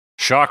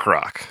Shock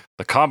rock,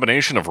 the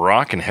combination of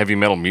rock and heavy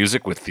metal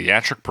music with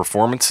theatric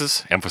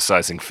performances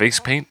emphasizing face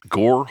paint,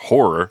 gore,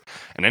 horror,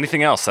 and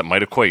anything else that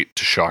might equate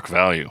to shock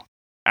value.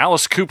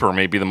 Alice Cooper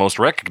may be the most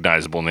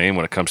recognizable name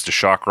when it comes to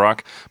shock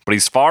rock, but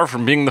he's far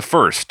from being the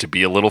first to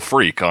be a little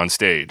freak on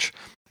stage.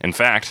 In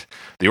fact,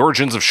 the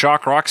origins of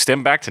shock rock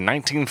stem back to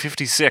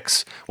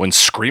 1956, when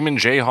Screamin'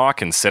 Jay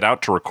Hawkins set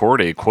out to record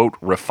a, quote,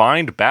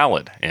 refined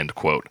ballad, end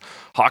quote.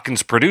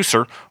 Hawkins'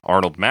 producer,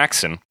 Arnold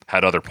Maxon,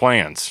 had other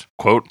plans.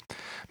 Quote,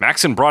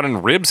 Maxon brought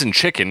in ribs and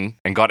chicken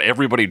and got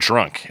everybody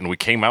drunk, and we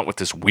came out with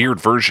this weird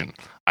version.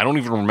 I don't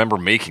even remember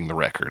making the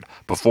record.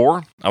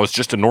 Before, I was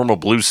just a normal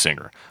blues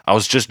singer. I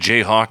was just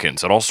Jay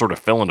Hawkins. It all sort of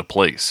fell into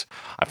place.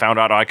 I found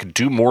out I could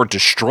do more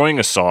destroying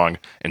a song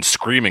and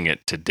screaming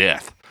it to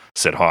death,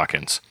 said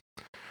Hawkins.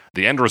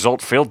 The end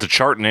result failed to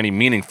chart in any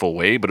meaningful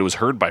way, but it was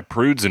heard by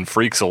prudes and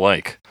freaks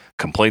alike.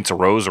 Complaints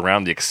arose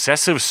around the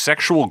excessive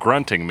sexual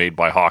grunting made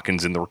by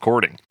Hawkins in the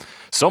recording.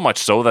 So much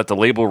so that the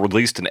label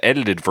released an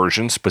edited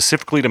version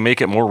specifically to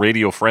make it more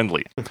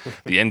radio-friendly.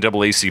 The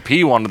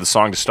NAACP wanted the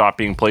song to stop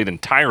being played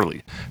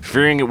entirely,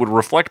 fearing it would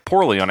reflect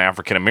poorly on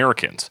African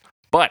Americans.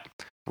 But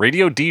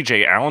radio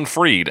DJ Alan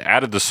Freed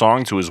added the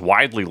song to his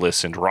widely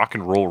listened Rock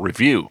and Roll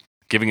Review,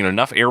 giving it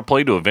enough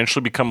airplay to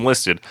eventually become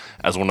listed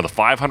as one of the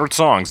 500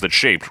 songs that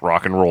shaped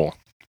rock and roll.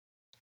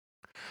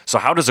 So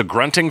how does a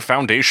grunting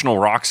foundational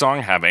rock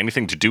song have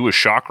anything to do with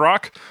shock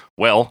rock?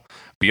 Well,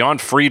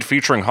 beyond Freed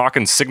featuring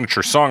Hawkins'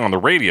 signature song on the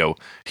radio,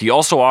 he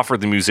also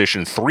offered the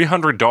musician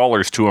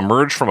 $300 to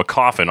emerge from a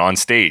coffin on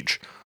stage.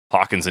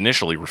 Hawkins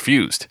initially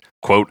refused.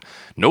 Quote,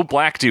 no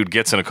black dude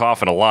gets in a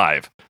coffin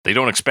alive. They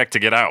don't expect to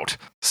get out,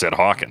 said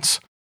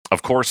Hawkins.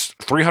 Of course,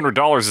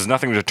 $300 is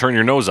nothing to turn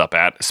your nose up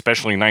at,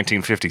 especially in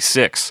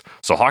 1956,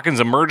 so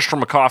Hawkins emerged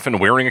from a coffin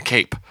wearing a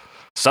cape.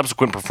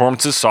 Subsequent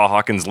performances saw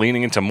Hawkins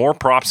leaning into more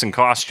props and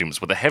costumes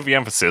with a heavy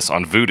emphasis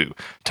on voodoo,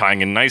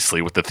 tying in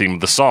nicely with the theme of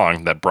the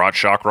song that brought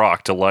shock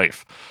rock to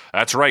life.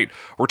 That's right,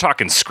 we're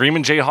talking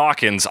Screamin' Jay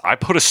Hawkins' I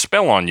Put a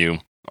Spell on You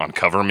on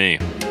Cover Me.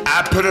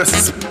 I put a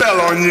spell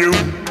on you.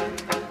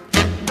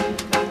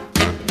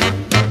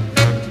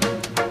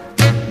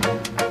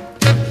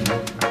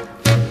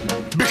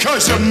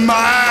 Because you're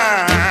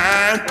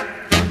mine.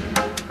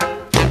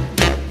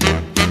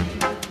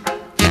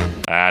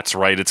 That's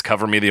right, it's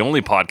Cover Me, the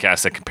only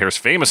podcast that compares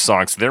famous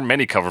songs to their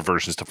many cover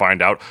versions to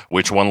find out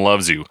which one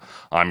loves you.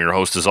 I'm your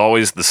host, as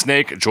always, The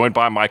Snake, joined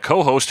by my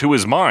co-host, who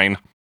is mine,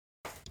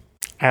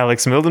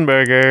 Alex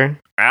Mildenberger.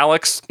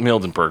 Alex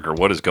Mildenberger.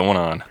 What is going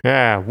on?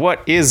 Yeah,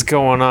 what is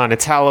going on?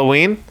 It's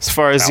Halloween, as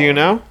far as you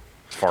know.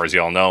 As far as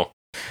y'all know.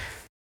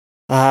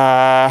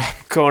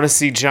 Going to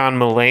see John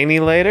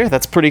Mulaney later.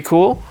 That's pretty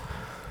cool.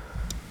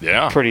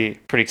 Yeah. Pretty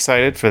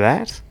excited for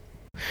that.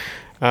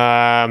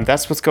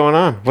 That's what's going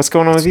on. What's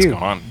going on with you?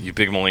 What's going on? You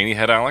big Mulaney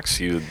head, Alex?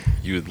 You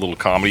little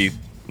comedy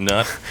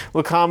nut?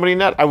 Well, comedy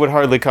nut? I would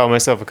hardly call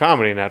myself a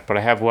comedy nut, but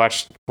I have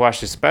watched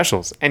his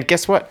specials. And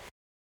guess what?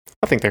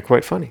 I think they're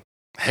quite funny.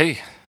 Hey,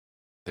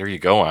 there you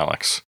go,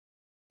 Alex.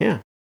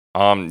 Yeah.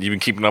 You've been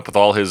keeping up with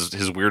all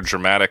his weird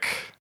dramatic...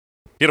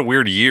 He had a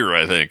weird year,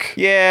 I think.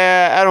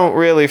 Yeah, I don't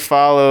really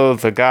follow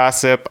the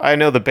gossip. I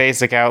know the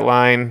basic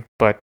outline,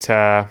 but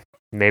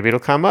maybe it'll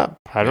come up.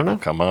 I don't know.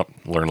 Come up,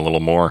 learn a little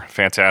more.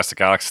 Fantastic,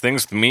 Alex.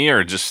 Things with me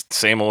are just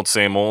same old,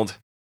 same old.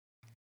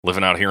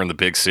 Living out here in the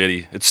big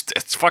city.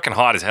 It's fucking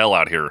hot as hell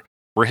out here.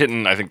 We're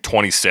hitting, I think,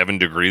 27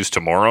 degrees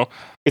tomorrow.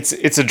 It's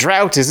a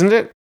drought, isn't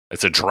it?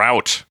 It's a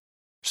drought.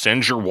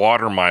 Send your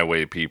water my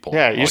way, people.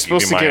 Yeah, you're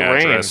supposed to get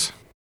address.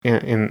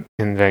 rain.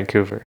 In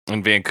Vancouver.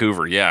 In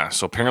Vancouver, yeah.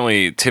 So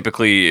apparently,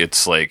 typically,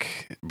 it's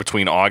like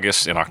between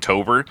August and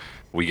October,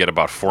 we get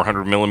about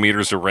 400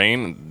 millimeters of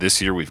rain.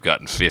 This year, we've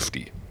gotten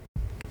 50.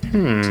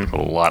 A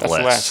lot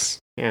less.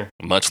 Yeah.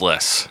 Much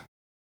less.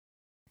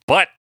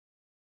 But,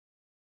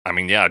 I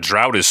mean, yeah,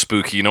 drought is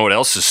spooky. You know what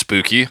else is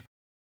spooky?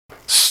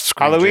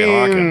 Halloween. Jay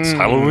Hawkins.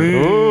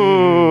 Halloween.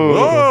 Ooh.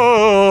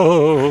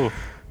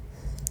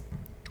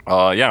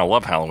 Oh. Yeah, I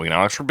love Halloween,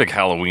 Alex. We're big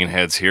Halloween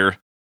heads here.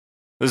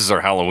 This is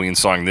our Halloween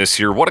song this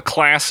year. What a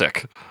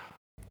classic.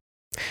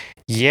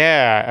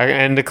 Yeah,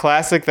 and a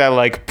classic that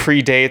like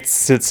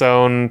predates its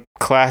own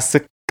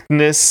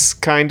classicness,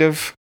 kind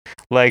of.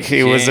 Like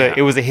it was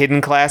a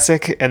hidden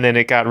classic, and then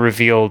it got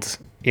revealed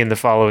in the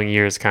following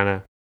years, kind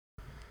of.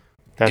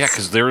 Yeah,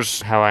 because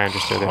there's how I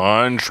understood it.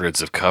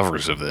 Hundreds of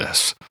covers of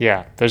this.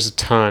 Yeah, there's a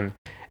ton,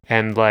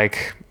 and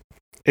like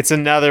it's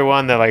another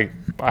one that like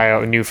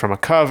I knew from a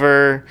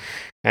cover,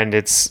 and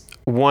it's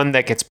one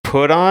that gets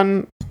put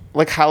on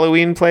like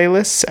Halloween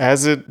playlists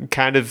as a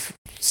kind of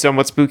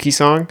somewhat spooky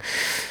song,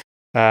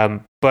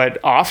 but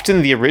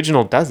often the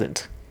original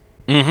doesn't.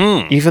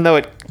 Even though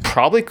it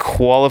probably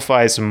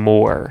qualifies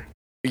more.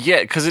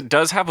 Yeah, because it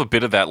does have a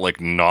bit of that like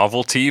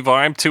novelty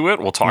vibe to it.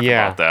 We'll talk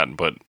about that,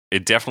 but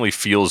it definitely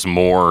feels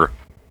more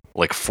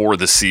like for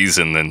the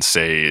season than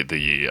say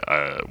the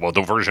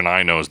the version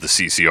I know is the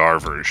CCR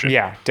version.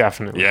 Yeah,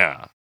 definitely.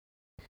 Yeah.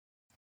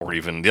 Or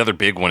even the other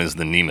big one is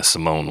the Nina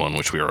Simone one,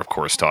 which we are of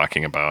course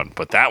talking about.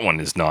 But that one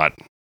is not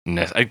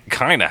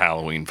kind of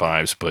Halloween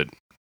vibes, but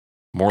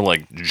More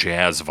like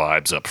jazz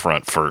vibes up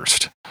front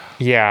first.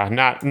 Yeah,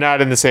 not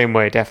in the same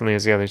way, definitely,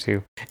 as the other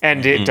two.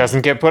 And it Mhm.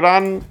 doesn't get put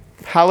on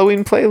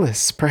Halloween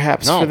playlists,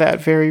 perhaps No. for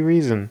that very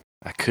reason.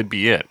 That could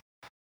be it.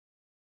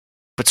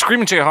 But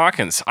Screaming Jay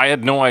Hawkins, I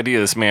had no idea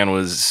this man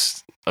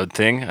was a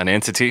thing, an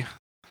entity.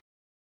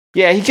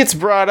 Yeah, he gets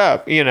brought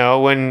up,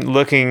 when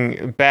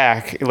looking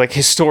back, like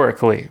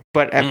historically.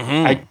 But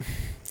Mhm.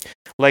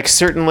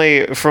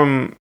 certainly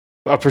from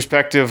a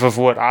perspective of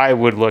what I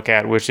would look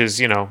at, which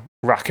is,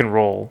 rock and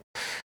roll,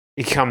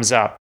 it comes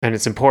up and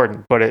it's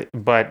important.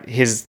 But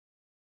his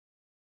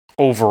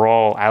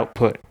overall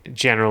output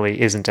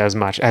generally isn't as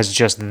much as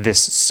just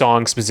this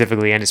song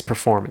specifically and his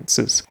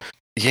performances.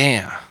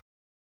 Yeah.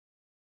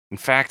 In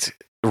fact,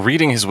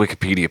 reading his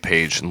Wikipedia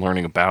page and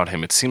learning about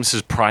him, it seems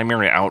his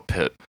primary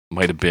output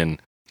might have been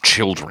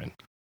children.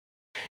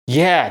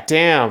 Yeah,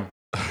 damn.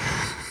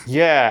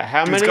 Yeah,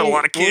 how Dude's many? got a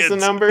lot of What was the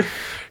kids. number?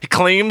 He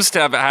claims to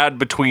have had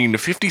between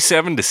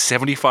 57 to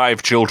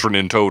 75 children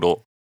in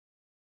total.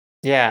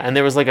 Yeah, and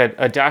there was like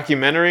a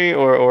documentary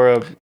or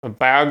a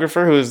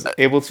biographer who was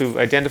able to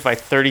identify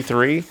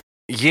 33.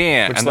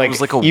 Yeah, Which, and there was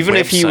like a even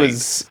if he website.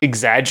 was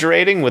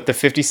exaggerating with the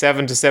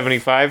 57 to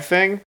 75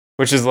 thing,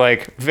 which is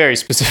like very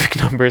specific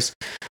numbers,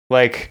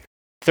 like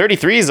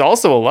 33 is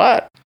also a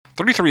lot,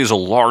 33 is a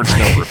large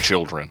number of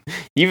children.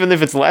 even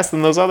if it's less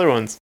than those other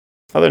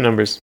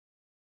numbers.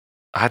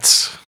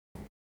 That's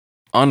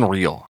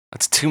unreal.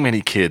 That's too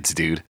many kids,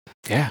 dude.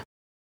 Yeah.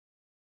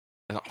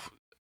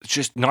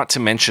 Just not to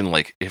mention,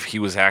 like, if he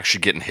was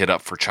actually getting hit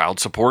up for child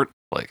support,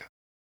 like,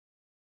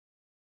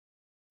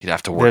 he'd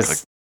have to work This- like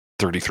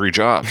 33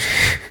 jobs.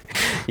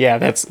 Yeah,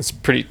 it's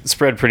pretty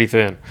spread pretty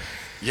thin.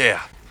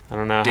 Yeah. I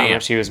don't know how Damn.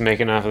 much he was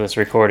making off of this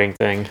recording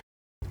thing.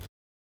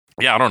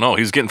 Yeah, I don't know.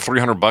 He's getting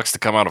 $300 to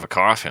come out of a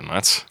coffin.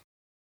 That's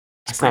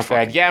That's pretty not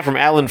bad. Yeah, from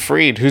Alan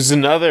Freed, who's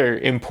another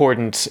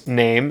important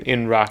name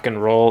in rock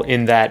and roll,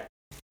 in that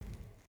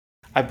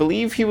I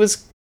believe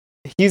he's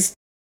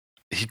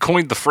He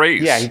coined the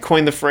phrase. he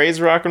coined the phrase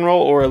rock and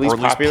roll, or at least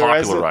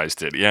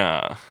popularized it.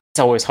 Yeah. It's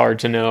always hard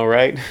to know,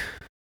 right?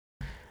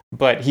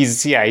 But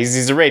he's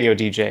a radio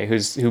DJ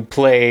who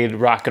played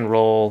rock and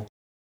roll.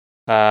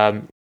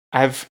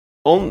 I've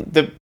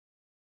only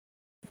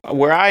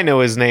where I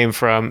know his name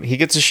from, he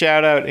gets a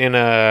shout out in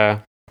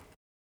a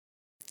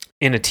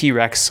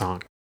T-Rex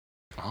song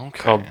Okay.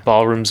 called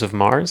Ballrooms of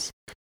Mars.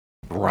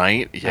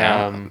 Right.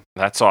 Yeah.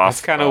 That's That's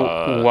off. kind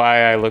of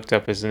why I looked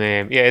up his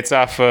name. Yeah, it's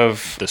off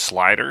of the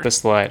Slider. The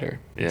Slider.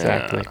 Yeah.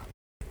 Exactly.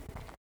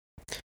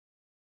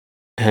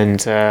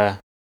 And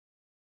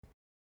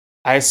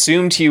I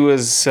assumed he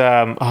was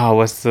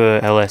what's the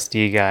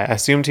LSD guy? I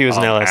assumed he was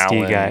an LSD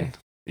Alan. guy.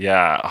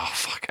 Yeah. Oh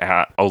fuck.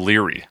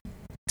 O'Leary.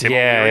 Tim Yeah,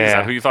 O'Leary. Is yeah.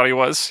 that who you thought he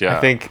was? Yeah.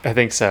 I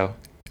think so.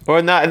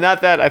 Or not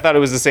that I thought it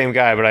was the same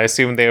guy, but I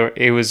assumed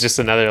it was just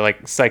another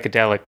like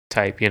psychedelic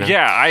type,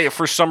 Yeah. I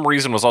for some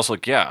reason was also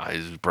like, yeah,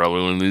 he's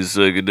probably one of these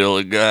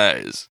psychedelic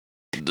guys.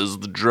 He does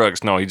the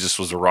drugs. No, he just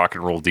was a rock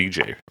and roll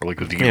DJ, or like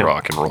the Yeah.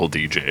 rock and roll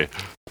DJ.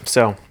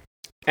 So,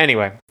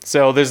 anyway,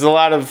 there's a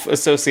lot of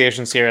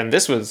associations here, and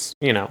this was,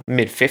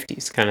 mid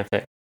 50s kind of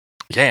thing.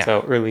 Yeah.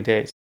 So, early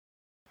days.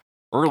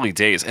 Early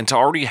days, and to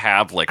already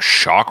have like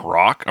shock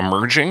rock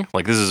emerging,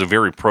 like this is a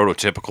very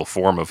prototypical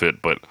form of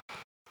it, but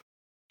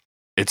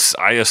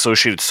I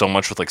associate it so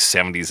much with like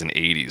 70s and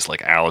 80s,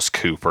 like Alice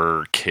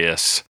Cooper,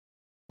 Kiss,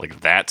 like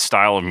that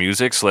style of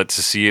music. So that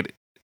to see it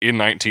in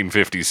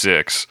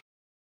 1956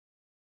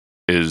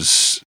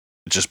 is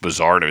just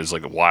bizarre. It's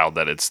like wild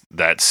that it's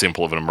that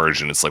simple of an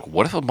immersion. It's like,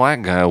 what if a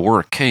black guy wore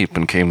a cape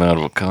and came out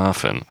of a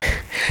coffin?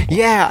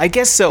 Yeah, I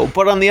guess so.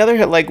 But on the other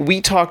hand, like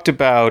we talked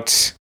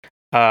about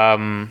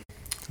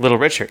Little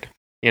Richard.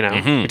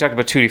 Mhm. We talked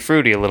about Tutti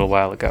Frutti a little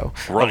while ago.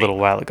 Right. A little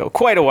while ago.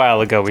 Quite a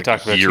while ago, we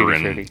talked about Year Tutti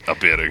and Frutti. a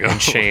bit ago. And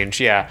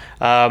change, yeah.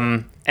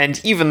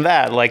 And even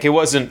that, like, it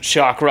wasn't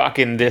shock rock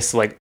in this,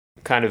 like,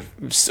 kind of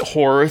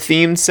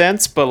horror-themed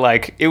sense, but,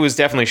 like, it was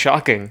definitely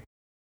shocking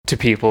to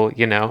people,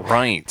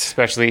 Right.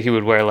 Especially he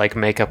would wear, like,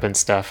 makeup and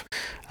stuff.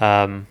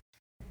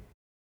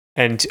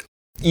 And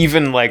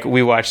even, like,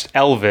 we watched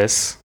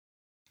Elvis,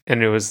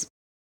 and it was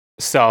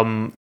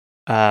some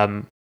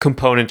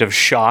component of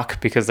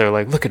shock because they're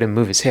like, look at him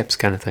move his hips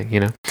kind of thing,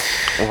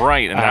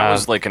 Right, and that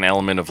was like an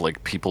element of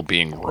like people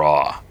being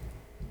raw,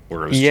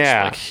 where it was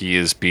Yeah. just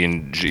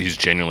like he's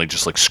genuinely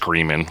just like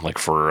screaming like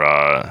for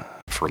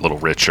Little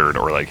Richard,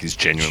 or like he's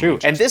genuinely True.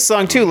 just And this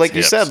song too, like you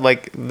hips. said,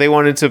 like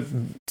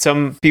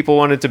some people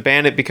wanted to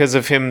ban it because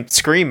of him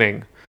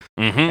screaming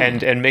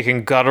Mhm. and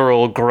making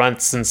guttural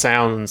grunts and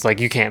sounds. Like,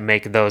 you can't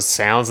make those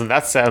sounds, and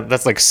that's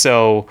like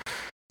so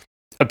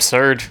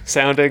absurd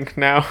sounding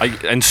now.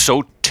 And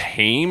so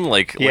tame,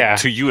 like Yeah.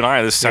 to you and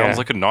I, this sounds Yeah.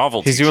 like a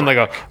novelty. He's doing like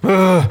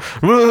track.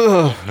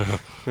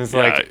 it's Yeah,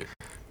 like,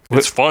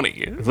 it's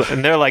funny.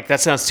 and they're like, that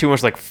sounds too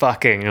much like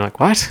fucking. You're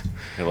like, what?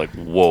 You're like,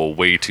 whoa,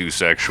 way too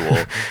sexual.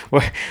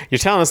 What? You're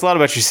telling us a lot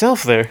about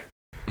yourself there,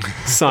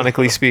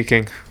 sonically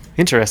speaking.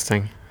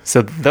 Interesting.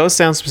 So those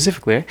sounds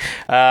specifically.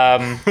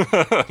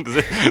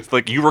 It's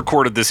like you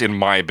recorded this in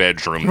my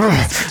bedroom.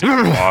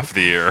 Off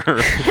the air.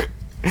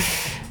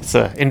 It's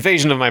an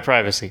invasion of my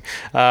privacy.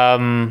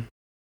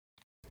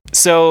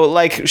 So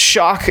like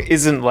shock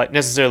isn't like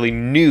necessarily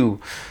new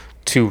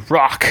to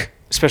rock,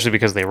 especially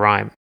because they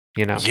rhyme,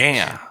 you know.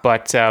 Yeah.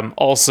 But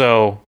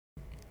also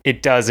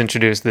it does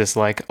introduce this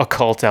like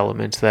occult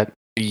element that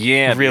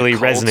really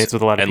resonates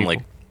with a lot of people. And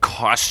like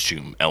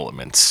costume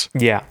elements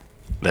Yeah.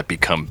 that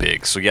become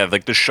big. So yeah,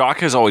 like the shock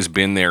has always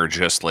been there,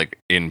 just like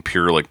in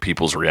pure like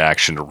people's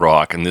reaction to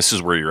rock, and this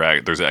is where you're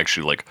at. There's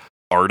actually like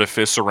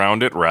artifice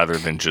around it rather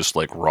than just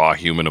like raw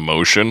human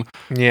emotion.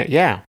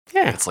 Yeah.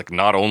 It's like,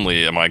 not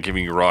only am I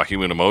giving you raw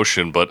human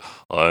emotion, but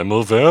I'm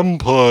a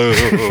vampire.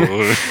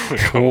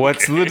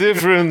 What's the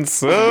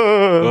difference? And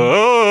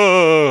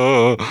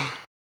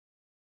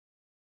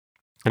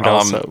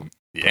also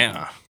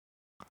yeah,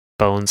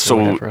 bones or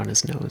whatever on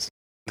his nose.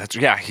 that's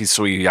he's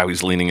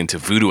leaning into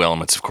voodoo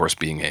elements, of course,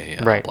 being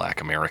a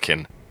Black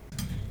American.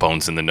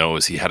 Bones in the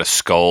nose. He had a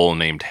skull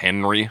named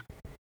Henry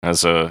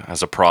as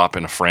a prop,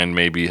 and a friend,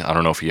 maybe. I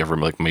don't know if he ever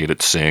like made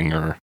it sing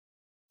or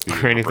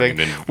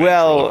anything.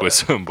 Well,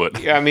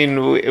 but I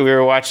mean, we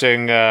were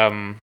watching,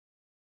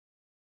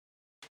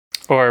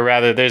 or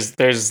rather,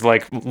 there's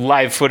like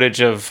live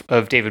footage of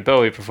David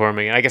Bowie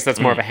performing, and I guess that's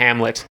more of a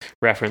Hamlet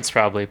reference,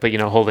 probably. But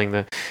holding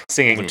the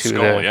singing to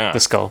the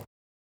skull,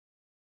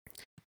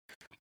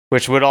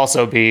 which would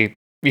also be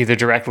either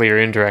directly or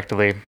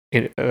indirectly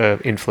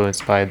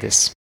influenced by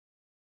this.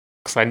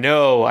 Because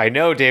I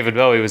know David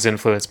Bowie was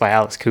influenced by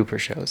Alice Cooper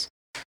shows.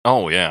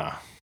 Oh yeah.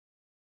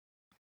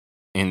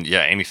 And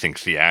yeah, anything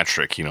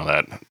theatric,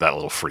 that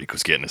little freak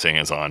was getting his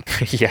hands on.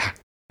 Yeah.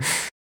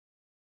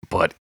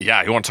 But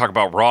yeah, you want to talk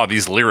about raw?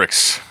 These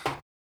lyrics,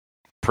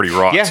 pretty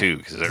raw too.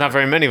 Because there's not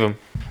very many of them.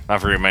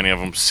 Not very many of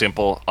them.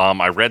 Simple.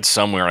 I read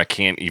somewhere, I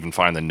can't even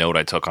find the note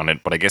I took on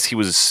it, but I guess he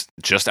was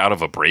just out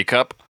of a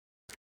breakup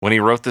when he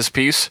wrote this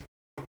piece.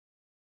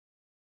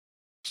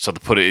 So to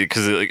put it,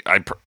 because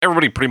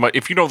everybody pretty much,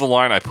 if you know the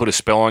line, "I put a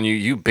spell on you,"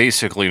 you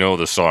basically know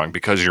the song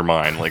because you're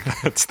mine. Like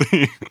that's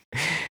the.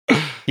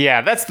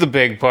 Yeah, that's the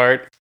big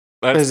part.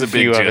 That's There's the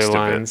big other gist of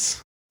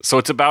lines. it. So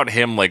it's about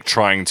him like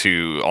trying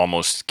to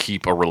almost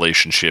keep a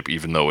relationship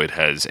even though it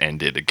has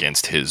ended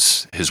against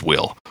his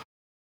will.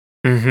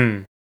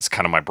 Mm-hmm. It's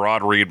kind of my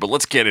broad read, but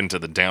let's get into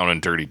the down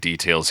and dirty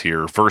details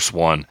here. Verse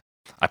 1,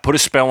 "I put a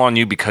spell on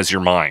you because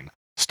you're mine.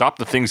 Stop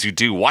the things you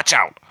do. Watch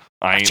out.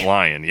 I ain't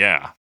lying."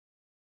 Yeah.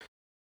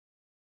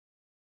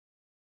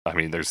 I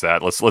mean, there's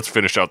that. Let's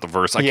finish out the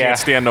verse. I can't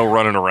stand no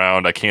running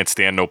around. I can't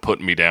stand no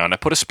putting me down. I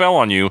put a spell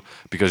on you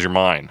because you're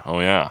mine.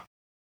 Oh, yeah.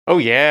 Oh,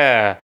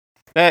 yeah.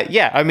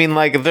 Yeah, I mean,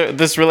 like,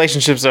 this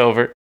relationship's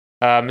over.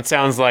 It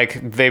sounds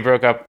like they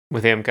broke up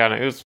with him, kind of.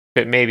 It was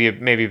maybe a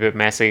bit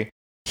messy.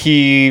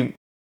 He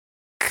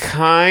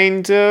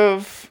kind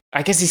of...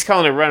 I guess he's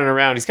calling it running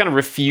around. He's kind of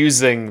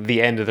refusing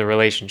the end of the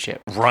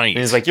relationship. Right. And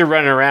he's like, "You're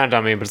running around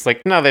on me," but it's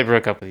like, no, they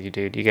broke up with you,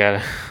 dude. You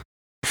gotta...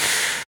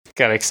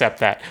 gotta accept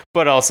that.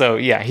 But also,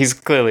 yeah, he's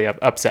clearly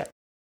upset.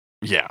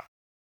 Yeah,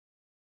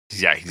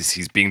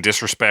 he's being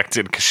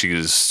disrespected because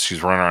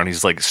she's running around.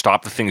 He's like,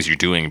 "Stop the things you're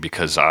doing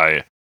because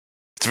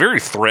it's very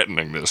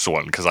threatening, this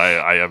one, because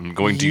I am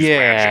going to use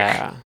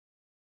magic."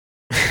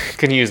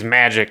 Can use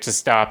magic to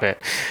stop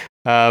it.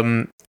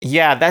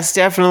 Yeah, that's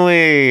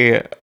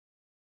definitely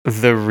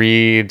the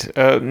read.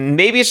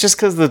 Maybe it's just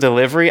because of the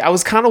delivery. I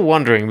was kind of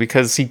wondering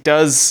because he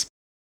does.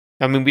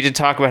 I mean, we did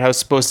talk about how it's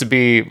supposed to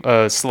be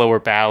a slower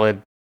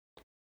ballad.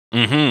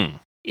 Mm-hmm.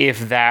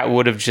 If that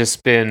would have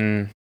just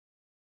been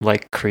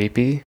like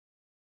creepy.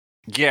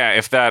 Yeah,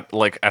 if that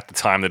like at the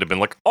time they'd have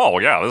been like, "Oh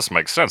yeah, this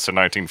makes sense in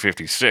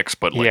 1956,"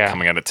 but like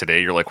coming at it today,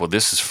 you're like, "Well,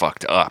 this is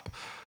fucked up."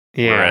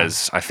 Yeah.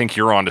 Whereas I think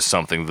you're onto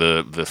something.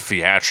 The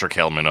theatric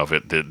element of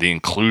it, the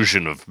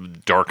inclusion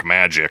of dark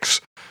magics,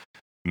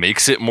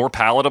 makes it more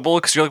palatable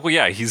because you're like, "Well,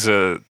 yeah, he's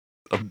a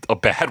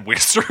bad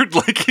wizard."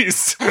 Like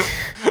he's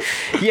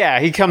yeah,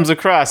 he comes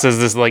across as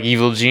this like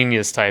evil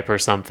genius type or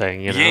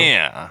something,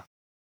 Yeah.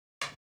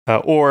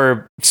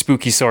 Or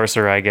spooky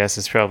sorcerer, I guess,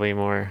 is probably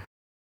more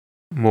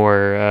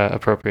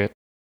appropriate.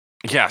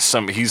 Yeah,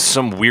 he's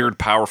some weird,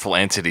 powerful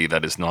entity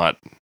that is not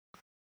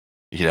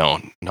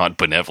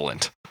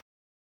benevolent.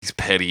 He's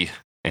petty,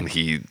 and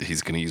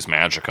he's going to use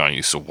magic on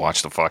you, so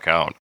watch the fuck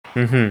out.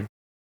 Mm-hmm.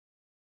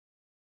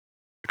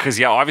 Because,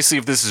 yeah, obviously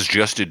if this is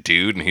just a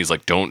dude, and he's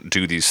like, "Don't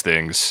do these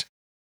things,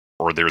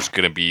 or there's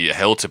going to be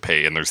hell to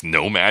pay," and there's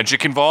no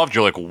magic involved,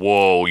 you're like,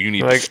 "Whoa, you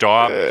need to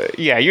stop."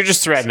 Yeah, you're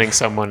just threatening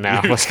someone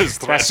now.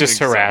 That's just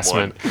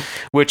harassment.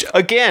 Which,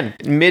 again,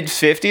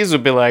 mid-50s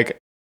would be like,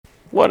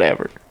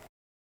 whatever.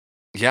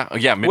 Yeah.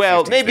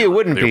 Well, maybe it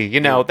wouldn't be.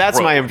 That's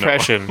my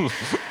impression. No.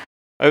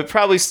 It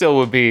probably still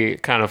would be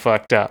kind of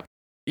fucked up.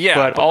 Yeah.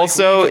 But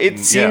also, it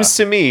seems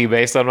to me,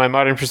 based on my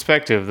modern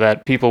perspective,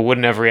 that people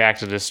wouldn't have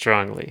reacted as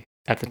strongly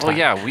at the time.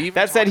 Well, yeah.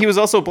 That said, he was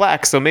also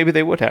black, so maybe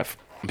they would have.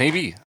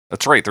 Maybe.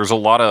 That's right. There's a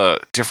lot of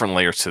different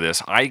layers to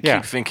this. I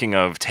keep thinking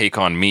of Take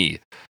on Me,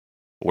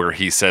 where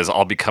he says,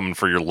 "I'll be coming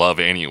for your love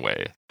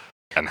anyway."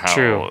 And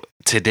how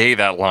today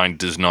that line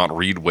does not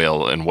read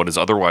well in what is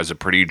otherwise a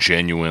pretty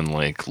genuine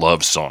like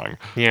love song.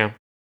 Yeah.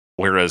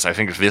 Whereas I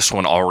think this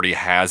one already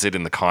has it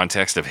in the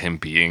context of him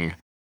being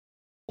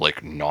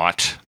like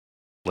not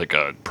like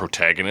a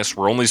protagonist.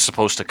 We're only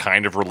supposed to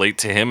kind of relate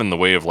to him in the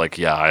way of like,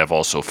 yeah, I have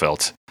also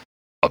felt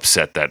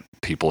upset that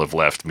people have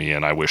left me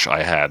and I wish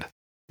I had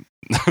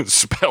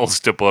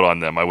spells to put on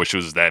them. I wish it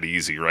was that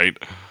easy, right?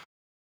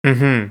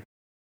 Mm-hmm.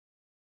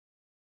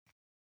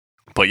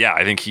 But yeah,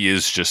 I think he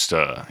is just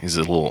he's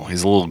a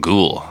little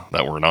ghoul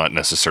that we're not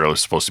necessarily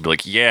supposed to be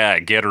like, yeah,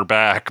 get her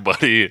back,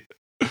 buddy.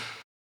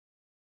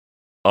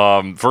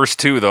 Verse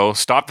 2 though,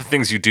 stop the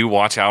things you do,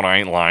 watch out, I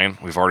ain't lying.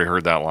 We've already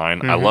heard that line.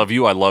 Mm-hmm. I love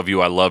you, I love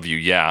you, I love you.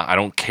 Yeah, I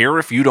don't care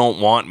if you don't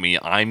want me.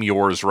 I'm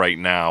yours right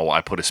now.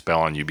 I put a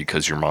spell on you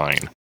because you're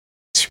mine.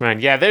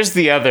 Yeah, there's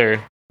the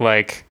other,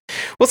 like,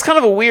 well, it's kind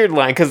of a weird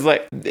line because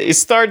like it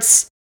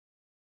starts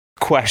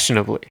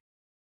questionably.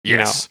 You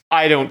know, Yes.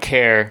 I don't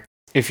care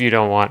if you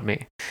don't want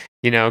me.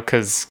 You know,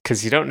 because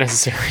you don't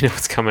necessarily know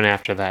what's coming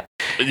after that.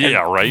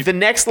 Yeah, And right. The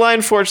next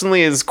line,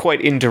 fortunately, is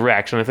quite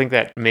indirect, and I think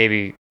that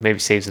maybe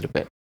saves it a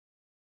bit.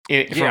 From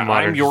a Yeah,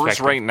 modern I'm yours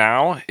perspective. right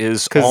now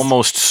is 'Cause-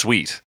 almost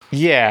sweet.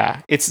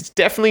 Yeah, it's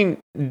definitely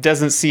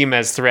doesn't seem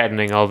as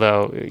threatening,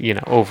 although, you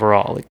know,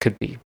 overall it could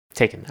be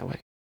taken that way.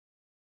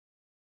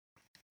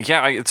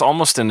 Yeah, it's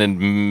almost an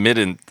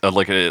admitted,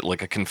 like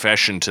a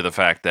confession to the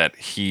fact that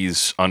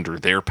he's under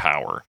their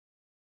power.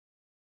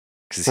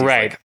 'Cause he's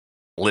Right. like,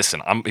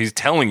 listen, he's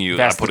telling you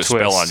That's that I put the a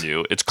spell twist. on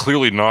you. It's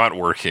clearly not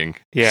working.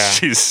 Yeah.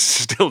 She's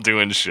still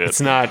doing shit. It's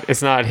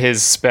not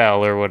his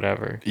spell or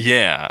whatever.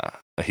 Yeah.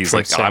 He's From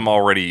like, some I'm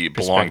already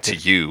belong to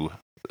perspective. you,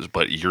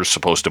 but you're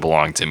supposed to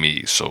belong to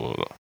me.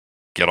 So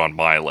get on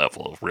my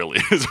level, really,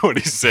 is what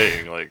he's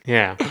saying. Like,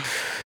 Yeah.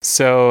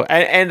 So,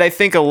 and I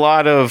think a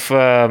lot of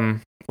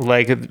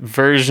like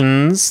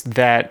versions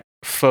that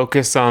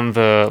focus on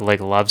the like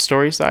love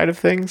story side of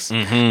things.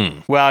 mm-hmm.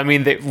 Well, I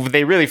mean,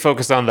 they really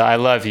focus on the "I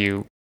love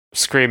you,"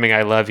 screaming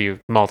 "I love you"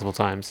 multiple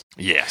times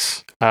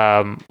Yes.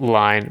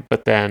 line,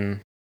 but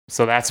then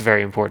so that's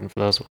very important for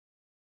those ones.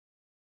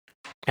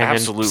 And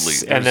Absolutely.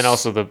 and then There's-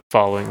 also the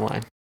following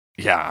line.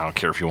 Yeah, I don't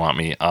care if you want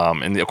me.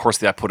 And of course,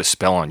 that put a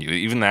spell on you.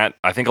 Even that,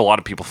 I think a lot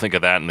of people think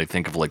of that and they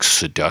think of like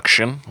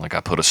seduction, like I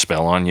put a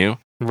spell on you.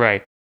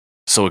 Right.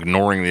 So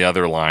ignoring the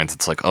other lines,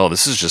 it's like, oh,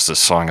 this is just a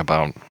song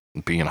about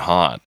being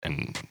hot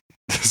and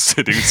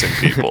seducing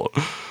people.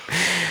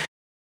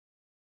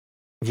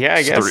 Yeah,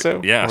 I So guess there-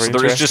 so. yeah, Or so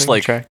there is just, interesting,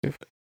 like- attractive.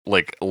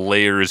 Like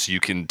layers you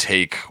can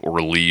take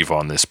or leave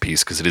on this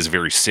piece because it is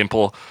very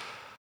simple.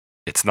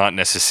 It's not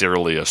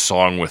necessarily a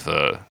song with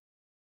a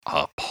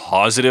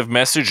positive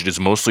message. It is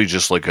mostly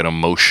just like an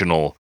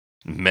emotional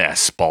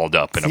mess balled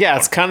up in Yeah,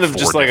 it's kind of four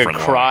just like a different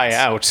cry lines.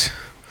 out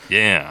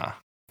Yeah.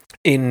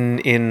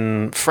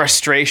 in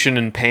frustration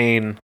and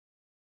pain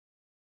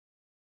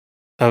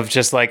of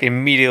just like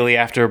immediately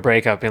after a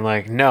breakup being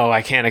like, no,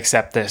 I can't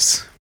accept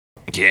this.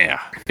 Yeah.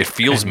 It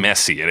feels And-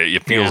 messy.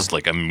 It feels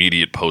like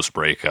immediate post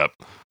breakup.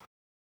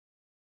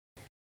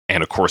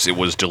 And of course, it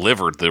was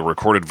delivered. The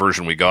recorded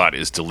version we got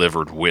is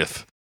delivered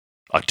with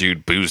a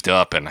dude boozed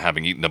up and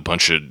having eaten a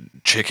bunch of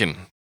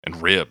chicken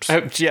and ribs.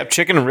 Yeah,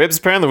 chicken and ribs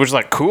apparently, which is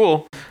like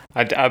cool.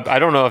 I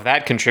don't know if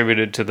that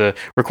contributed to the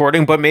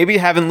recording, but maybe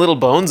having little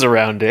bones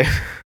around it.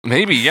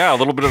 Maybe, yeah, a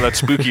little bit of that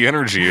spooky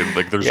energy and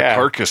like there's Yeah. a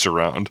carcass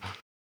around.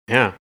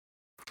 Yeah.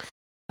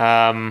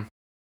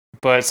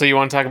 But so you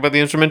want to talk about the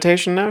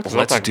instrumentation now? Well,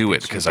 let's do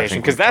it, 'cause I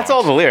think because we've that's talked.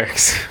 all the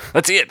lyrics.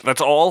 That's it.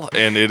 That's all.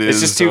 And it is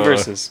It's just two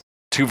verses.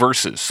 2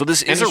 verses. So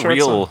this is a a short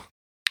real, song.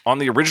 on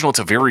the original, it's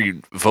a very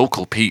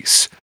vocal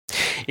piece.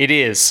 It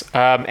is,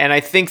 and I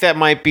think that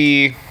might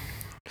be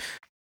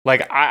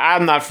like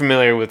I'm not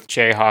familiar with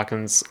Jay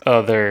Hawkins'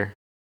 other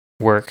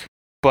work,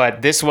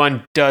 but this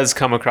one does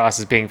come across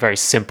as being very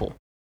simple.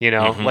 You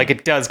know, Mhm. like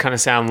it does kind of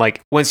sound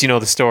like once you know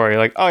the story,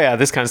 like oh yeah,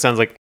 this kind of sounds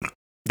like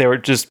they were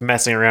just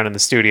messing around in the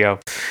studio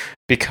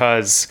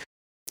because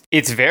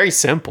it's very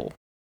simple.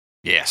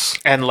 Yes.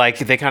 And like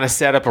they kind of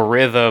set up a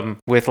rhythm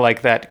with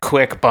like that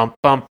quick bump,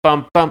 bump,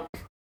 bump, bump,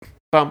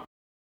 bump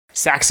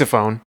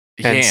saxophone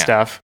and Yeah.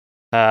 stuff.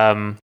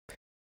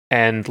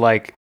 And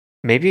like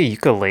maybe a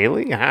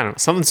ukulele. I don't know,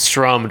 something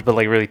strummed but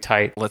like really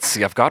tight. Let's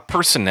see. I've got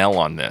personnel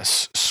on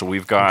this. So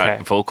we've got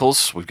Okay.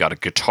 vocals, we've got a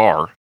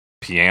guitar,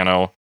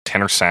 piano,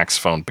 tenor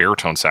saxophone,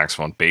 baritone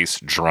saxophone, bass,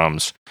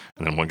 drums,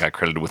 and then one guy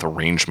credited with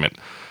arrangement.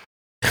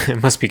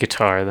 It must be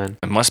guitar then.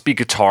 It must be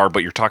guitar,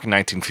 but you're talking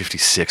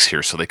 1956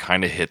 here, so they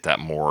kind of hit that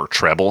more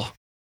treble.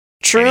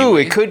 True,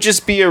 Anyway. it could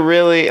just be a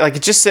really like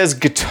it just says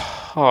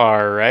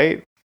guitar,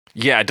 right?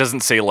 Yeah, it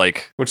doesn't say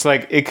like. Which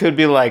like it could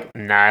be like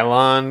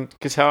nylon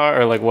guitar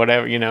or like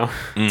whatever, you know.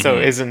 So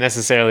mhm. it isn't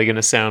necessarily going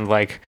to sound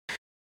like,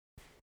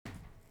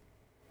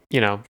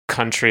 you know,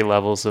 country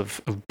levels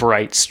of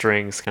bright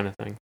strings kind of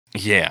thing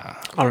Yeah.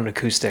 on an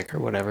acoustic or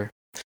whatever.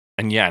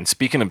 And yeah, and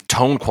speaking of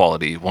tone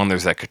quality, one,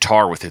 there's that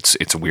guitar with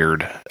its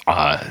weird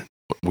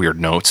weird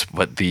notes,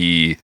 but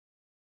the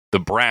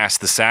brass,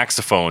 the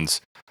saxophones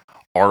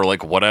are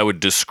like what I would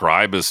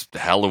describe as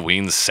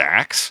Halloween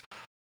sax.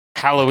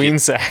 Halloween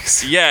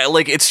sax. Yeah,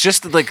 like it's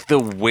just like the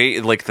way,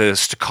 like the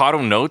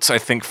staccato notes. I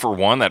think for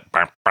one, that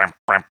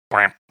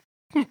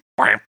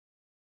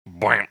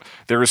bam.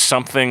 There is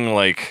something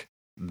like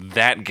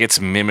that gets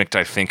mimicked,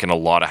 I think, in a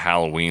lot of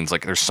Halloweens.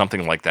 Like there's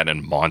something like that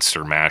in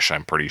Monster Mash,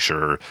 I'm pretty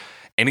sure.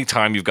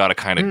 Anytime you've got a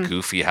kind of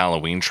goofy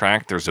Halloween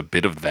track, there's a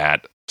bit of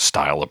that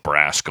style of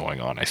brass going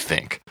on, I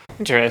think.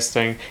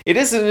 Interesting. It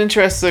is an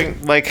interesting,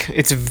 like,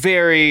 it's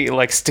very,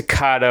 like,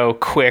 staccato,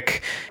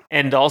 quick,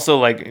 and also,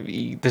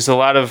 like, there's a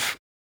lot of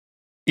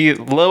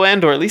low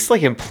end, or at least,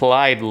 like,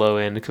 implied low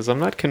end, because I'm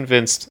not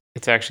convinced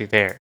it's actually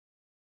there.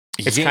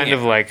 It's kind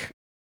of like,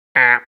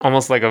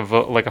 almost like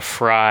a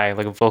fry,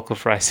 like a vocal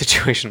fry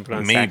situation, but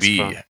on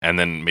saxophone. And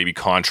then maybe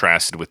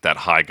contrasted with that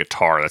high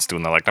guitar that's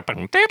doing that, like,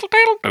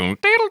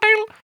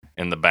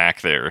 in the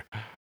back there.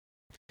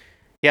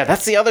 Yeah,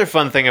 that's the other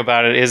fun thing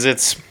about it, is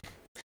it's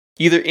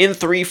either in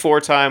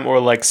 3/4 time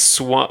or like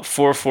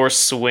 4/4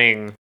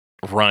 swing.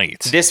 Right.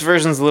 This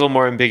version's a little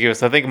more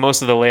ambiguous. I think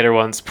most of the later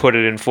ones put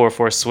it in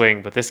 4/4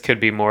 swing, but this could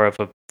be more of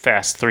a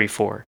fast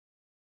 3/4.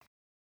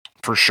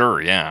 For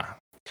sure, yeah.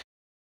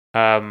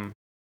 So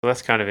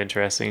that's kind of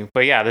interesting.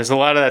 But yeah, there's a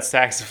lot of that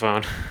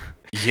saxophone.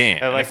 Yeah,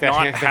 I like if that.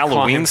 not that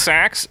Halloween climb.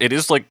 sax, it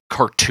is like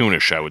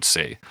cartoonish, I would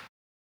say.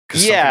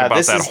 Because Yeah, something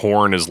this about that is-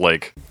 horn is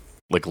like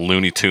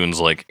Looney Tunes,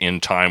 like in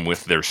time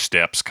with their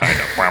steps, kind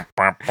of. Wham,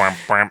 wham, wham,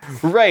 wham.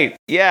 Right,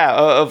 yeah,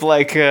 of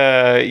like,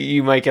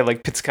 you might get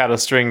like pizzicato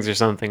strings or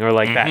something, or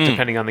like that,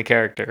 depending on the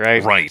character,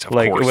 right? Right, of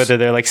like course. whether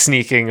they're like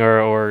sneaking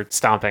or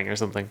stomping or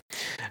something.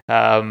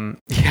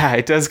 Yeah,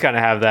 it does kind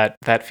of have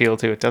that feel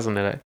to it, doesn't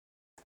it?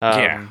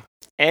 Yeah.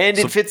 And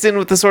So- it fits in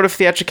with the sort of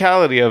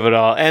theatricality of it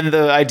all, and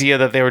the idea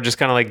that they were just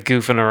kind of like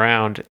goofing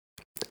around.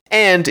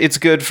 And it's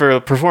good for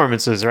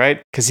performances,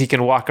 right? Because he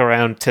can walk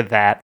around to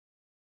that.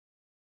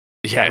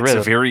 Yeah, it's rhythm.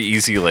 a very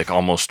easy, like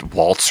almost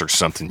waltz or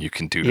something you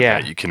can do to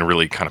Yeah. that. You can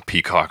really kind of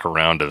peacock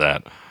around to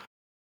that.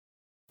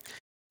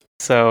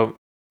 So,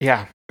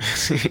 yeah,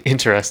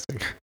 interesting.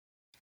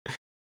 And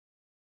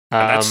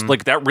that's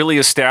like, that really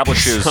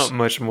establishes so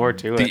much more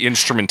to it. the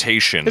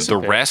instrumentation. There's a The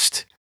bit.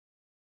 rest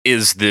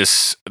is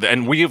this,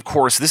 and we, of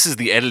course, this is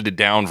the edited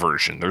down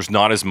version. There's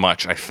not as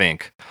much, I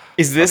think.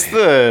 Is this Okay.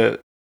 the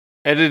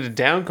edited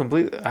down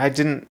completely? I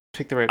didn't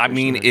pick the right. I version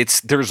mean, then.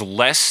 there's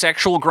less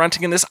sexual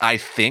grunting in this. I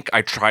think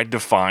I tried to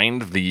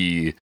find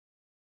the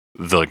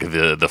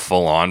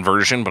full on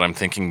version, but I'm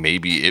thinking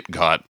maybe it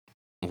got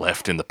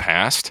left in the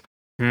past.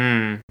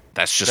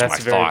 That's just That's my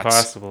very thoughts.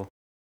 possible.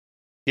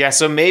 Yeah,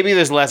 so maybe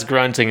there's less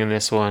grunting in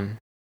this one.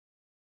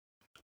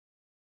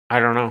 I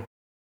don't know.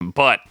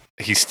 But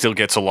he still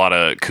gets a lot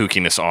of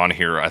kookiness on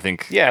here. I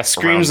think. Yeah,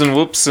 screams around- and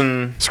whoops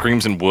and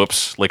screams and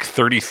whoops. Like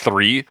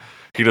 33,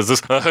 he does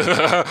this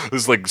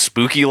this like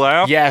spooky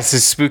laugh. yes,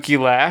 his spooky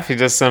laugh. He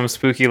does some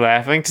spooky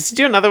laughing. Does he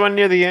do another one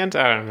near the end?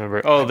 I don't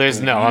remember. Oh,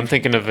 I'm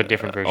thinking of a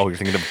different version. Oh, you're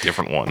thinking of a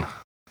different one.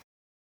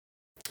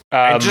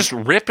 And just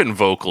ripping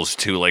vocals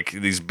too, like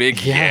these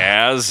big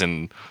Yeah. yas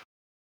and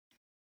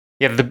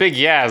yeah, the big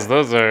yas.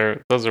 Those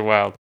are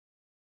wild.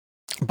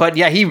 But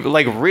yeah, he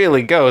like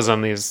really goes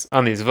on these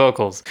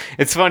vocals.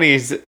 It's funny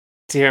to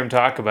hear him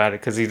talk about it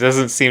because he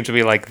doesn't seem to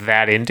be like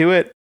that into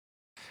it.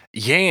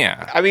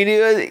 yeah. I mean,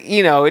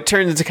 it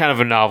turns into kind of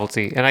a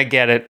novelty, and I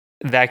get it.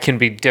 That can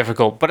be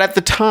difficult, but at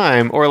the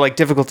time, or like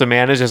difficult to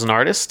manage as an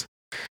artist.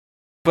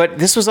 But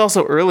this was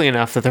also early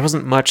enough that there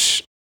wasn't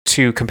much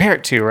to compare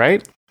it to,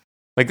 right?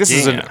 Like this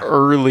is an Yeah.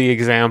 early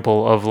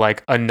example of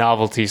like a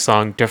novelty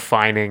song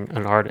defining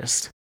an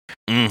artist.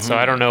 Mhm. So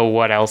I don't know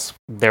what else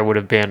there would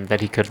have been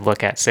that he could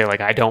look at, say like,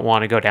 I don't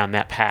want to go down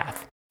that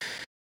path.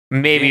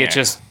 Maybe Yeah. it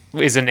just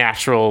is a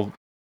natural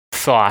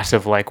thought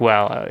of like,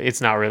 well, it's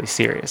not really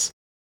serious.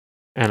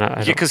 And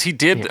Yeah, because he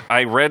did. yeah.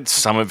 I read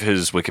some of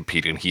his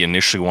Wikipedia, and he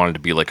initially wanted to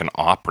be like an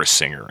opera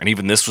singer, and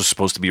even this was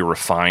supposed to be a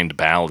refined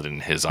ballad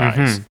in his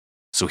eyes. Mhm.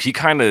 So he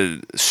kind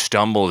of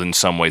stumbled in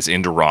some ways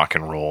into rock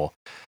and roll,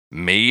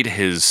 made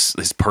his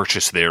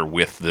purchase there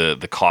with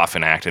the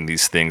Coffin Act and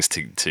these things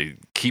to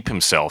keep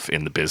himself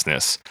in the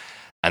business.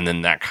 And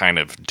then that kind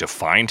of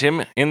defined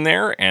him in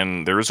there.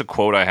 And there is a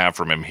quote I have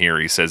from him here.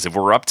 He says, "If it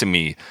were up to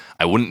me,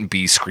 I wouldn't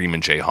be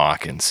Screamin' Jay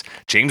Hawkins.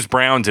 James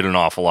Brown did an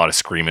awful lot of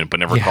screaming, but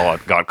never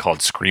got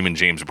called Screamin'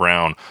 James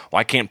Brown.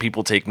 Why can't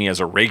people take me as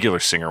a regular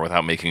singer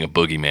without making a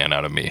boogeyman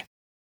out of me?"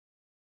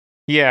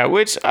 Yeah,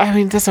 which, I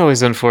mean, that's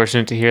always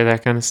unfortunate to hear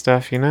that kind of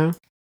stuff, you know?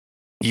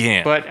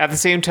 Yeah. But at the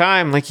same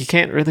time, like, you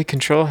can't really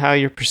control how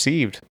you're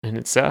perceived, and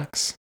it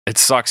sucks. It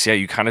sucks. Yeah,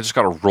 you kind of just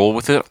got to roll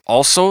with it.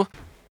 Also,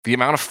 the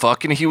amount of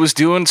fucking he was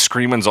doing,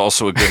 Screamin's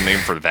also a good name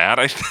for that,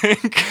 I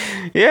think.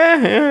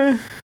 Yeah.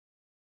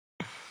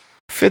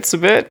 Fits a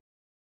bit.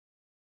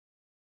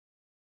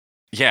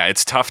 Yeah,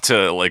 it's tough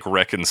to like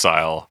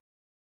reconcile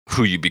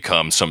who you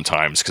become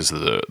sometimes because of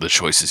the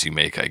choices you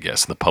make, I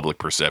guess, and the public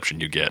perception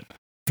you get.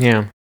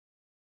 Yeah.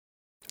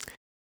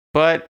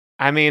 But,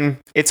 I mean,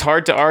 it's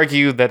hard to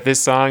argue that this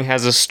song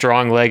has a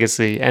strong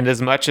legacy, and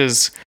as much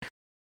as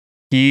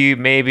he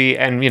maybe,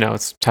 and, you know,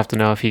 it's tough to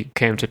know if he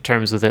came to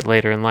terms with it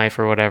later in life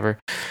or whatever,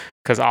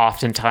 because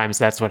oftentimes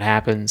that's what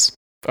happens.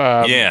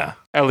 Yeah.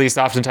 At least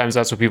oftentimes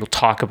that's what people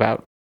talk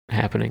about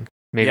happening.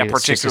 Maybe Yeah, it's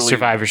just a particularly-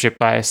 survivorship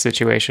bias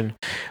situation.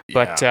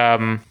 But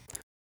Yeah.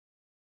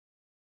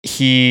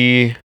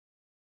 he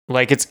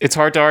Like it's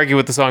hard to argue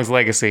with the song's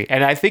legacy,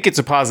 and I think it's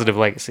a positive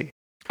legacy.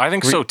 I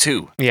think so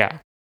too. Yeah.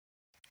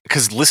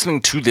 Because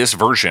listening to this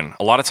version,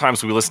 a lot of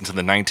times we listen to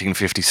the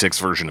 1956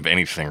 version of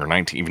anything, or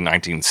even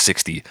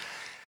 1960,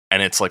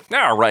 and it's like,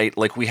 nah, right,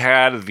 like we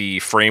had the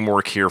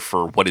framework here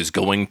for what is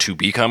going to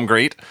become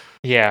great.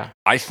 Yeah.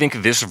 I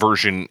think this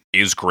version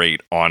is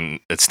great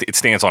it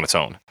stands on its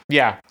own.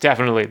 Yeah,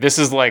 definitely. This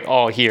is like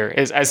all here.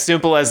 It's as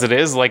simple as it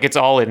is, like it's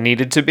all it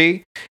needed to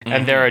be.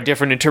 And there are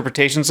different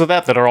interpretations of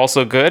that are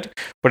also good,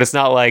 but it's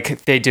not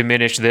like they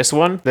diminish this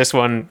one. This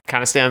one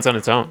kind of stands on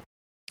its own.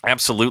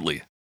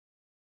 Absolutely.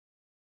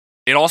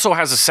 It also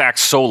has a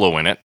sax solo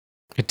in it.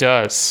 It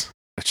does.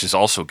 Which is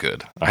also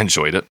good. I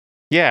enjoyed it.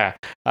 Yeah.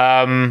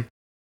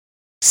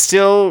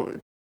 Still,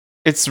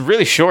 it's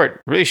really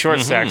short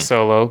sax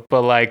solo,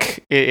 but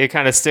like it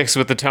kind of sticks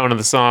with the tone of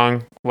the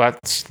song.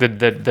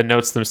 The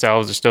notes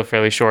themselves are still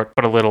fairly short,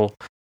 but a little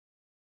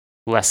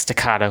less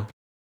staccato.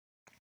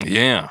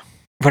 Yeah.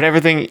 But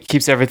everything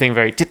keeps everything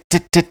very,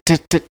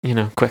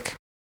 quick.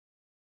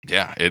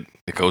 Yeah, it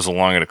goes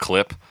along at a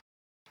clip.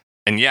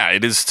 And yeah,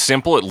 it is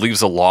simple. It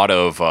leaves a lot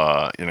of,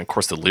 and of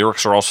course the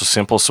lyrics are also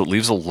simple, so it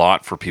leaves a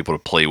lot for people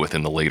to play with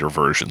in the later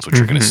versions, which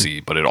you're going to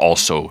see, but it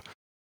also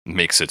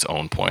makes its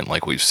own point,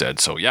 like we've said.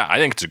 So yeah, I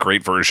think it's a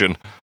great version.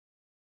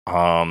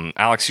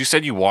 Alex, you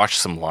said you watched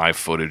some live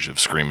footage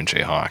of Screamin'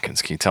 Jay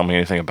Hawkins. Can you tell me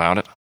anything about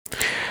it?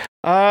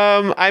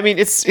 I mean,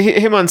 it's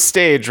him on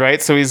stage, right?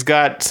 So he's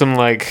got some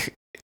like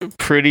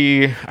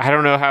pretty, I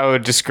don't know how I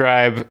would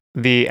describe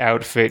the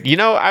outfit.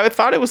 I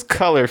thought it was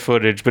color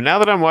footage, but now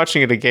that I'm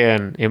watching it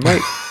again, it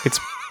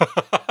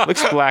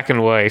looks black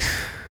and white.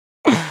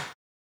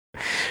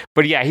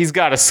 But yeah, he's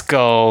got a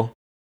skull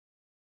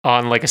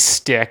on like a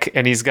stick,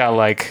 and he's got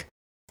like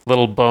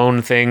little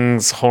bone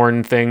things,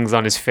 horn things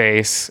on his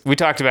face. We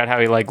talked about how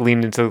he like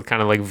leaned into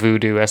kind of like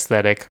voodoo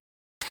aesthetic.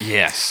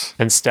 Yes.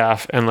 And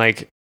stuff. And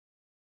like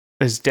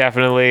there's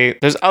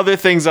other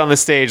things on the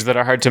stage that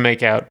are hard to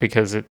make out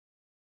because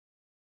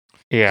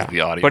the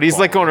audio but he's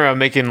like going around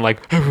making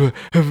like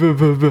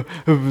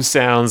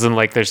sounds, and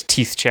like there's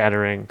teeth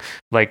chattering,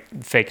 like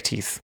fake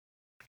teeth.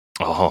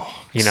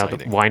 Oh,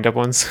 the wind up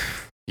ones.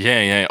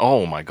 Yeah.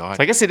 Oh my God.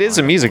 So I guess it is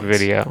a music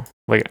video,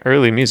 like an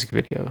early music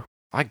video.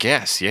 I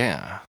guess,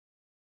 yeah.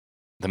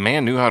 The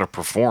man knew how to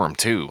perform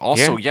too.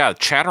 Also, yeah,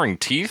 chattering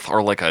teeth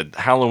are like a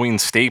Halloween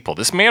staple.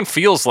 This man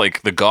feels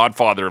like the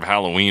godfather of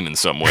Halloween in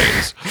some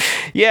ways.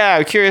 Yeah,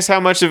 I'm curious how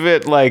much of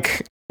it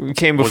like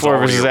came before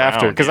versus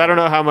after, because I don't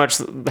know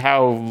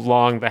how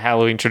long the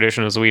Halloween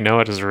tradition as we know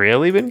it has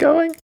really been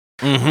going.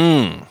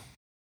 Mm-hmm.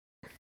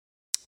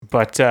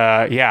 But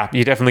yeah,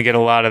 you definitely get a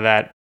lot of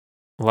that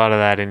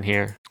in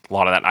here. A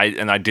lot of that.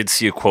 I did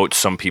see a quote.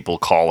 Some people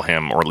call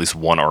him, or at least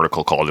one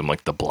article called him,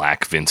 like the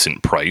Black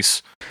Vincent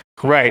Price.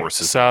 Right.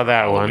 Saw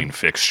that Halloween one.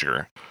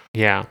 Fixture.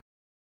 Yeah.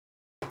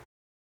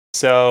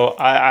 So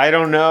I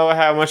don't know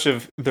how much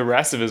of the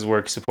rest of his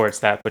work supports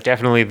that, but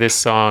definitely this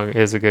song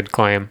is a good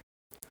claim.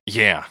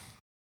 Yeah.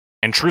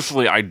 And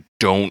truthfully, I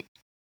don't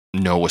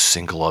know a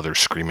single other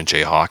Screamin'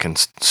 Jay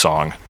Hawkins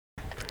song.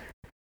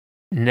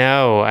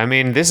 No, I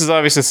mean, this is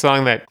obviously a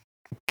song that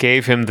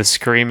gave him the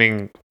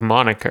Screaming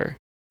moniker.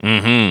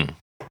 Mm-hmm.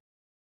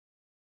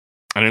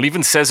 And it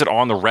even says it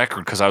on the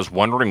record, because I was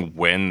wondering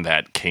when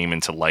that came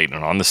into light,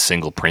 and on the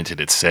single printed,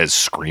 it says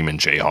Screamin'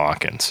 Jay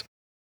Hawkins.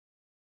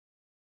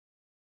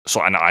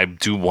 So, and I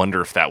do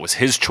wonder if that was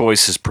his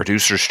choice, his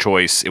producer's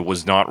choice. It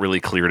was not really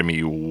clear to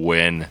me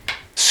when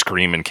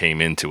Screamin' came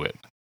into it.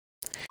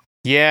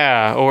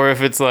 Yeah, or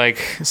if it's like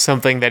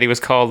something that he was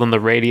called on the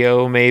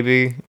radio,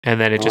 maybe, and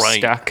then it just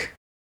stuck.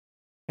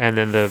 And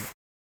then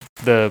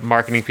the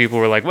marketing people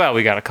were like, well,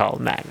 we got to call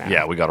him that now.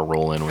 Yeah, we got to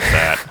roll in with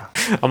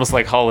that. Almost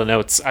like Hall &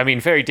 Oates. I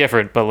mean, very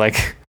different, but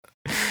like...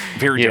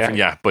 Very different,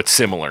 yeah, but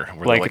similar.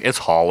 We're like it's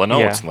Hall & Oates.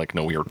 Yeah. And like,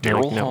 no, we are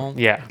Daryl Hall.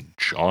 Yeah.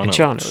 John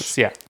Oates,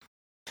 yeah.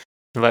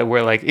 Like,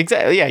 we're like,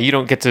 exactly, yeah, you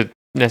don't get to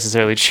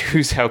necessarily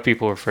choose how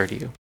people refer to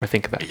you or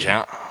think about you.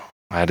 Yeah,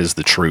 that is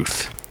the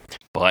truth.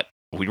 But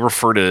we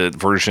refer to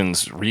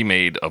versions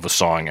remade of a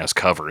song as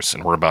covers,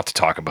 and we're about to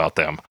talk about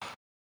them.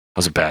 That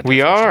was a bad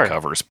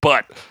covers,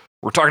 but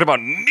we're talking about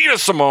Nina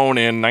Simone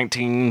in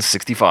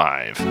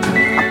 1965.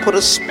 I put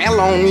a spell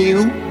on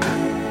you.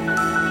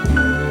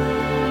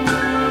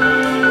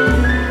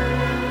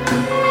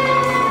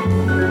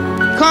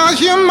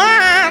 Cause you're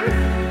mine.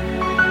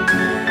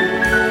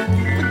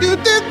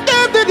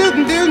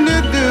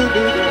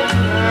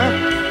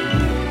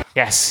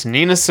 Yes,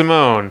 Nina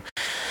Simone.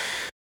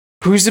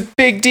 Who's a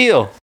big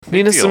deal.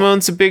 Nina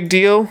Simone's a big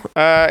deal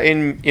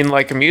in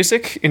like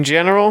music in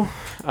general.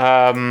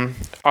 Often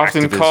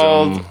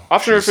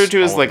referred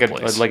to as like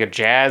a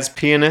jazz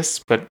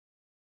pianist, but I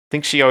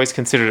think she always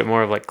considered it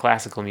more of like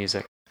classical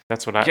music.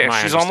 That's what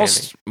she's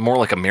almost more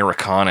like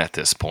Americana at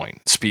this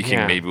point, speaking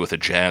maybe with a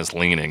jazz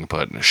leaning,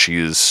 but she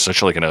is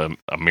such like an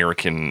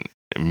American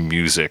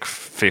music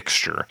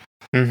fixture.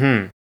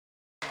 Mm-hmm.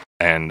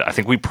 And I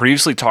think we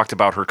previously talked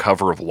about her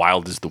cover of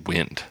Wild as the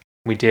Wind.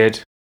 We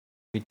did.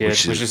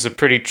 Which is a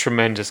pretty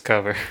tremendous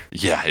cover.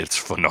 Yeah, it's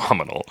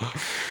phenomenal.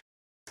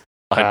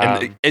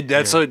 And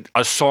that's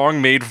a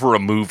song made for a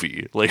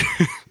movie. Like,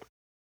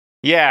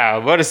 yeah,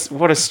 what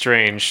a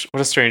strange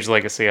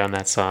legacy on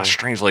that song. a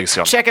strange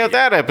legacy. Check out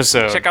that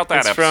episode. Check out that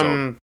it's episode.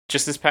 from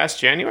just this past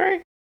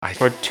January. I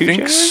Or 2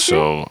 think January?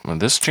 so.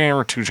 This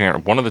January, 2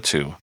 January, one of the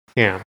two.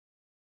 Yeah.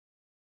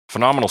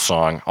 Phenomenal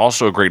song.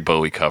 Also a great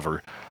Bowie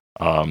cover.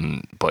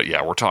 But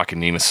yeah, we're talking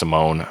Nina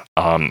Simone.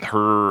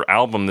 Her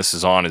album This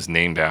Is On is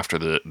named after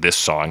this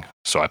song.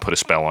 So I Put a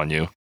Spell on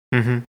You.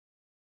 Mm-hmm.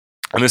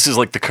 And this is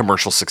like the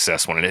commercial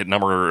success one. It hit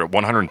number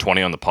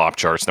 120 on the pop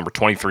charts, number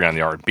 23 on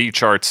the R&B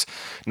charts,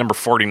 number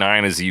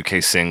 49 is the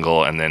UK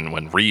single, and then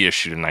when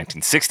reissued in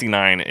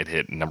 1969, it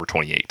hit number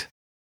 28.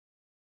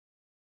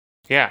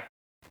 Yeah.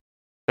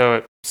 So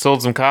it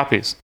sold some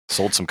copies.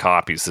 Sold some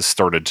copies. This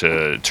started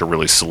to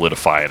really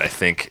solidify it, I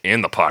think,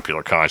 in the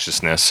popular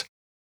consciousness.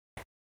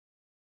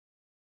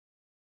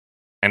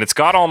 And it's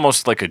got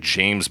almost like a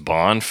James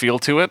Bond feel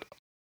to it.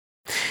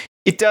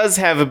 It does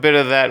have a bit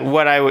of that,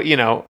 what I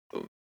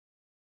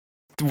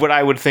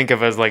would think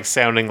of as like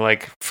sounding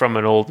like from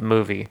an old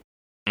movie.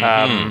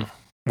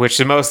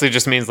 Which mostly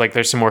just means like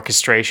there's some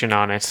orchestration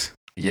on it.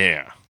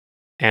 Yeah.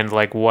 And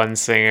like one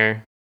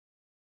singer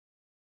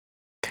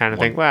kind of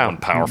thing. Wow. One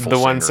powerful the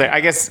one singer. I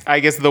guess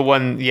the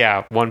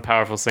one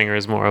powerful singer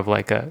is more of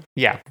like a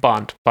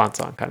Bond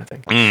song kind of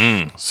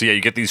thing. So yeah,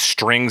 you get these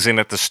strings in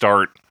at the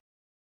start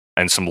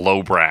and some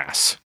low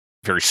brass.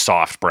 Very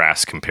soft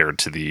brass compared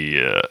to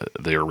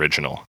the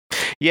original.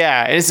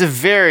 Yeah, it's a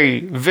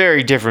very,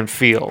 very different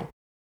feel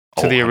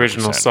to the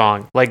original 100%.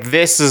 song. Like,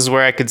 this is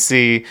where I could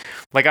see,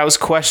 like, I was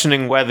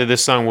questioning whether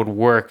this song would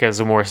work as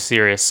a more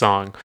serious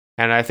song.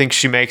 And I think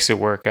she makes it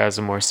work as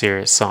a more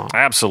serious song.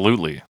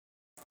 Absolutely.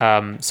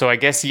 So I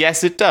guess,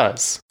 yes, it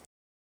does.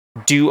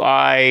 Do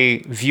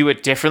I view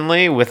it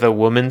differently with a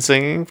woman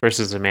singing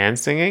versus a man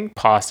singing?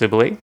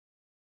 Possibly.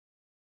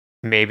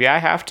 Maybe I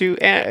have to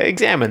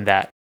examine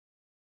that.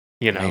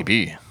 You know,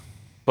 Maybe.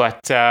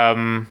 but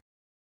I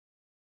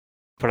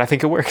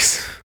think it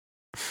works.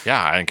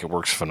 Yeah, I think it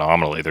works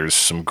phenomenally. There's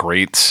some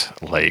great,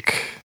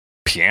 like,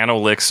 piano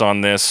licks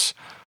on this.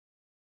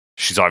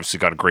 She's obviously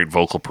got a great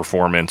vocal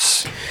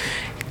performance.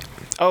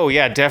 Oh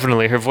yeah,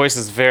 definitely. Her voice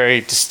is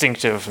very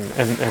distinctive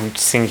and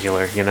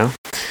singular. You know,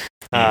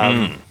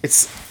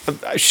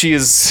 she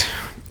is,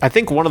 I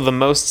think, one of the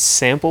most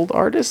sampled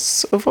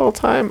artists of all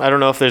time. I don't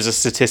know if there's a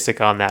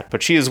statistic on that,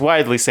 but she is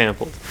widely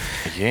sampled.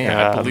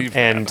 Yeah, I believe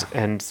that.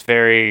 and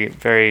very,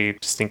 very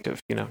distinctive.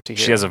 You know, to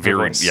hear She has a her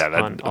very, voice that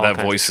on all that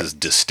kinds voice of is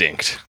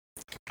distinct.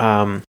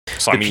 stuff.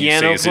 So I the mean, you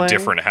piano say, is it playing?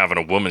 different having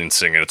a woman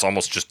sing it? It's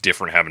almost just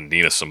different having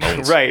Nina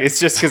Simone sing. Right. It's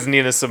just because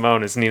Nina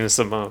Simone is Nina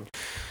Simone.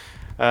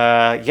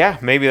 Yeah,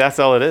 maybe that's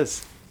all it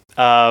is.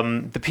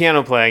 The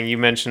piano playing, you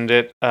mentioned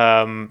it.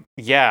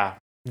 Yeah,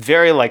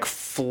 very like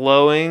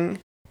flowing,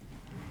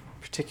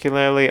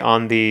 particularly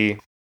on the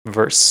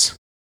verse.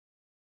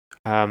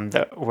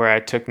 Where I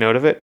took note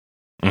of it,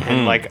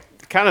 and like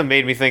kind of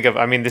made me think of.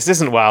 I mean, this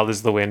isn't Wild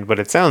as the Wind, but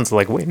it sounds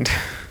like wind.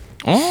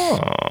 Oh.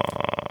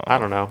 I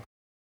don't know.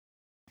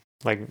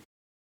 Like,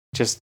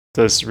 just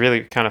this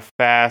really kind of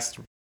fast,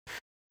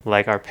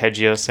 like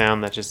arpeggio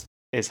sound that just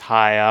is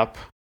high up,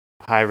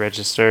 high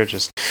register,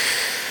 just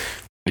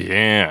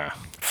Yeah.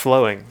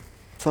 flowing.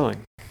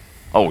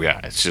 Oh, yeah.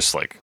 It's just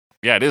like,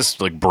 yeah, it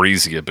is like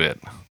breezy a bit.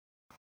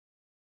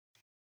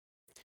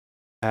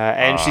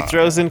 And she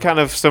throws in kind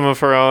of some of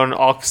her own,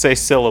 I'll say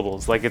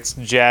syllables, like it's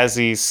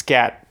jazzy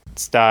scat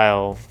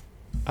style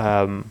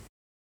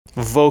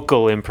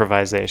vocal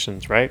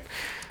improvisations, right?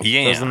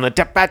 Yeah. Those in the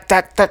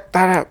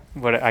da-ba-da-da-da-da.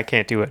 But I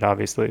can't do it,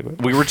 obviously.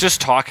 But. We were just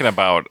talking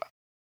about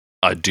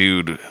a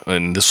dude,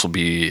 and this will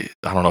be,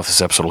 I don't know if this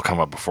episode will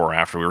come up before or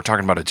after. We were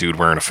talking about a dude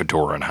wearing a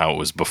fedora and how it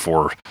was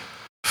before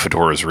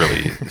fedoras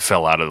really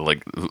fell out of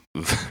like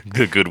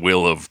the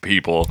goodwill of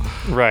people.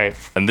 Right.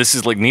 And this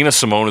is like Nina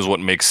Simone is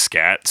what makes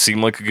scat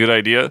seem like a good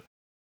idea.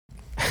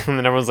 And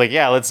then everyone's like,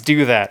 yeah, let's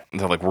do that.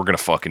 And they're like, we're going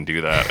to fucking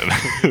do that. And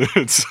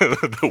it's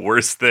the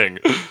worst thing.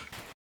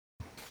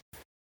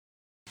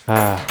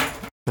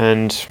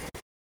 And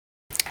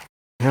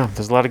yeah,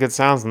 there's a lot of good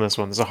sounds in this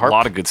one. There's a harp. A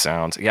lot of good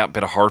sounds. Yeah, a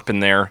bit of harp in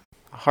there.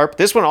 Harp.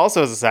 This one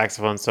also has a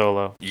saxophone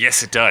solo.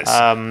 Yes, it does.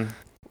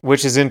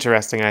 Which is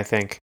interesting, I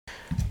think,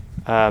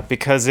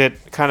 because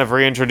it kind of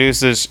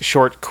reintroduces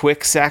short,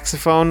 quick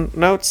saxophone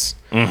notes,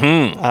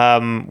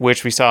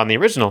 which we saw in the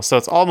original. So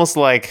it's almost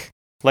like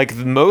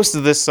most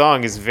of this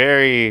song is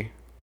very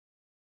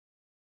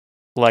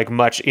like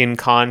much in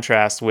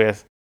contrast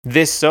with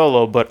this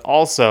solo, but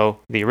also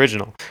the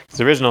original.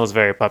 The original is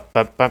very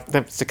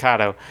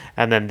staccato,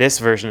 and then this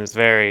version is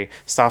very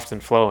soft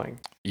and flowing.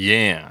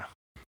 Yeah.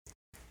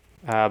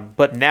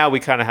 But now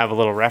we kind of have a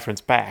little reference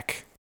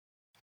back.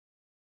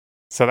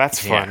 So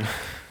that's fun. Yeah.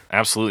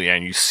 Absolutely,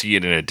 and you see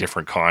it in a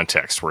different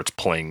context where it's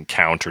playing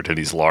counter to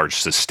these large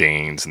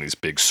sustains and these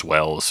big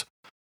swells.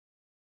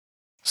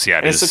 So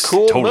yeah, it's a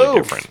cool totally move.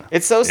 different.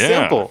 It's so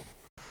simple.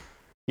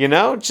 You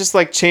know, just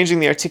like changing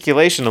the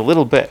articulation a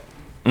little bit.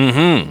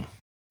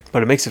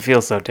 But it makes it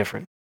feel so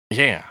different.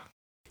 Yeah.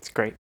 It's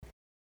great.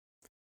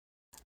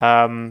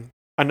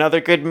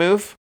 Another good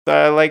move that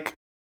I like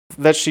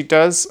that she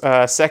does.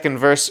 Second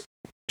verse,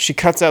 she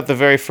cuts out the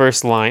very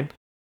first line,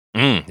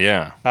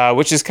 Yeah.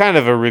 which is kind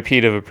of a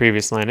repeat of a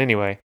previous line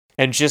anyway,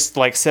 and just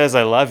like says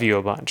 "I love you"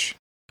 a bunch.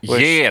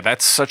 Which- Yeah,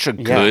 that's such a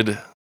good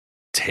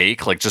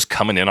take. Like just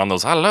coming in on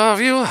those "I love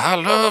you, I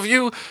love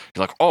you." You're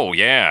like, oh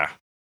yeah.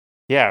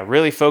 Yeah,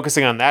 really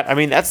focusing on that. I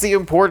mean, that's the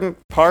important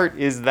part,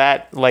 is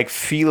that like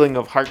feeling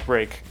of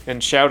heartbreak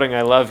and shouting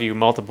 "I love you"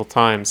 multiple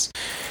times.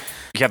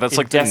 Yeah, that's In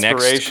like the next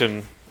desperation.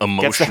 Gets that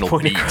emotional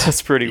point beat.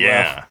 across pretty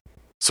Yeah. well.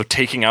 So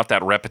taking out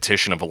that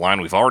repetition of a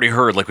line we've already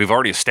heard, like we've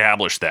already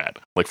established that,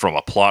 like from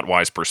a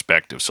plot-wise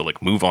perspective. So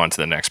like move on to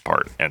the next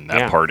part. And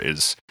that part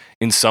is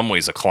in some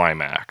ways a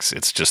climax.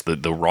 It's just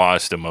the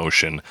rawest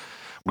emotion.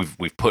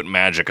 We've put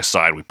magic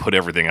aside, we put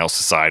everything else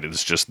aside.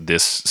 It's just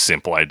this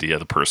simple idea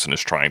the person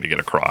is trying to get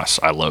across.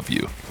 I love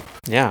you.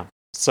 Yeah.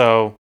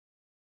 So,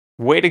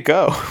 way to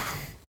go.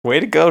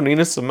 Way to go,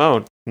 Nina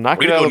Simone. Knock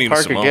Way it to out go, of the Nina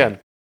park Simone. again.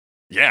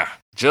 Yeah.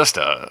 Just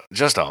a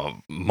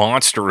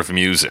monster of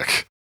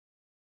music.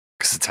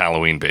 Because it's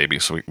Halloween, baby,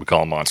 so we call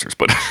them monsters.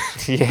 But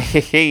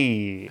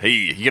Yay. hey,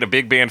 you get a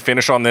big band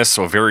finish on this,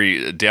 so a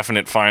very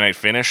definite finite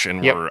finish,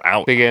 and Yep. we're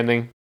out. Big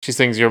ending. She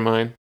sings You're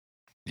Mine.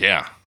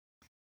 Yeah.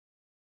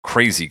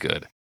 Crazy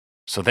good.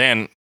 So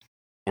then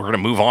we're going to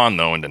move on,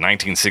 though, into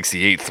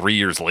 1968, 3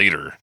 years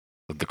later,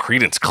 with the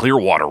Creedence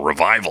Clearwater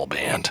Revival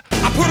Band.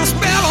 I put a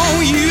spell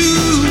on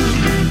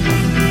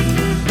you.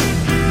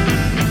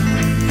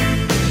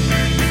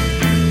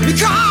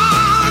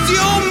 Because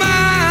you're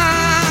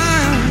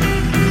mine.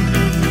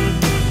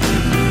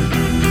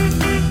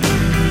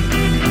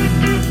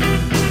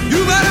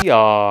 You better. We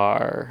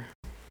are.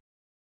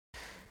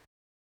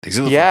 These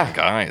are the Yeah. fucking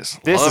guys.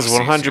 This Love is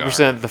CCR.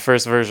 100% the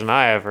first version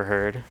I ever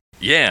heard.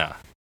 Yeah.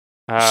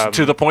 Um,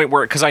 To the point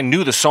where, because I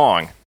knew the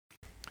song,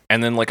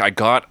 and then like I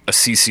got a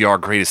CCR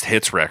Greatest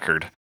Hits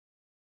record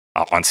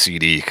on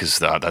CD, because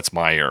that's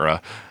my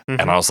era, mhm.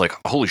 and I was like,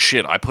 holy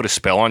shit, I Put a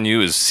Spell on You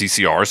is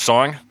CCR's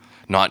song,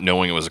 not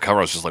knowing it was a cover.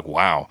 I was just like,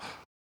 wow.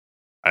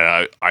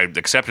 And I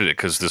accepted it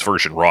because this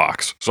version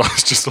rocks. So I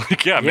was just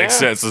like, yeah, it makes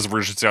Yeah. sense. This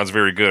version sounds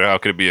very good. How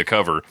could it be a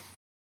cover?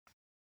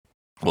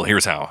 Well,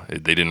 here's how. They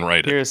didn't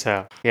write it. Here's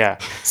how. Yeah.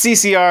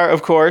 CCR,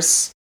 of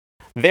course,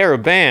 they're a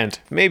band.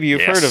 Maybe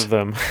you've heard Yes. of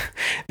them.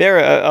 They're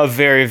a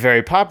very,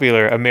 very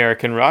popular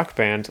American rock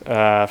band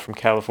from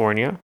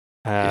California.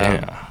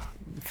 Yeah.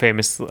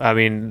 Famous, I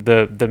mean,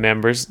 the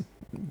members,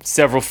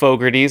 several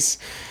Fogertys,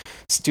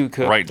 Stu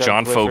Cook. Right, Doug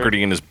John Clifford,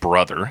 Fogerty and his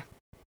brother,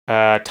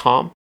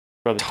 Tom.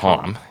 Brother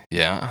Tom.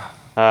 Yeah.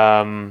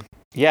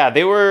 Yeah,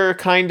 they were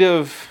kind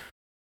of,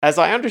 as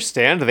I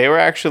understand, they were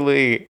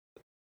actually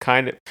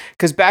kind of,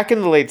 because back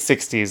in the late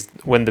 60s,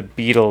 when the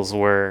Beatles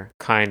were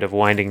kind of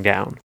winding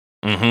down,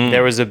 Mm-hmm.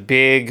 there was a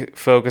big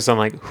focus on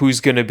like who's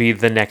going to be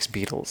the next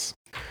Beatles.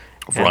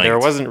 And Right. there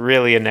wasn't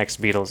really a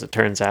next Beatles, it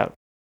turns out,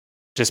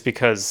 just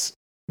because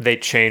they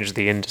changed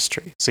the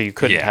industry. So you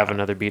couldn't Yeah. have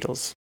another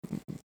Beatles.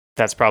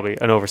 That's probably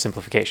an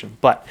oversimplification.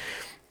 But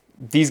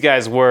these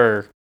guys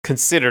were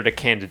considered a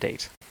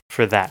candidate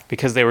for that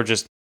because they were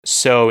just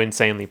so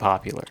insanely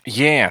popular.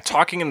 Yeah,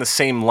 talking in the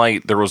same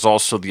light, there was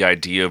also the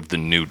idea of the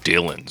new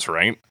Dylans,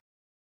 right?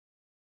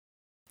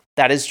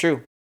 That is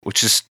true.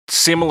 Which is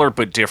similar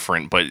but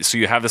different. But so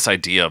you have this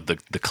idea of the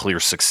clear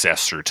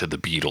successor to the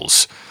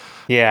Beatles,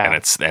 Yeah.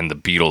 and the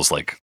Beatles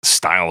like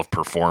style of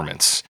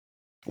performance,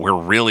 where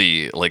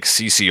really like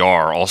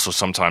CCR, also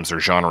sometimes their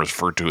genre is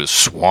referred to as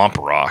swamp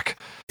rock,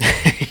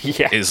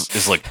 yeah.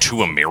 is like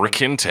too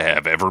American to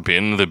have ever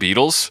been the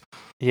Beatles.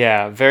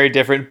 Yeah, very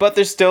different. But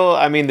there's still,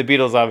 I mean, the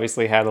Beatles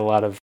obviously had a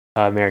lot of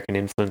American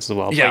influence as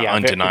well. Yeah, but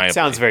undeniably. It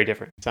sounds very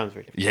different.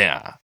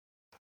 Yeah.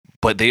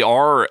 But they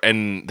are,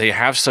 and they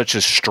have such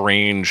a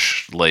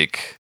strange,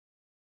 like,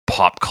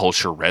 pop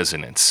culture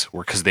resonance,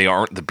 because they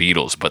aren't the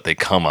Beatles, but they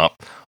come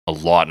up a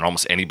lot, and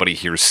almost anybody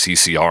hears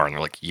CCR, and they're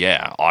like,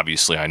 yeah,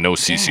 obviously, I know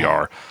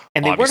CCR.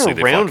 And they Obviously, weren't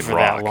they around fucking for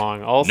rock. that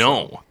long also.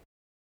 No.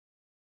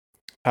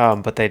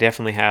 But they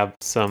definitely have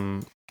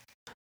some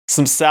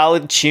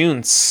solid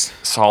tunes.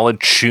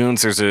 Solid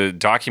tunes. There's a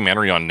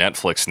documentary on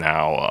Netflix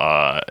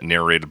now,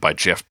 narrated by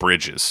Jeff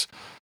Bridges,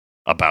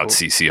 about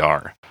Cool.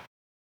 CCR.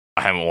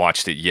 I haven't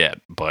watched it yet,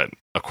 but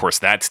of course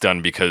that's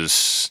done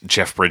because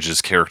Jeff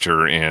Bridges'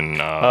 character in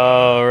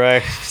Oh,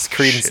 right. It's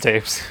Creedence shit.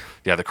 tapes.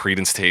 the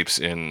Creedence tapes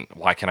in,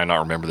 why can I not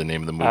remember the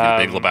name of the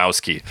movie? Big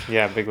Lebowski.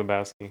 Yeah, Big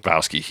Lebowski.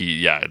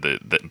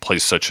 That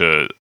plays such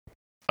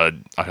I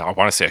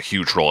want to say a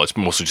huge role. It's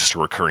mostly just a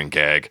recurring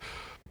gag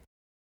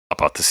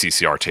about the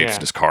CCR tapes Yeah,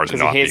 in his cars and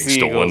 'cause not he being hates the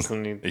stolen. Eagles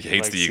and He hates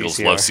likes the Eagles,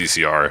 CCR. loves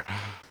CCR.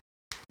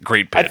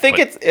 Great bit. I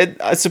think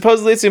but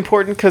supposedly it's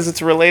important because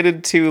it's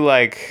related to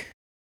like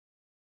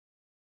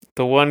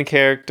the one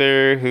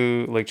character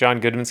who, like John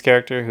Goodman's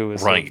character, who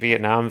was Right. a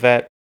Vietnam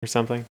vet or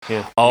something.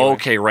 Yeah. Oh, Anyway,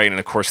 okay, right. And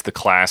of course, the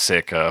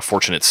classic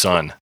Fortunate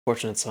Son,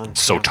 Fortunate Son.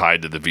 so Yeah.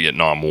 tied to the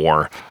Vietnam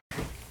War.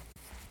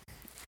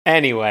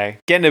 Anyway,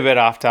 getting a bit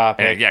off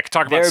topic. And yeah,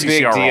 talk about They're a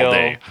big CCR deal. all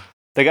day.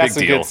 They got big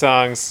some deal. good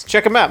songs.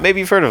 Check them out. Maybe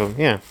you've heard of them.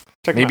 Yeah.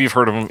 Check 'em Maybe out. you've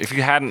heard of them. If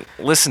you hadn't,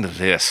 listen to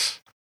this.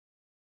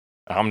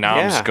 I'm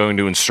Yeah. just going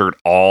to insert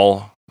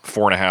all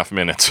 4.5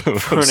 minutes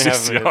of 4.5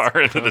 CCR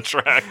minutes. into the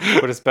track.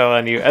 Put a spell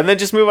on you, and then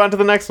just move on to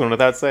the next one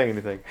without saying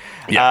anything.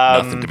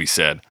 Yeah, nothing to be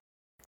said.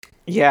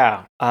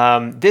 Yeah.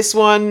 This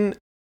one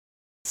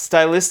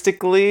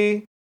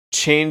stylistically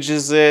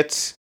changes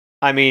it.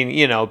 I mean,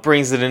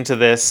 brings it into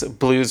this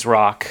blues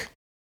rock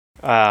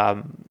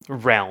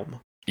realm.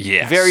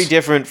 Yes. Very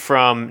different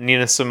from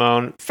Nina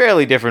Simone,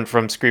 fairly different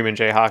from Screamin'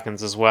 Jay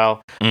Hawkins as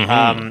well.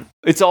 Mhm.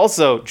 It's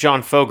also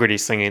John Fogerty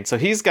singing, so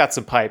he's got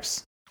some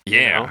pipes.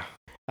 Yeah.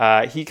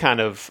 He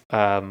kind of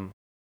I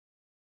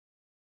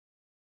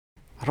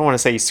don't want to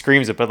say he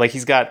screams it, but like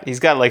he's got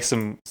like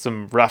some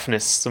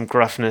roughness, some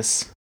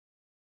gruffness.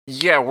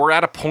 Yeah, we're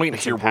at a point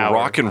It's here a where power.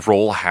 rock and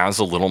roll has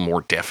a little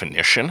more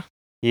definition,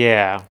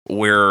 Yeah.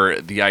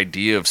 where the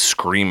idea of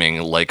screaming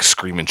like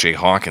Screamin' Jay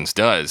Hawkins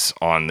does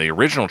on the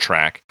original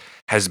track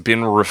has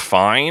been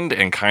refined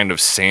and kind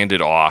of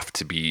sanded off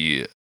to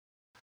be,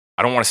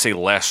 I don't want to say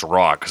less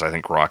rock, because I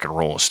think rock and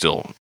roll is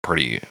still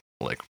pretty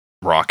like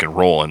rock and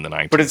roll in the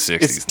 1960s. But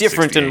it's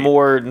different and 68.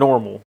 more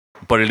normal.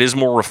 But it is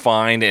more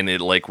refined, and it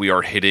like we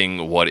are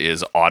hitting what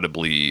is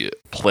audibly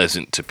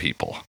pleasant to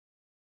people.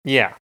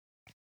 Yeah.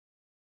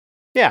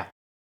 Yeah.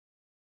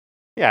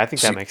 Yeah, I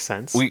think So that makes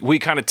sense. We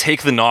kind of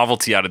take the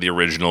novelty out of the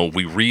original.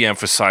 We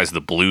re-emphasize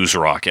the blues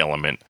rock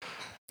element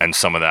and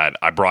some of that.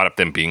 I brought up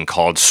them being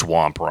called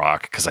swamp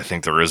rock because I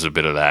think there is a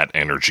bit of that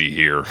energy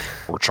here.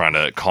 We're trying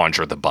to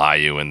conjure the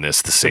bayou in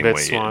this the same bit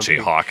way swampy. Jay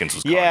Hawkins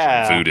was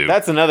yeah, conjuring voodoo.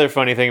 that's another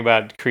funny thing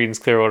about Creedence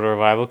Clearwater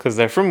Revival, because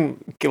they're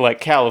from like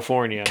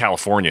California,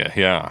 California,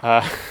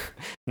 yeah.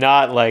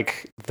 not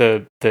like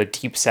the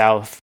deep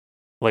South,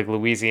 like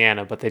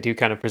Louisiana, but they do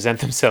kind of present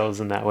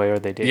themselves in that way, or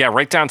they did. Yeah,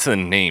 right down to the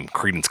name.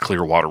 Creedence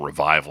Clearwater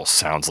Revival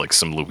sounds like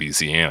some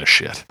Louisiana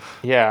shit.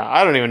 Yeah,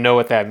 I don't even know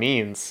what that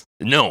means.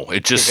 No,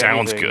 it just If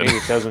sounds anything. good. Maybe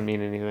it doesn't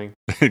mean anything.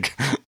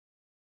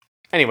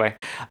 Anyway,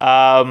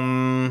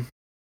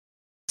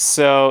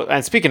 so,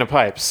 and speaking of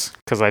pipes,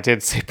 because I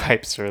did say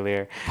pipes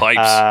earlier,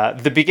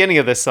 Pipes. the beginning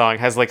of this song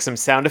has like some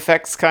sound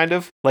effects, kind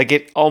of like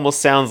it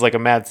almost sounds like a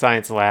Mad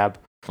Science Lab.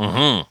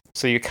 Mm-hmm.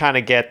 So you kind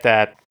of get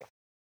that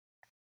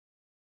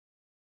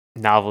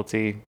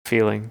novelty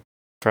feeling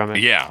from it.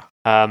 Yeah,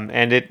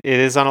 And it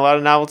is on a lot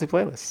of novelty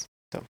playlists.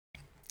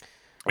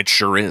 it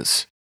sure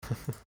is.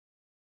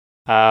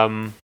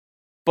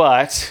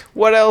 But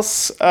what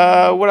else?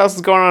 What else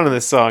is going on in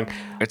this song?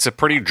 It's a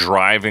pretty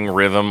driving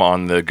rhythm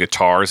on the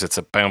guitars. It's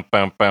a bum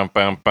bum bum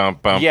bum bum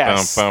bum.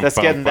 Yes, bum, that's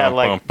bum, getting that bum,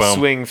 like bum, bum.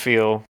 swing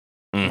feel.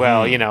 Mhm.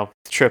 Well,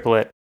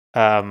 triplet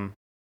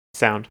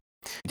sound.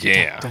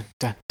 Yeah. Dun,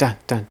 dun, dun,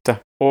 dun, dun.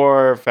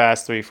 Or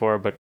fast 3/4,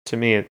 but to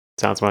me it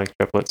sounds more like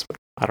triplets. But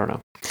I don't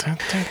know. Dun,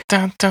 dun,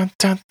 dun, dun,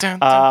 dun,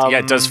 dun. Yeah,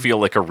 it does feel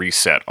like a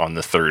reset on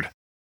the third.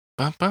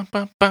 Bum, bum,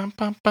 bum, bum,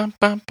 bum, bum,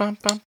 bum, bum,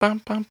 bum,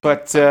 bum, bum.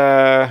 But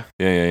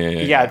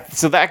Yeah.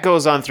 so that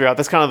goes on throughout.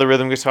 That's kind of the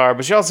rhythm guitar,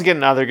 but you also get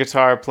another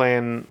guitar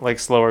playing like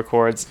slower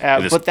chords.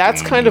 But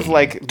that's kind of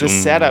like the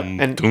setup.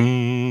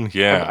 And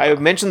yeah. I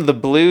mentioned the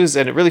blues,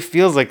 and it really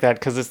feels like that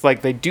because it's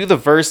like they do the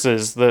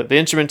verses. The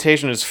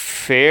instrumentation is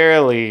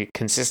fairly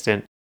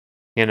consistent,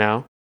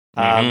 Mhm.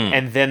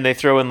 and then they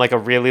throw in like a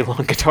really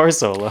long guitar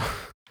solo.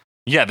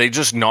 Yeah, they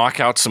just knock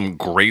out some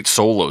great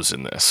solos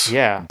in this.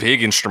 Yeah.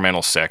 Big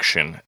instrumental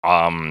section.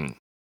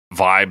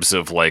 Vibes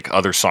of like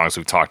other songs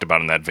we've talked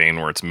about in that vein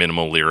where it's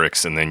minimal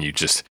lyrics and then you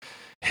just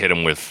hit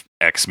them with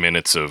X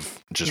minutes of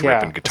just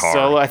ripping guitar.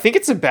 Solo. I think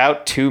it's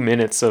about 2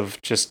 minutes of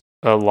just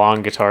a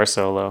long guitar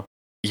solo.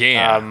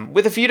 Yeah.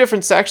 With a few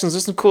different sections.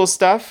 There's some cool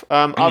stuff.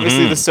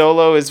 Obviously, the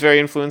solo is very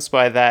influenced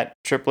by that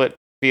triplet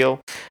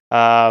feel.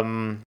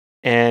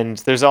 And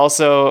there's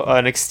also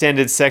an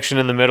extended section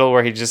in the middle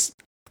where he just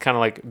kind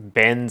of like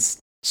bends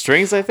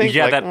strings, I think.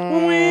 Yeah, like, that.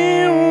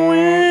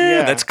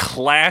 yeah. That's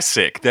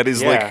classic. That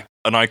is Yeah. like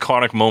an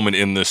iconic moment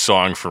in this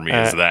song for me.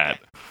 Is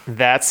that?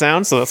 That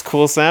sound. So that's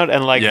cool sound.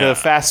 And like Yeah. the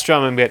fast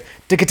drumming bit.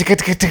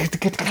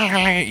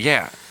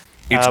 Yeah.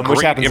 It's Which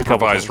great happens a couple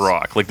improvised times.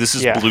 rock. Like this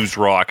is Yeah. blues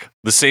rock.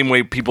 The same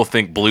way people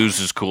think blues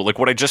is cool. Like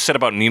what I just said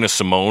about Nina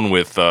Simone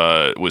with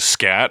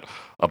scat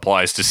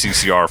applies to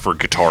CCR for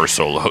guitar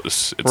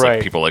solos. It's Right.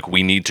 like people are like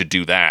we need to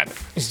do that,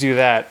 Just do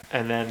that.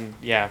 And then,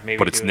 maybe.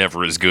 but it's do it.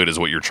 never as good as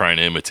what you're trying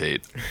to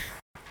imitate.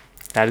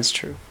 That is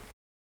true.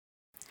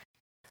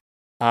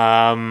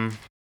 And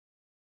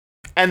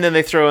then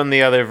they throw in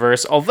the other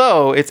verse,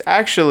 although it's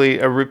actually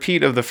a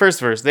repeat of the first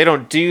verse. They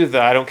don't do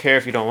the "I don't care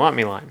if you don't want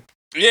me" line.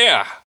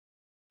 Yeah.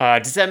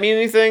 Does that mean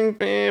anything?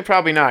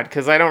 Probably not,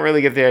 because I don't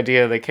really get the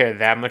idea they care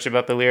that much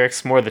about the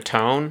lyrics, more the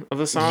tone of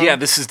the song. Yeah,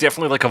 this is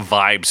definitely like a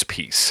vibes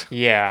piece.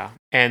 Yeah,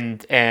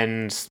 and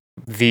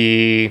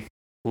the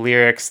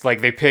lyrics,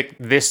 like they pick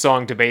this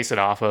song to base it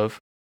off of,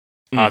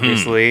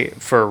 obviously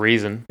for a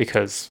reason,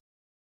 because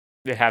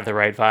they have the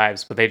right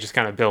vibes, but they just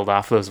kind of build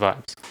off those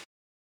vibes.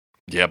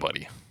 Yeah,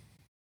 buddy.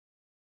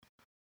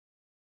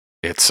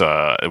 It's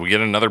we get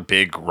another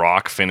big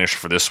rock finish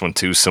for this one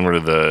too, similar to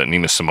the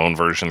Nina Simone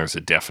version. There's a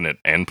definite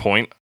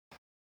endpoint.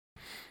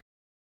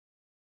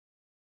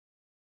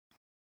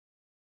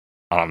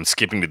 I'm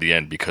skipping to the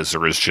end because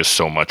there is just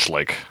so much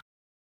like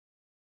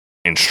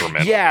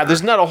instrumental. Yeah,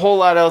 there's not a whole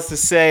lot else to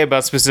say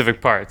about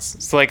specific parts.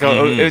 It's like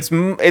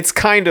it's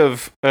kind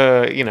of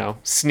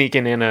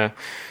sneaking in a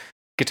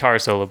guitar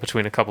solo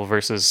between a couple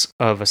verses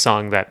of a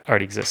song that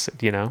already existed,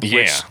 Yeah.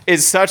 Which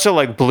is such a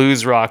like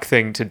blues rock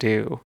thing to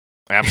do.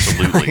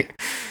 Absolutely.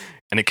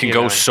 And it can You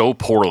go know. so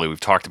poorly. We've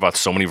talked about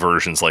so many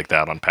versions like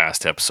that on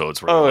past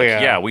episodes where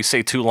yeah. we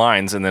say 2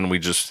 lines and then we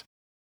just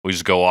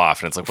go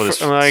off and it's like, well,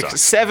 this Like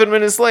sucks. 7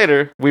 minutes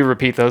later, we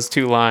repeat those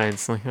 2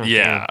 lines. Like, oh,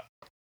 Yeah.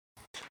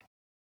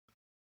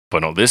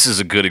 But no, this is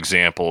a good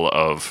example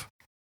of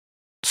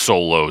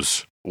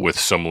solos with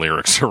some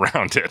lyrics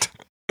around it.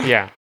 damn.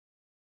 Yeah.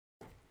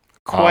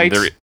 Quite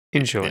there-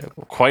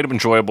 enjoyable. Quite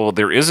enjoyable.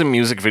 There is a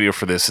music video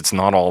for this. It's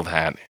not all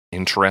that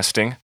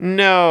interesting.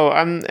 No,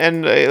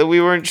 we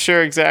weren't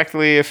sure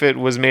exactly if it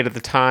was made at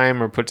the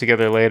time or put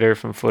together later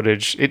from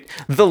footage.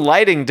 The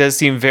lighting does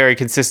seem very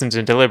consistent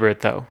and deliberate,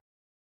 though.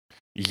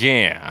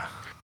 Yeah.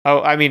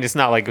 Oh, I mean, it's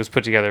not like it was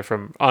put together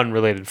from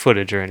unrelated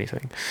footage or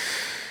anything.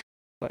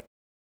 But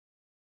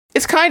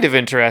it's kind of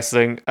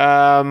interesting.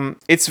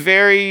 It's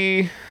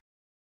very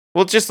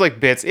just like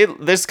bits.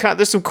 There's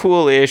some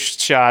cool-ish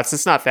shots.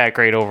 It's not that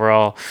great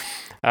overall.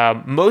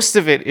 Most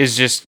of it is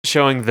just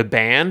showing the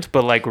band,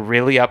 but like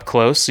really up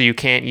close, so you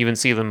can't even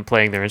see them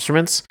playing their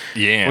instruments.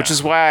 Yeah. Which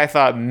is why I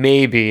thought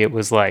maybe it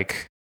was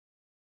like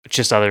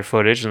just other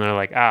footage, and they're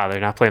like, they're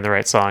not playing the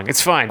right song.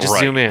 It's fine, just Right.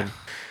 zoom in.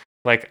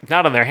 Like,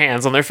 not on their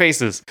hands, on their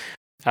faces.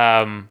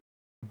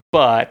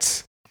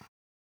 But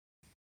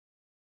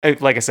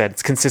like I said,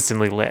 it's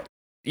consistently lit.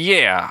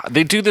 Yeah,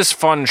 they do this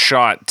fun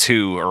shot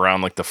too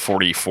around like the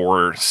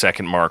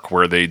 44-second mark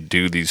where they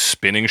do these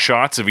spinning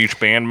shots of each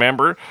band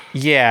member.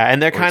 Yeah,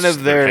 and they're Or kind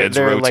of their heads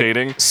they're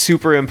rotating. like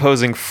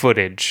superimposing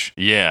footage.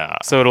 Yeah.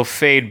 So it'll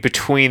fade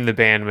between the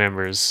band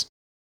members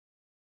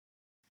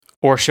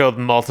or show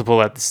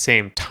multiple at the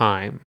same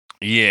time.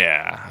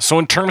 Yeah. So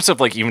in terms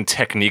of like even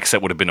techniques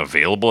that would have been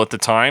available at the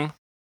time,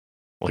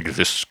 like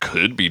this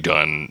could be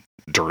done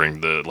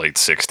during the late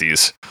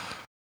 60s.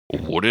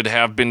 Would it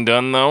have been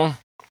done though?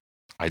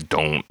 I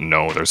don't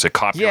know. There's a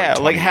copyright. Yeah,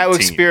 like how 2018.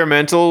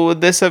 experimental would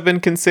this have been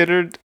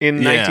considered in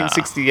Yeah.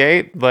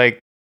 1968? Like,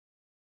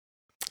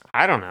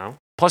 I don't know.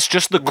 Plus,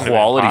 just the Wouldn't have been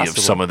quality of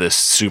possible. some of this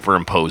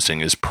superimposing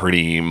is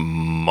pretty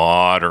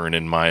modern,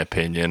 in my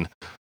opinion.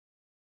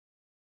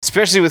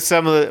 Especially with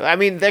some of the, I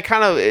mean, they're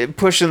kind of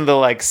pushing the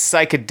like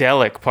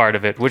psychedelic part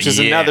of it, which is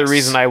another Yes.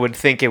 reason I would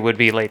think it would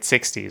be late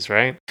 60s,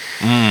 right?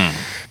 Mm.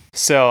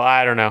 So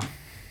I don't know.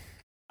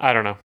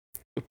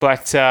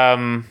 But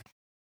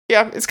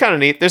yeah, it's kind of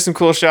neat. There's some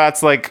cool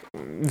shots, like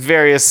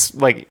various,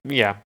 like,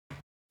 yeah,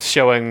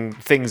 showing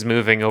things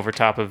moving over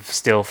top of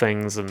still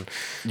things, and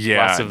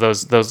Yeah. lots of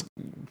those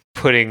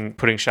putting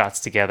shots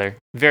together.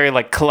 Very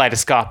like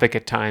kaleidoscopic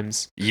at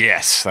times.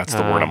 Yes, that's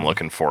the word I'm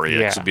looking for. Yeah.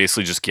 yeah. So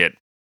basically, just get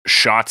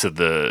shots of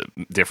the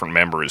different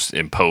members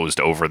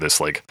imposed over this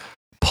like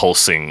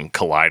pulsing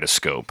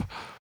kaleidoscope.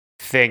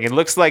 Thing. It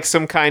looks like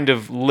some kind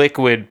of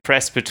liquid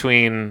pressed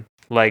between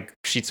like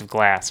sheets of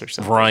glass or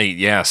something. Right.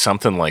 Yeah.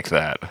 Something like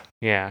that.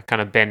 Yeah,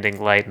 kind of bending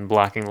light and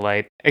blocking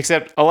light.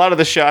 Except a lot of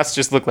the shots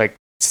just look like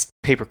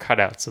paper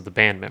cutouts of the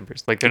band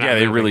members. Like they're not. Yeah,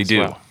 they moving really as do.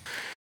 well.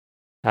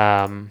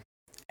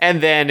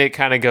 And then it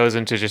kind of goes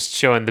into just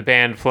showing the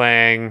band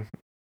playing,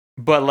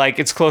 but like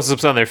it's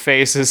close-ups on their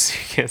faces. You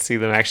can't see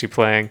them actually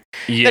playing.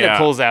 Yeah. Then it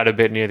pulls out a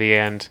bit near the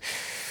end.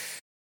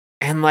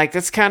 And like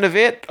that's kind of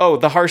it. Oh,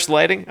 the harsh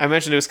lighting. I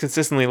mentioned it was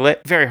consistently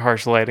lit. Very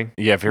harsh lighting.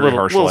 Yeah. Very little,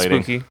 harsh little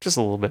lighting. spooky, just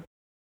a little bit.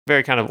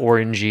 Very kind of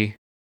orangey,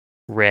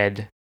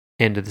 red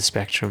end of the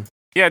spectrum.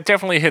 Yeah, it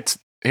definitely hits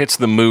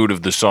the mood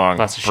of the song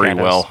Lots of pretty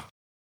shadows. well.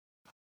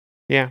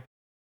 Yeah.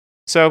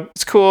 So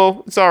it's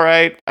cool. It's all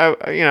right.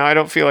 I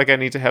don't feel like I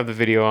need to have the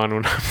video on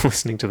when I'm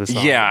listening to the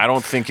song. Yeah, I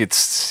don't think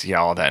it's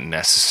all that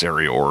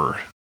necessary or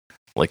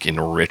like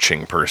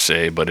enriching per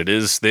se, but it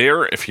is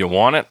there if you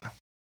want it.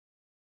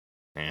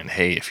 And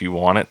hey, if you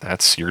want it,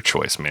 that's your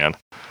choice, man.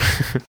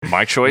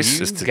 My choice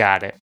You is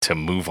got it. to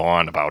move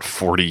on about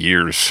 40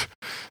 years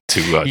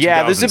to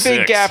Yeah, there's a 2006.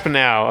 big gap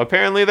now.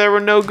 Apparently, there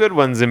were no good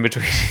ones in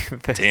between.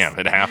 this. Damn,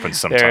 it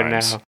happens There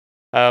sometimes.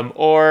 now.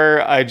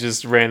 Or I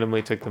just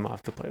randomly took them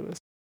off the playlist.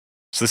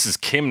 So this is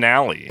Kim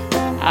Nally.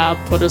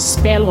 I put a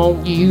spell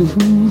on you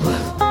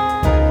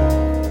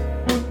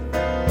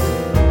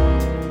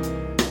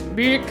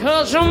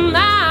because you're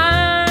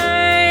mine.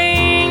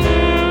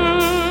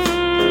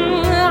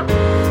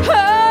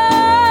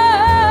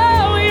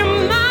 Oh,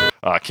 you're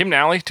mine. Kim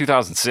Nally,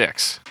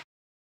 2006.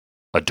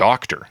 A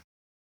doctor.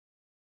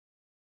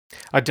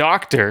 A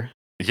doctor.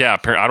 Yeah,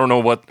 I don't know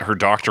what her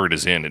doctorate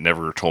is in. It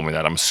never told me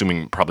that. I'm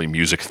assuming probably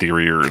music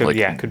theory or Could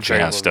very jazz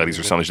well studies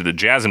be. or something. She's a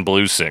jazz and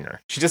blues singer.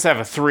 She does have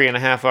a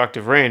 3.5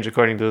 octave range,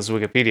 according to this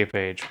Wikipedia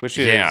page, which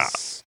is Yeah.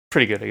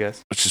 pretty good, I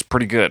guess. Which is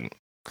pretty good.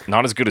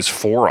 Not as good as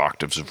 4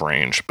 octaves of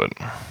range, but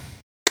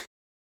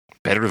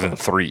better than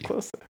 3.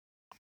 Close there.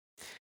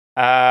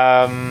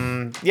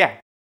 Yeah,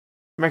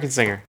 American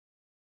singer.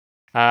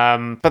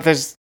 But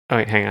there's. Oh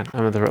wait, hang on.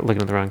 I'm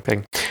looking at the wrong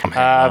thing. I'm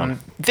hanging on.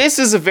 This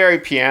is a very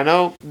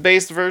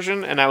piano-based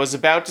version, and I was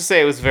about to say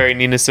it was very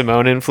Nina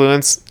Simone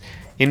influence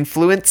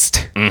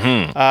influenced,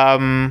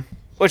 Mm-hmm.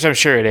 which I'm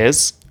sure it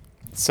is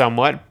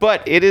somewhat,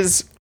 but it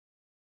is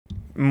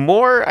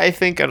more, I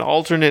think, an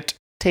alternate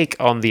take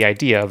on the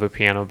idea of a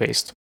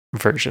piano-based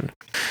version,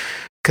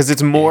 because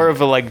it's more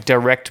of a like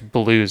direct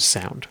blues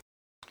sound.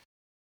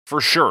 For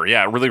sure.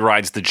 Yeah, it really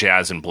rides the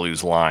jazz and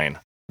blues line.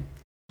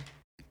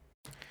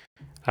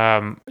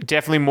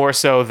 Definitely more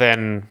so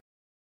than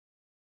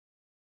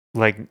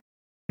like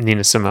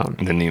Nina Simone.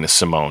 The Nina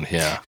Simone,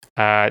 yeah.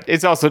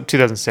 It's also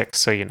 2006,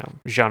 so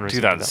genre.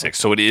 2006.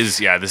 So it is,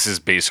 this is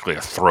basically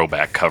a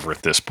throwback cover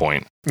at this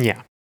point.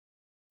 Yeah.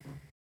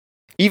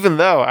 Even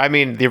though, I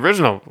mean, the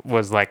original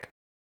was like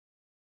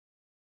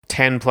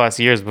 10 plus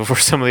years before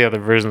some of the other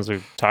versions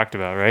we've talked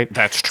about, right?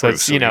 That's true.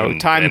 So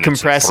it's, time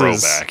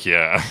compresses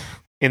yeah.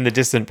 in the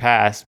distant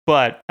past,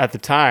 but at the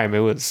time it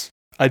was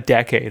a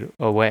decade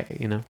away,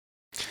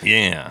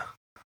 Yeah.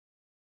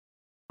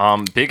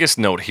 Biggest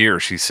note here,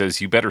 she says,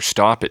 "You better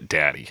stop it,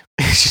 Daddy."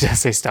 She does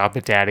say "Stop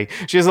it, Daddy."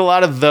 She has a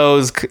lot of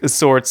those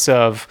sorts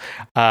of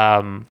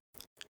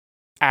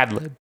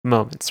ad-lib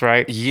moments,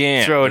 right?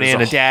 Yeah. Throwing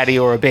in a daddy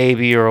or a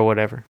baby or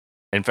whatever.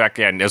 In fact,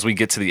 and as we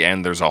get to the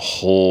end, there's a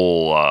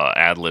whole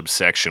ad-lib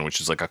section,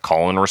 which is like a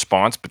call-in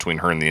response between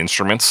her and the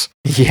instruments.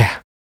 Yeah.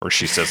 Where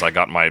she says, "I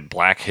got my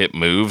black hip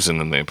moves,"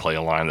 and then they play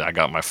a line that I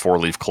got my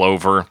four-leaf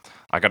clover.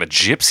 I got a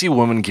gypsy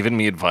woman giving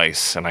me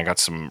advice, and I got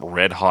some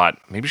red hot.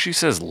 Maybe she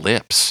says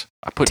lips.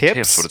 I put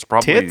tips, but it's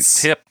probably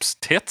tits.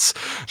 Tits.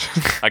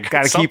 I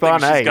gotta keep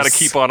on ice. Got to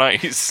keep on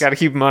ice. Got to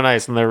keep them on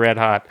ice, and they're red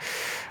hot.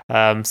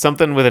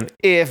 Something with an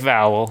I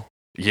vowel.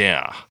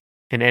 Yeah.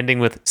 And ending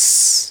with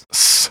s.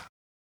 S.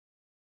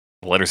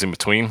 Letters in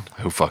between.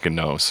 Who fucking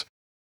knows?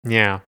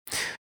 Yeah.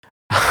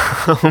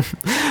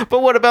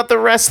 But what about the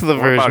rest of the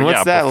version?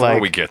 What's that before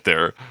like? We get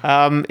there.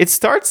 It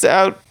starts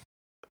out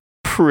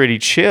pretty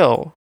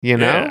chill,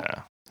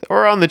 Yeah.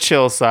 or on the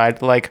chill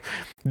side. Like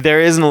there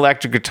is an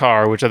electric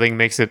guitar, which I think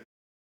makes it,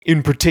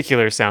 in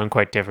particular, sound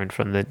quite different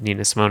from the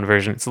Nina Simone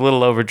version. It's a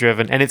little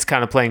overdriven, and it's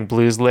kind of playing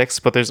blues licks.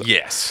 But there's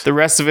the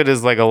rest of it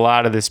is like a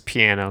lot of this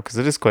piano, because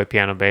it is quite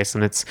piano based,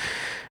 and it's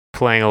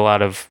playing a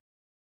lot of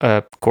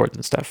chords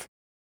and stuff.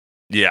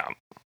 Yeah.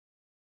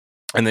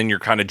 And then your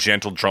kind of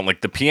gentle drum.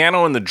 Like the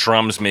piano and the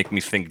drums make me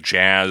think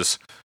jazz.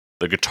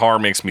 The guitar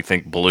makes me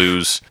think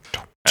blues.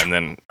 And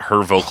then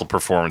her vocal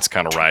performance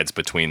kind of rides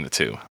between the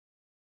two.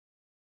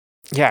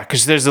 Yeah,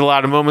 because there's a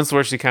lot of moments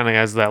where she kind of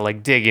has that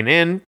like digging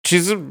in.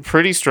 She's a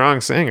pretty strong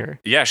singer.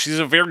 Yeah, she's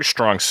a very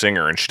strong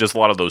singer, and she does a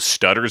lot of those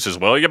stutters as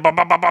well.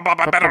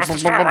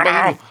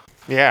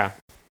 Yeah.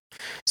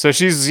 So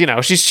she's,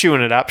 she's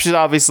chewing it up. She's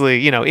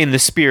obviously, in the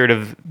spirit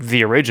of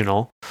the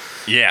original.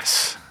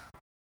 Yes.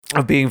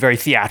 Of being very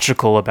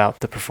theatrical about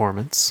the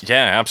performance. Yeah,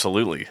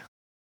 absolutely.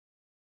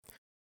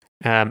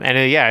 And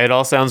it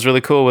all sounds really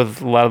cool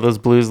with a lot of those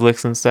blues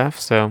licks and stuff.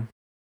 So,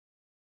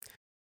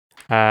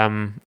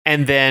 and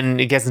then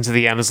it gets into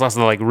the end. There's lots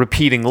of like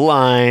repeating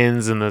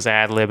lines and those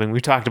ad-libbing.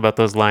 We talked about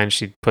those lines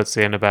she puts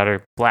in about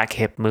her black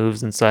hip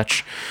moves and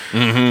such.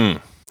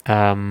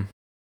 Mm-hmm.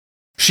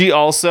 She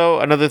also,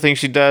 another thing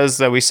she does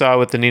that we saw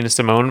with the Nina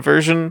Simone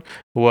version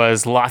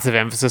was lots of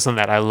emphasis on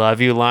that "I love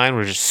you" line.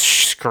 We're just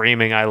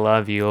screaming "I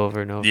love you"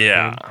 over and over.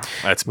 Yeah, again,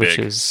 that's which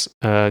big. is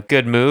a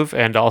good move,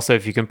 and also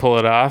if you can pull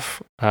it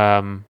off,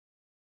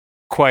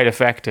 quite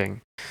affecting.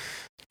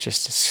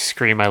 Just to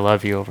scream "I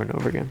love you" over and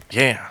over again.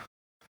 Yeah.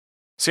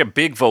 So yeah,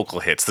 big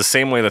vocal hits. The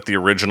same way that the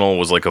original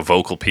was like a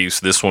vocal piece,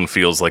 this one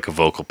feels like a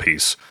vocal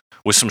piece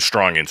with some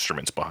strong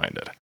instruments behind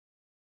it.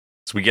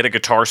 So we get a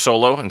guitar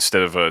solo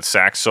instead of a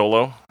sax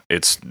solo.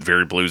 It's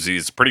very bluesy.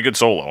 It's a pretty good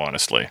solo,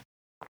 honestly.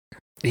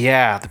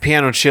 Yeah, the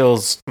piano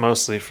chills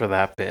mostly for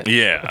that bit.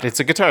 Yeah. But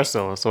it's a guitar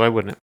solo, so why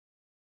wouldn't it?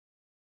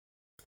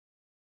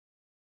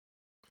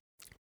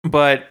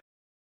 But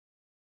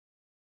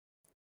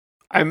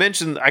I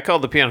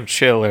called the piano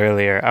chill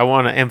earlier. I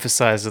want to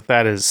emphasize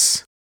that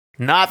is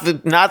not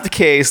the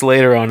case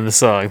later on in the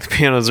song. The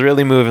piano is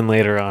really moving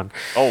later on.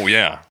 Oh,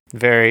 yeah.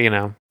 Very,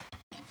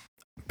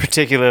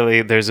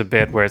 particularly there's a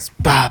bit where it's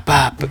ba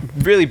ba,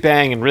 really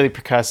bang and really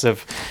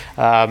percussive,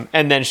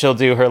 and then she'll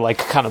do her like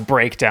kind of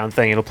breakdown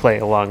thing. It'll play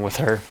along with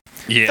her.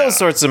 Yeah. Those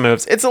sorts of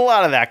moves. It's a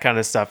lot of that kind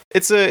of stuff.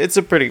 It's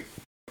a pretty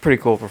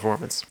cool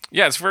performance.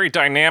 Yeah, it's very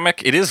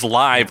dynamic. It is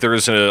live. There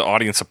is an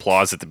audience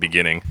applause at the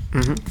beginning.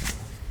 Mm-hmm.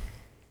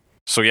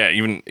 So yeah,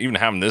 even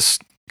having this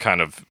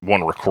kind of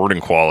one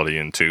recording quality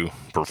into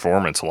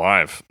performance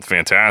live,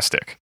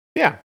 fantastic.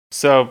 Yeah.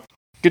 So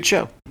good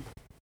show.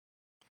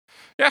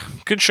 Yeah,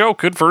 good show,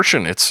 good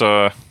version. It's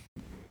I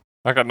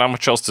got not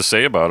much else to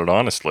say about it,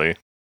 honestly.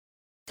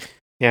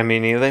 Yeah, me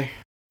neither.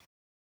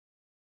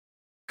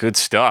 Good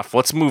stuff.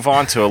 Let's move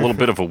on to a little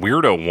bit of a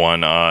weirdo one.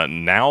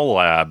 Now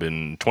Lab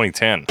in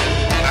 2010.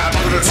 I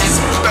put a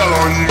spell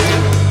on you.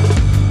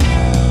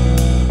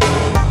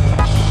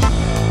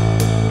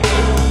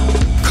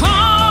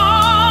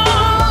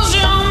 Cause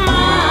you're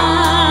mine.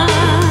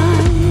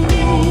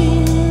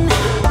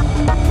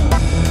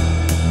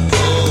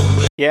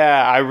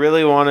 Yeah, I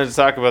really wanted to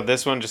talk about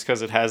this one just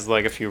because it has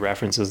like a few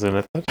references in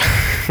it.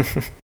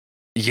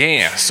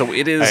 Yeah, so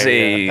it is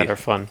that are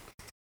fun.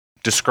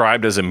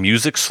 described as a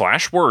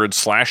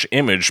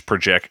music/word/image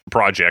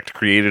project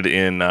created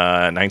in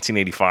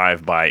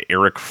 1985 by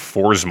Eric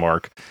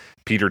Forsmark,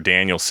 Peter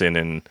Danielson,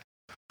 and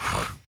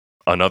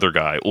another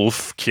guy,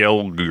 Ulf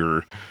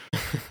Kjellger,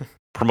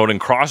 promoting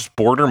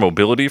cross-border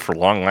mobility for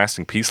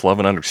long-lasting peace, love,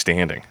 and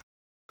understanding.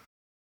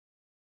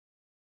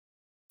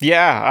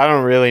 Yeah, I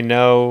don't really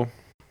know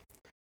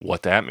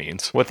What that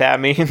means. what that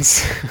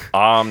means.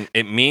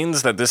 It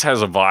means that this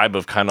has a vibe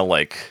of kind of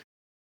like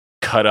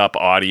cut up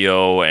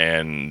audio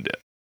and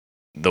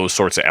those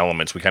sorts of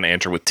elements. We kind of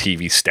enter with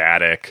TV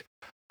static,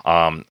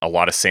 a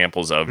lot of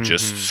samples of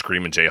just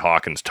Screamin' Jay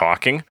Hawkins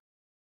talking.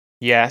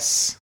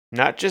 Yes.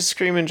 Not just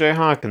Screamin' Jay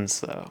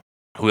Hawkins, though.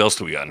 Who else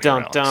do we got in here,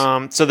 Dum Alex?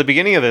 dum. So the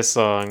beginning of this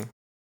song,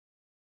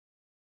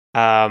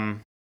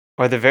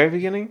 or the very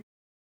beginning,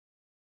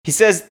 he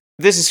says,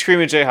 "This is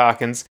Screamin' Jay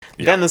Hawkins."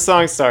 Yeah. Then the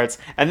song starts,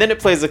 and then it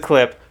plays a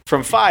clip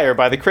from Fire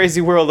by the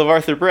Crazy World of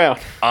Arthur Brown.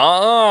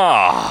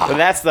 Ah! And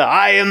that's the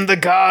 "I am the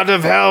God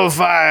of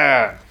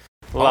Hellfire"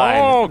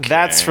 line. Okay.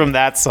 That's from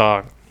that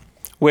song,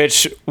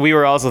 which we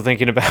were also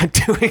thinking about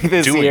doing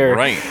this year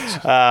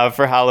right.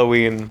 for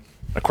Halloween.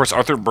 Of course,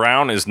 Arthur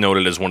Brown is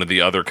noted as one of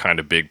the other kind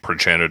of big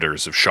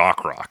progenitors of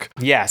shock rock.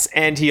 Yes,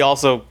 and he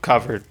also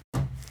covered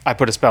 "I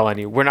Put a Spell on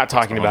You." We're not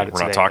talking about it We're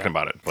today. not talking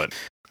about it, but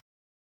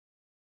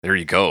there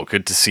you go.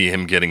 Good to see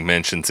him getting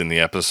mentions in the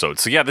episode.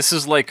 So yeah, this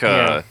is like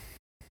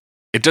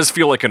it does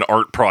feel like an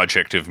art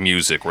project of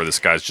music where this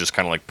guy's just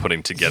kind of like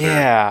putting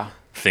together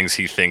things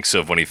he thinks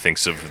of when he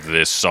thinks of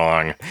this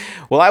song.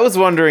 Well, I was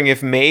wondering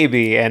if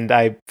maybe, and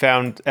I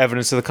found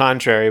evidence to the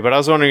contrary, but I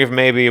was wondering if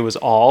maybe it was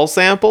all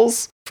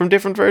samples from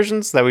different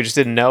versions that we just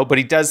didn't know. But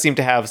he does seem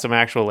to have some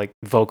actual like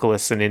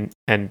vocalists and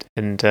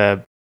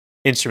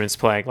instruments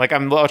playing. Like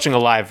I'm watching a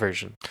live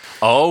version,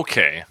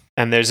 Okay.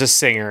 and there's a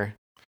singer.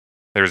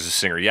 There's a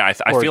singer. Yeah,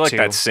 I Or feel like two.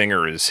 that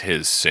singer is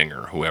his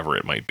singer, whoever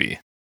it might be.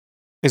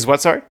 Is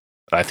what? Sorry.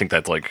 I think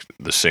that like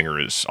the singer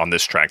is on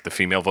this track. The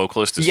female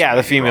vocalist is Yeah,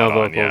 the somebody he female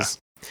brought on, yeah.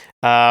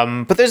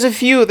 vocals. But there's a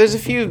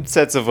few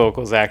sets of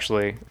vocals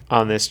actually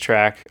on this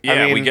track. Yeah,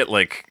 I mean, we get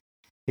like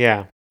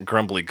yeah.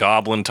 grumbly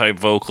goblin type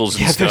vocals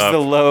and Yeah, there's stuff. the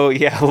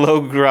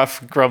low,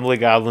 gruff, grumbly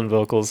goblin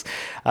vocals.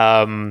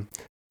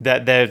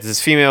 That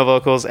there's female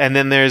vocals, and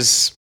then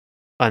there's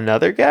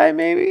another guy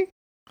maybe.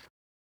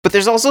 But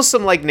there's also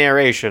some like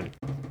narration,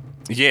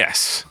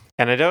 Yes.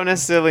 and I don't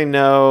necessarily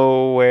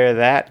know where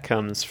that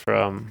comes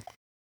from.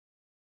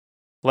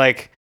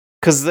 Like,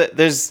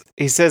 because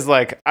he says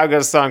like, "I've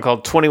got a song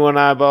called 21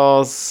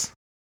 Eyeballs."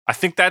 I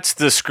think that's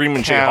the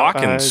Screamin' Jay Cow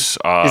Hawkins. Is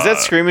that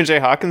Screamin' Jay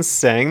Hawkins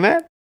saying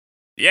that?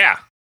 Yeah.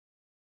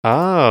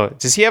 Oh,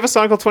 does he have a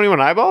song called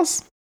 21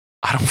 Eyeballs?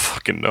 I don't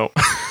fucking know.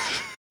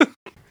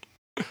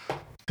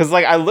 Because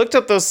like I looked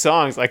up those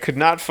songs, I could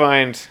not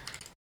find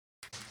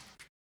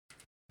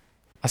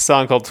a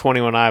song called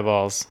 21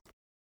 Eyeballs.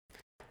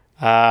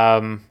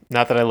 Not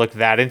that I looked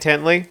that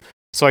intently,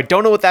 so I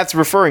don't know what that's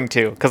referring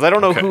to. Because I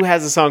don't know Okay. who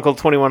has a song called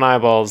 21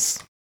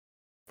 Eyeballs.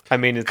 I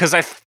mean, it's, Because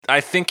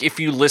I think if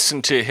you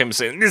listen to him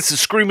saying, "This is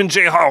Screamin'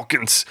 Jay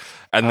Hawkins,"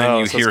 and then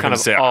you so it's hear kind him of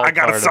say, all "I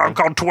got part a of song it.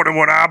 called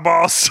 21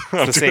 Eyeballs,"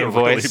 I'm the same doing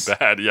really voice.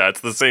 bad. Yeah,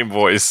 it's the same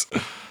voice.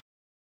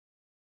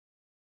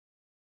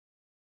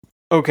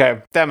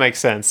 okay, that makes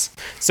sense.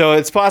 So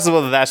it's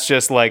possible that that's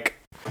just like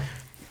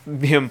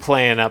him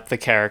playing up the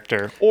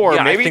character, or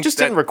Yeah, I maybe he think just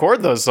that- didn't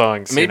record those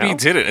songs. Maybe you he know?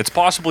 didn't. It's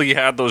possible he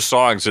had those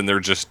songs and they're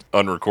just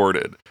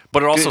unrecorded.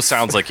 But it also It's-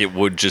 sounds like it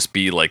would just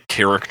be like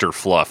character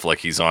fluff, like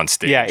he's on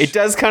stage. Yeah, it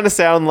does kind of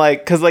sound like,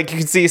 because like you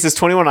can see he says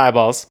 21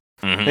 Eyeballs.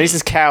 Mhm. Then he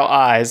says cow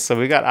eyes, so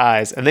we got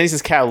eyes, and then he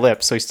says cow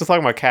lips, so he's still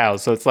talking about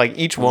cows. So it's like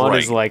each one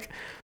is Right. like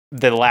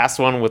the last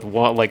one with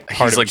one like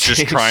part He's of like it just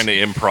changed. trying to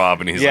improv,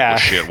 and he's Yeah.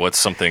 like, well, "Shit, what's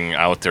something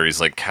out there?" He's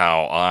like,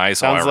 "Cow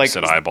eyes." Oh, I Sounds already like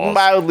said eyeballs.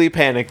 mildly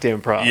panicked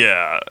improv.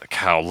 Yeah,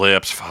 cow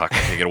lips. Fuck, I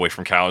can't get away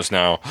from cows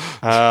now.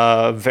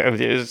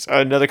 There's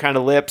another kind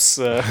of lips.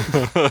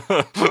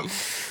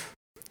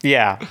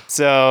 Yeah.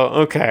 So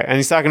okay, and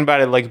he's talking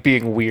about it like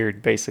being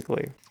weird,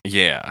 basically.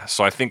 Yeah,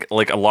 so I think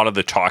like a lot of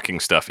the talking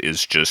stuff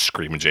is just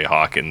Screamin' Jay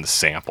Hawkins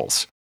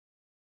samples.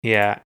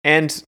 Yeah,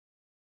 and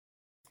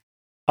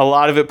a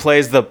lot of it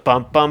plays the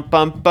bump, bump,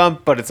 bump,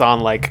 bump, but it's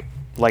on like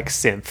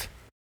synth.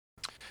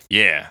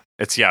 Yeah,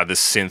 it's this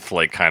synth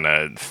like kind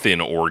of thin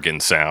organ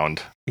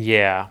sound.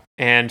 Yeah,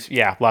 and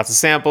yeah, lots of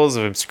samples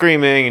of him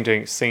screaming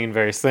and singing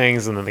various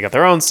things, and then they got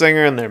their own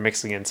singer, and they're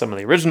mixing in some of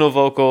the original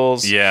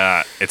vocals.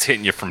 Yeah, it's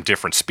hitting you from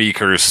different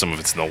speakers. Some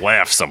of it's in the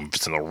left, some of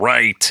it's in the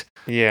right.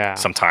 Yeah.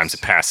 Sometimes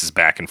it passes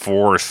back and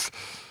forth.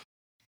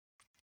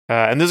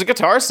 And there's a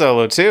guitar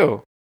solo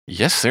too,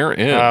 Yes, there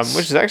is.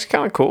 which is actually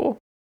kind of cool.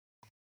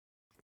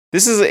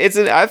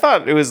 I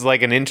thought it was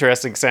like an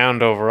interesting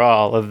sound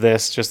overall of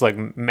this, just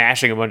like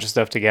mashing a bunch of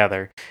stuff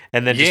together,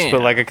 and then just Yeah.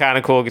 put like a kind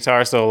of cool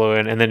guitar solo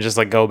in, and then just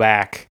like go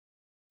back.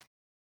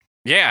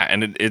 Yeah,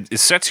 and it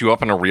sets you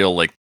up in a real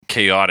like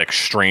chaotic,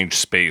 strange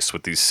space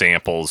with these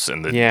samples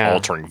and the Yeah.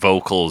 altering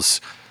vocals.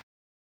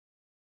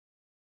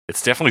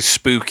 It's definitely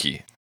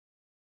spooky.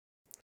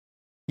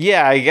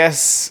 Yeah, I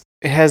guess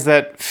it has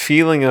that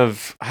feeling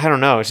of, I don't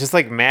know, it's just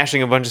like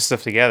mashing a bunch of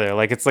stuff together.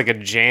 Like it's like a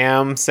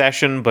jam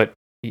session, but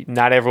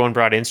not everyone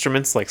brought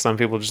instruments. Like some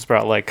people just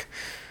brought like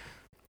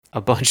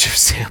a bunch of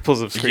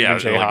samples of Screaming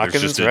Jay Hawkins,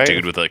 there's just a right?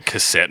 dude with a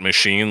cassette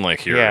machine, like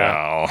here. Yeah.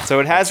 Now. So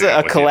it has Let's a go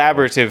with you.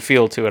 collaborative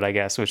feel to it, I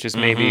guess, which is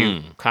maybe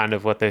Mhm. kind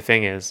of what their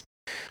thing is.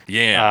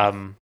 Yeah.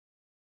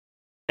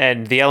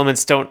 And the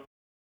elements don't.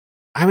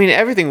 I mean,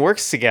 everything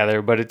works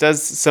together, but it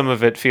does. Some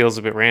of it feels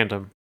a bit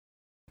random.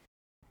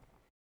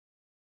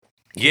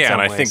 Yeah, some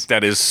and I ways. think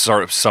that is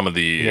sort of some of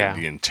the Yeah.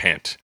 the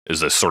intent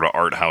is a sort of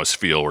art house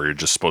feel where you're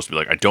just supposed to be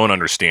like, I don't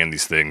understand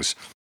these things,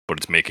 but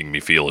it's making me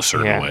feel a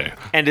certain Yeah. way.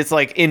 And it's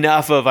like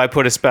enough of I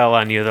put a spell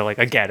on you. They're like,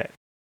 I get it.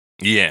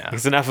 Yeah.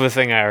 It's enough of a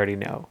thing I already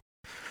know.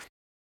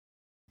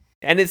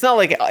 And it's not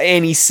like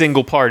any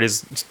single part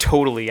is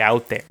totally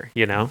out there,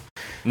 you know?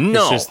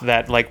 No. It's just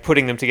that like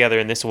putting them together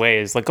in this way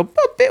is like a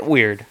bit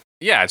weird.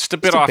 Yeah, it's just a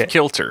bit Just a off bit.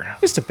 kilter.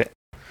 Just a bit.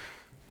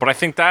 But I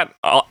think that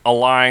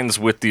aligns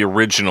with the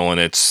original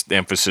and its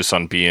emphasis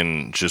on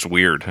being just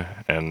weird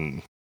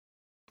and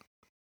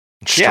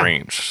Yeah.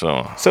 strange.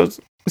 So, So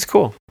it's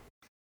cool.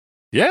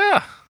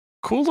 yeah,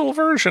 cool little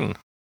version.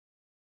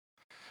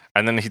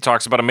 And then he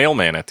talks about a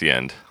mailman at the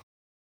end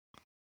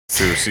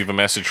to receive a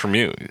message from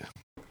you.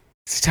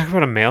 Does he talk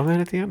about a mailman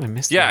at the end? I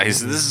missed Yeah, that. he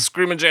said, "This is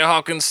Screaming Jay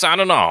Hawkins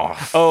signing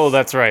off. Oh,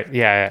 that's right.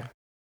 Yeah.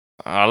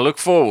 I look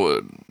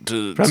forward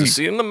to From-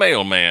 seeing the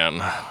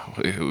mailman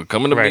who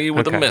coming to Right, me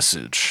with okay. a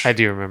message I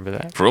do remember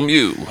that. from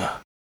you."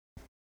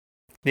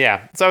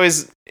 Yeah, it's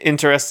always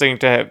interesting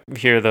to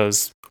hear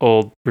those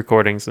old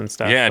recordings and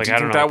stuff. Yeah, Like, do you I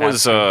don't think know that what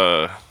was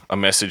that's a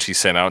message he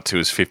sent out to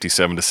his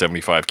 57 to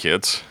 75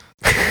 kids?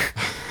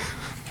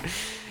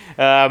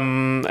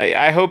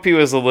 I hope he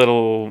was a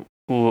little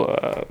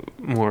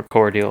more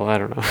cordial. I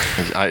don't know.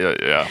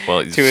 Yeah,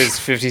 well, To his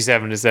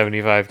 57 to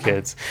 75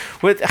 kids.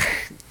 With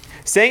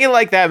saying it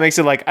like that makes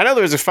it like I know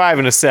there was a 5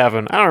 and a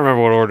 7. I don't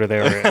remember what order they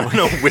were in. I don't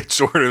know which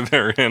order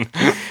they're in.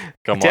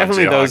 Come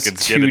Definitely on, Jay those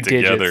Hawkins, get two it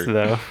together. digits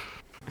though.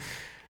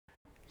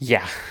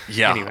 Yeah.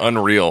 Yeah, Anyway.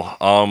 unreal.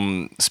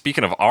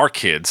 Speaking of our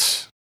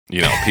kids,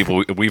 you know,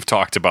 people we've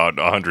talked about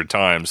 100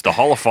 times, the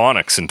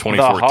Holophonics in The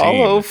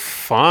 2014.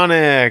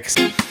 Holophonics.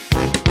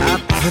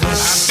 Put a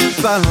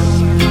spell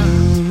on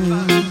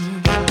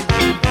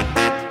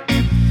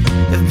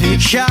you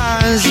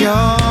because you're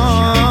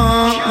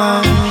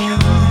mine.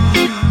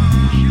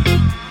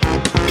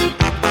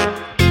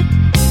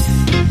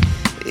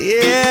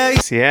 Yeah,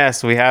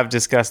 Yes, we have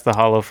discussed the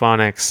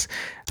Holophonics.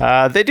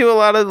 They do a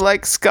lot of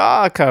like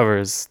ska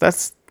covers.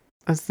 That's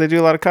they do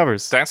a lot of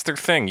covers. That's their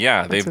thing.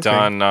 Yeah, they've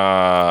their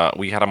done.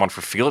 We had them on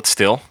for Feel It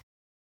Still.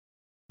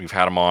 We've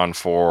had them on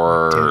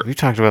for Dude, we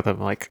talked about them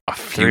like a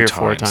few 3 or times.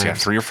 4 Yeah,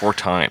 times. 3 or 4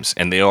 times,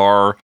 and they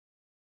are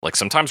like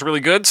sometimes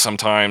really good,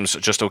 sometimes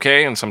just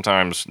okay, and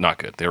sometimes not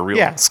good. They're really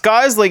Yeah,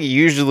 ska is like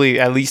usually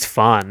at least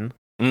fun,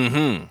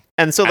 Mm-hmm.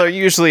 and so they're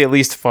usually at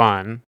least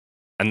fun.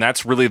 And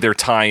that's really their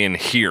tie-in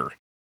here,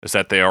 is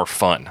that they are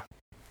fun.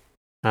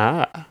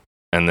 Ah,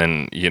 And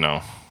then, you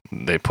know,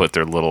 they put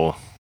their little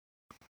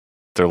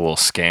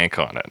skank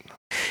on it.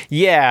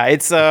 yeah,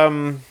 it's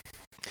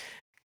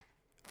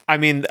I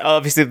mean,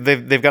 obviously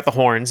they've got the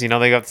horns, you know,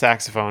 they got the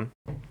saxophone,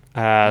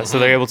 so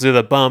they're able to do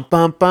the bump,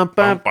 bump, bump,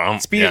 bump, Bum, bum.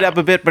 speed it Yeah. up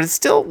a bit, but it's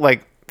still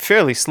like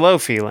fairly slow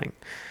feeling.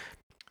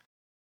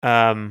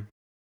 So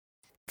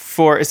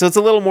it's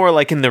a little more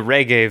like in the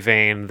reggae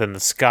vein than the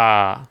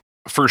ska.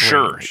 For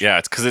sure. range. Yeah,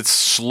 it's because it's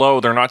slow.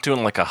 They're not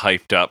doing like a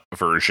hyped up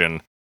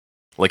version.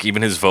 Like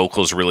even his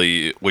vocals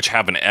really, which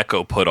have an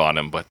echo put on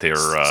them, but they're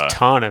It's a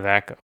ton of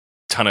echo.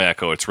 ton of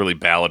echo. It's really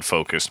ballad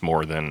focused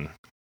more than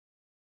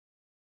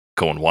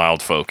going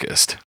wild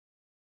focused.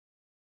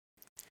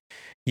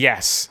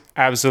 Yes,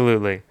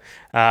 absolutely.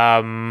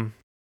 Yeah,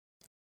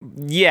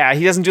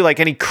 he doesn't do like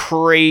any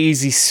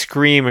crazy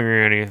screaming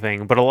or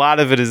anything, but a lot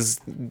of it is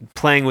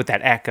playing with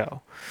that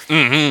echo,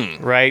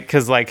 Mm-hmm. right?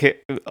 Because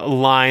like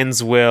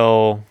lines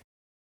will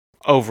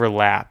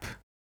overlap,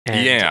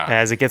 and Yeah.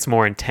 as it gets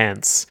more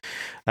intense,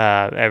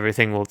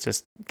 everything will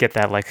just get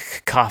that like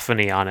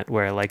cacophony on it,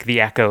 where like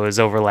the echo is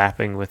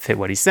overlapping with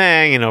what he's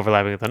saying and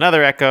overlapping with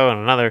another echo and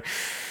another.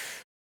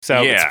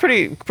 So it's Yeah.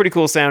 pretty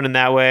cool sound in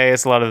that way.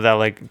 It's a lot of that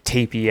like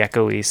tapey,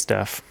 echoey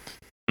stuff.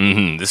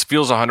 Mm-hmm. This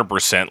feels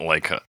 100%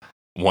 like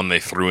one they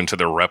threw into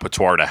their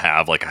repertoire to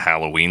have like a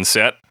Halloween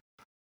set.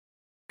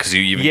 Because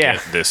you even Yeah.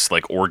 get this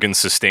like organ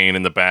sustain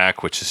in the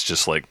back, which is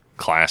just like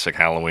classic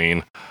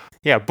Halloween.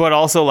 Yeah, but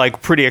also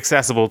like pretty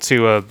accessible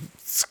to a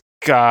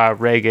ska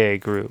reggae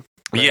group.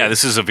 Yeah,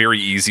 this is a very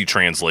easy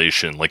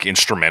translation. Like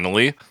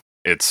instrumentally,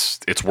 it's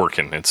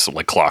working. It's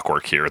like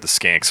clockwork here. The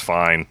skank's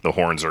fine. The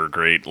horns are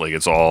great. Like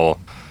it's all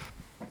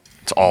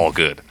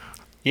good.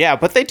 Yeah,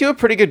 but they do a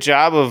pretty good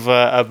job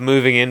of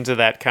moving into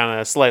that kind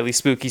of slightly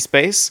spooky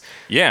space.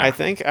 Yeah, I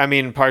think. I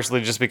mean,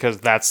 partially just because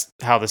that's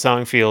how the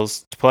song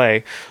feels to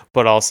play,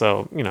 but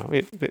also, you know,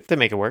 they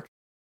make it work.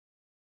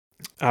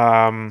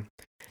 What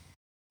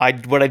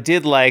I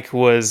did like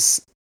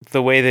was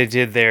the way they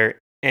did their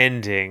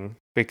ending,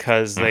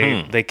 because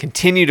they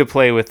continue to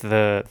play with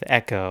the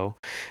echo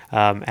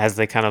as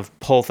they kind of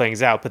pull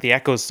things out. But the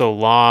echo is so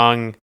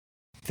long,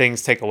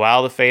 things take a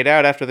while to fade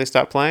out after they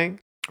stop playing.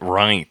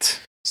 Right.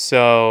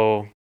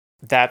 So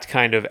that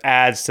kind of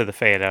adds to the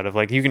fade out of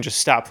like you can just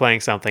stop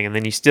playing something and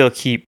then you still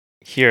keep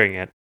hearing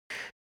it.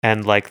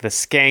 And like the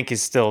skank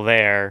is still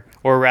there,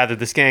 or rather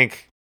the skank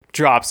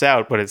drops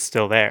out, but it's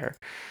still there,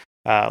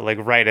 like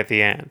right at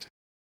the end.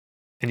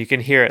 And you can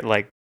hear it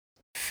like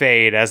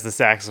fade as the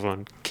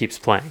saxophone keeps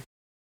playing.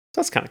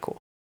 So that's kind of cool.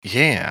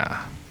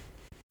 Yeah.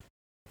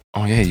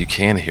 Oh yeah, you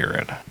can hear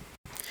it.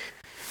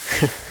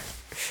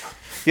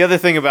 The other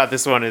thing about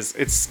this one is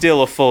it's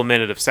still a full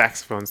minute of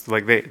saxophones.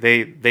 Like they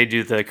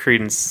do the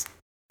Creedence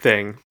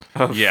thing.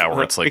 Of, Yeah,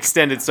 where it's like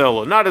extended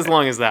solo. Not as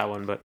long as that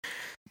one, but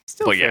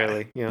still But yeah,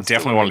 fairly. You know,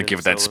 definitely want to give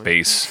it that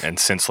space. And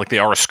since like they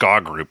are a ska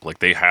group, like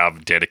they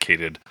have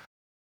dedicated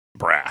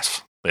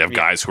brass. They have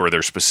guys who are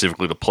there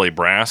specifically to play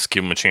brass.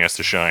 Give them a chance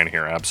to shine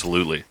here.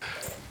 Absolutely.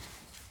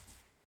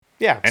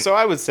 Yeah, And- so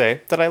I would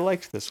say that I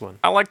liked this one.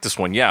 I like this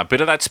one. Yeah, a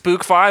bit of that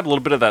spook vibe, a little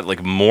bit of that like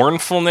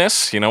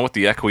mournfulness, with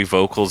the echoey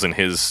vocals and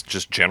his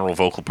just general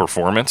vocal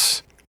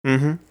performance.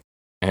 Mm-hmm.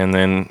 And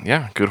then,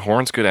 yeah, good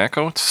horns, good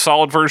echo. It's a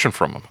solid version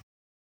from him.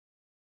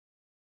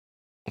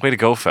 Way to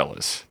go,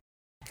 fellas.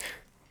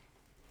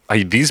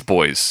 These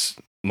boys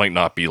might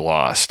not be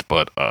lost,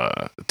 but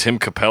Tim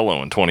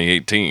Capello in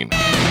 2018.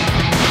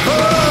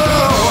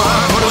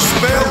 I put a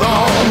spell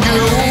on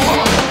you,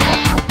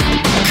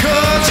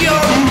 'cause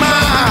you're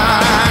mine.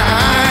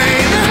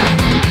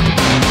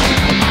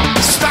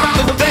 Stop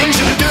the things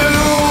you do.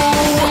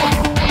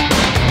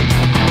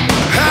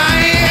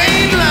 I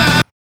ain't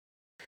lying.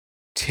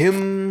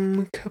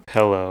 Tim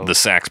Capello. The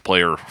sax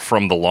player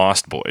from The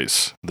Lost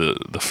Boys, the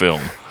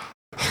film.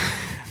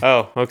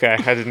 Oh, okay.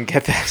 I didn't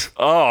get that.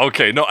 Oh,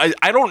 okay. No,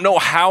 I don't know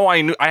how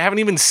I knew. I haven't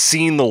even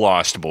seen The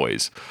Lost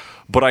Boys,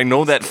 but I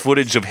know that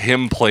footage of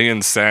him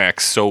playing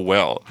sax so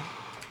well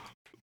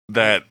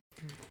that,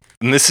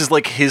 and this is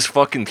like his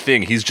fucking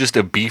thing. He's just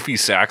a beefy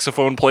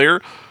saxophone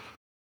player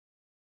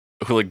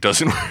who like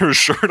doesn't wear a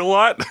shirt a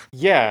lot.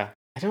 Yeah,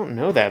 I don't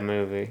know that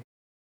movie.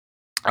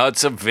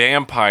 It's a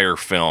vampire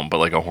film, but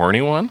like a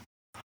horny one,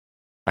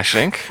 I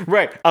think.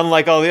 Right,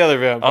 unlike all the other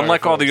vampire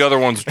Unlike all the films. other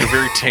ones, which are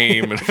very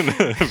tame and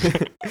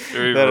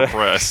very That are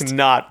repressed.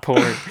 Not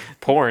porn.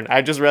 Porn.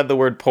 I just read the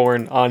word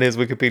porn on his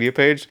Wikipedia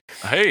page.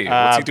 Hey,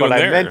 what's he doing but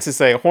there? I meant to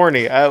say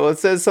horny. Well, it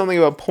says something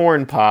about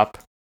porn pop,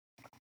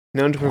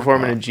 known to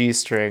perform in a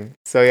G-string.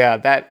 So yeah,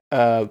 that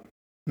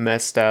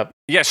messed up.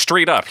 Yeah,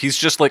 straight up. He's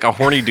just like a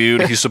horny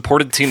dude. He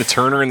supported Tina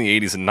Turner in the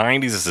 80s and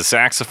 90s as a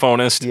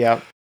saxophonist.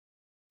 Yep.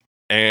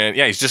 And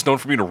yeah, he's just known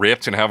for being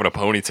ripped and having a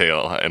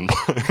ponytail and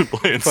playing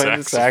Playing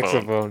the saxophone.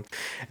 saxophone.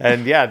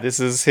 And yeah,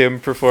 this is him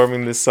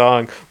performing this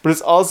song. But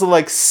it's also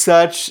like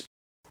such...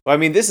 I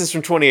mean, this is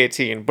from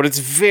 2018, but it's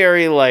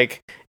very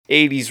like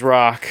 80s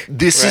rock.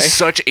 This right? is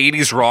such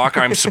 80s rock.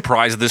 I'm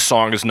surprised this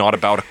song is not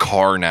about a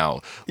car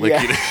now. Like,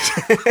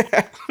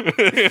 Yeah.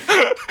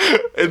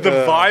 and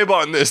the vibe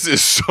on this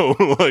is so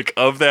like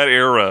of that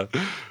era.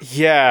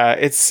 Yeah,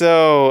 it's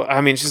so...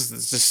 I mean, it's just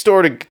this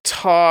distorted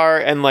guitar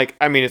and like...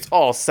 I mean, it's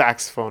all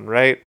saxophone,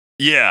 right?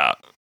 Yeah.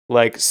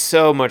 Like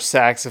so much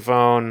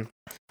saxophone.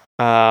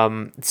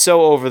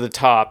 So over the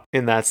top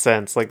in that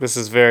sense. Like this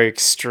is very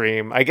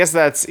extreme. I guess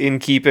that's in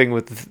keeping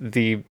with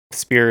the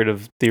spirit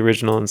of the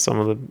original and some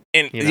of the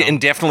And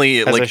definitely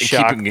as like a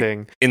shock keeping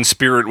thing. in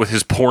spirit with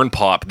his porn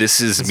pop. This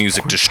is His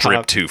music porn to strip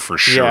pop. to for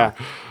sure.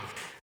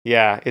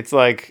 Yeah, it's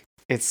like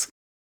it's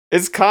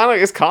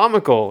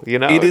comical, you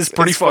know. It is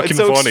pretty fucking It's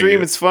so funny.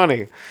 extreme. It's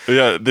funny.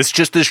 Yeah, this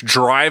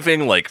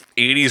driving like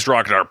 80s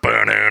rock guitar.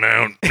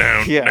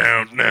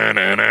 Yeah.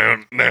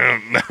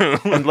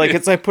 And like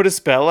it's like put a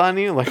spell on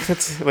you. Like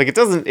that's like it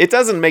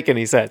doesn't make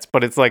any sense,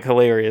 but it's like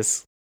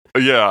hilarious.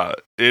 Yeah,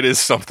 it is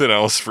something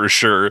else for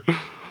sure.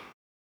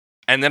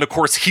 And then of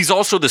course he's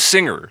also the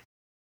singer,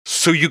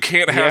 so you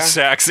can't have Yeah.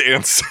 sax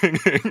and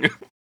singing.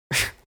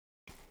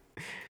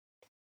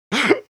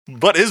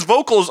 But his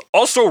vocals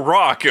also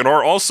rock and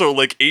are also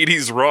like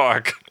 80s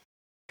rock.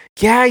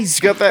 Yeah, he's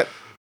got that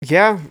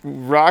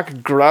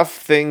rock gruff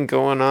thing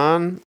going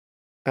on.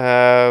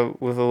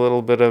 With a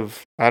little bit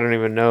of I don't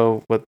even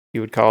know what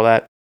you would call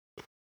that.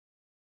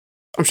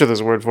 I'm sure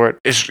there's a word for it.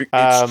 It's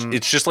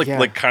just like yeah.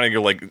 like kind of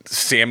your like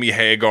Sammy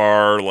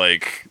Hagar,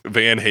 like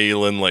Van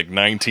Halen, like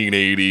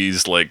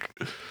 1980s, like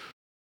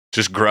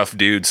just gruff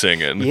dude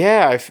singing.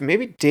 Yeah,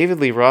 maybe David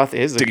Lee Roth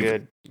is a Dave-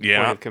 good point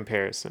Yeah. of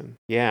comparison.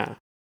 Yeah.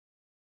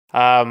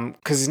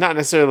 Because he's not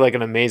necessarily like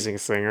an amazing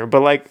singer,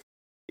 but like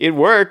it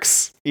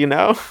works, you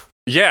know?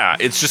 Yeah,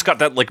 it's just got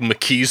that like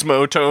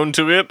machismo tone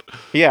to it.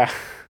 Yeah.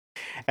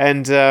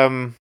 And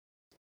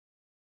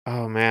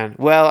oh man.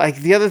 Well, like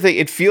the other thing,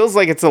 it feels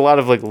like it's a lot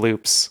of like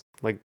loops.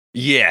 Like,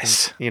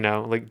 Yes. you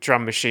know, like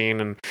drum machine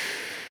and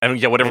And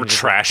yeah, whatever and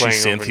just, like, trashy playing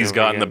over synth and he's over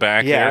got in the again.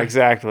 back Yeah, there.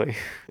 exactly.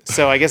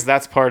 So I guess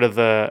that's part of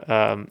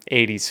the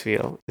 80s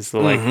feel is the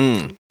like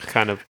Mhm.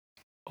 kind of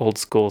old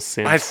school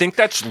synth. I think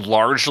that's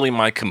largely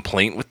my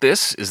complaint with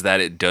this is that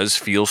it does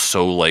feel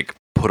so like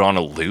put on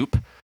a loop.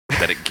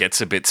 that it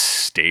gets a bit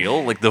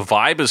stale. Like the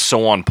vibe is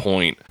so on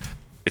point.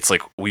 It's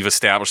like we've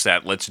established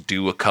that. Let's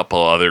do a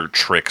couple other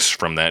tricks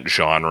from that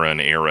genre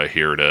and era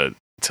here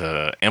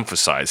to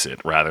emphasize it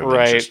rather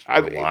than just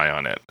rely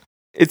on it.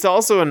 It's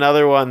also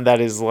another one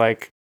that is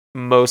like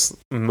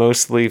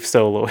mostly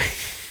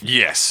soloing.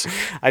 Yes.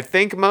 I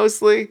think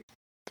mostly.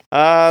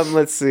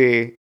 Let's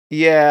see.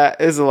 Yeah,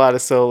 there's a lot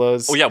of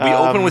solos. Oh yeah, we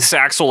open with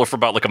sax solo for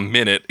about like a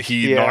minute.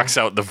 He Yeah. knocks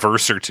out the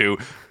verse or two,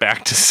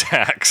 back to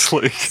sax.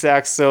 Like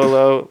sax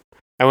solo.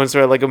 I once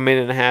read like a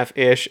minute and a half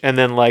ish, and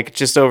then like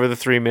just over the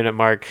 3-minute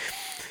mark,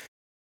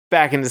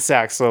 back into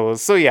sax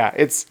solos. So yeah,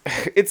 it's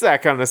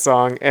that kind of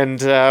song,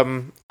 and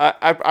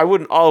I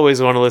wouldn't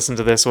always want to listen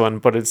to this one,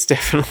 but it's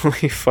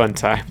definitely a fun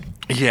time.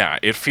 yeah,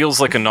 it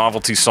feels like a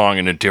novelty song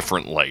in a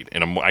different light,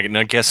 in I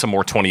guess a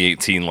more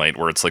 2018 light,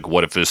 where it's like,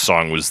 what if this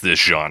song was this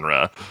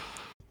genre?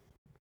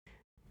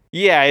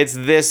 Yeah, it's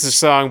this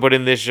song, but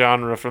in this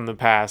genre from the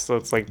past. So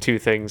it's like two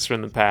things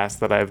from the past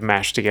that I've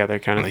mashed together,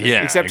 kind of thing.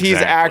 Yeah, Except he's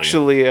exactly.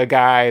 actually a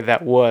guy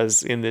that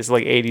was in this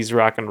like 80s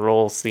rock and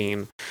roll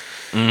scene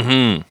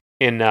Mm-hmm.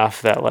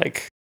 enough that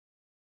like,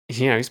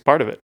 he's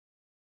part of it.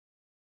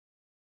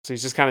 So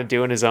he's just kind of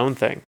doing his own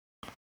thing.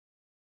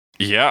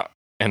 Yeah,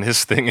 and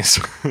his thing is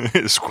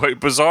is quite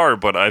bizarre,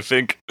 but I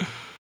think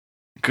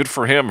good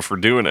for him for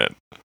doing it.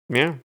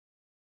 Yeah.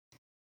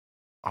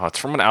 It's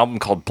from an album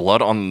called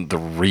Blood on the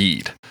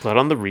Reed. Blood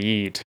on the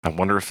Reed. I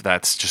wonder if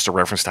that's just a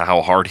reference to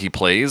how hard he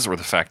plays, or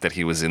the fact that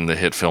he was in the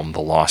hit film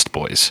The Lost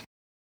Boys.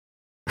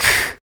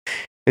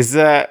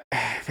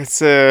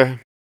 That's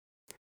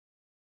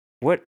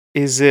what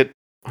is it?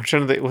 I'm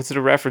trying to think, what's it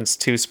a reference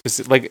to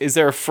specific? Like, is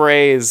there a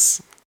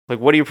phrase? Like,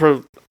 what do you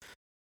What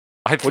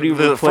do you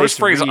the replace first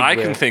phrase Reed I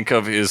can with? think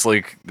of is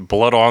like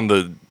blood on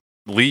the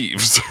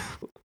leaves,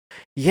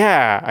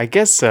 Yeah, I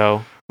guess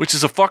so. which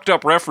is a fucked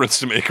up reference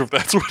to make if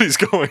that's what he's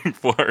going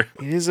for.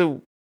 It is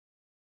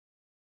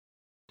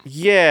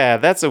Yeah,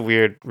 that's a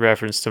weird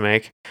reference to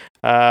make.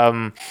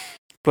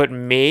 But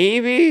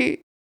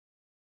maybe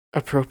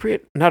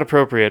appropriate? Not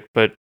appropriate,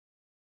 but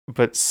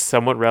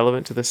somewhat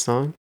relevant to this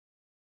song.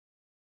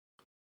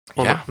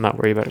 Well, Yeah. no, I'm not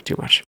worried about it too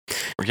much.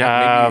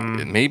 Yeah,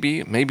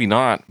 maybe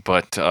not.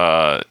 But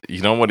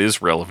you know what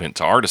is relevant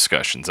to our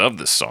discussions of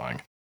this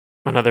song?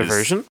 Another Is-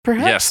 version,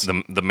 perhaps?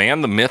 Yes, the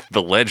man, the myth,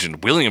 the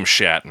legend, William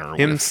Shatner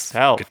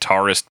Himself. with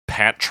guitarist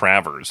Pat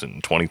Travers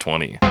in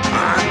 2020.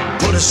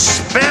 Put a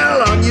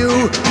spell on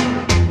you.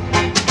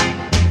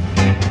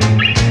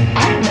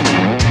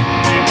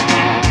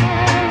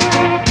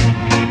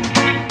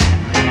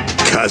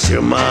 Cause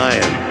you're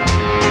mine.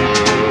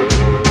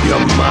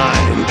 You're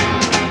mine.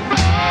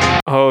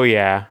 Oh,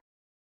 yeah.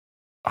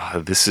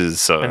 This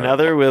is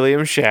Another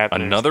William Shatner.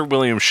 another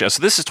William Shatner.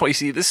 So this is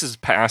this is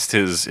past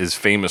his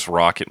famous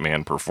Rocket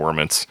Man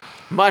performance.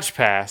 Much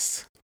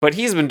past. But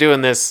he's been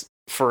doing this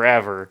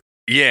forever.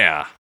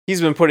 Yeah,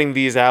 He's been putting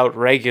these out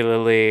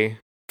regularly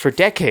for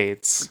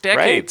decades. right?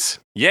 decades.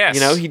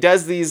 Yes, He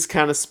does these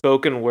kind of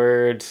spoken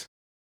word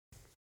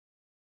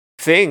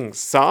things,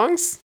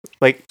 songs.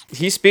 Like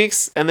he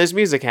speaks and there's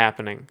music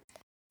happening.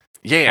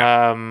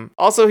 Yeah,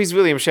 Also, he's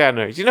William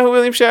Shatner. Do you know who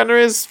William Shatner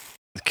is?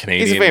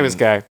 Canadian. He's a famous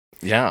guy.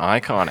 Yeah,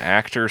 icon,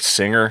 actor,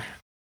 singer,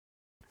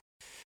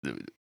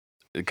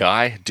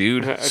 guy,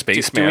 dude, Do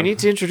spaceman. we need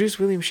to introduce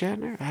William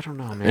Shatner? I don't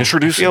know, man.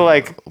 Introduce I feel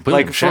like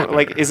William like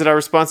Shatner. is it our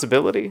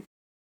responsibility?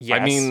 Yes.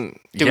 I mean,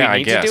 Do yeah, we I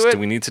need guess. to do it? Do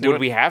we need to do Would it?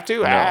 we have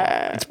to?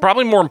 No. It's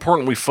probably more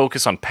important we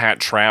focus on Pat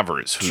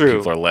Travers, who True.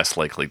 people are less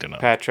likely to know.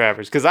 Pat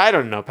Travers, because I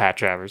don't know Pat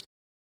Travers.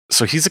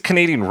 So he's a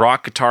Canadian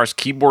rock guitarist,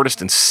 keyboardist,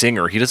 and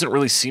singer. He doesn't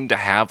really seem to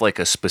have like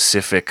a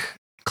specific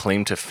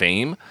claim to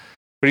fame.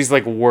 But he's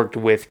like worked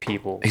with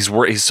people. He's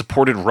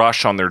supported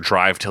Rush on their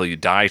Drive Till You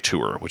Die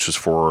tour, which was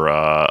for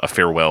a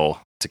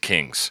farewell to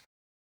Kings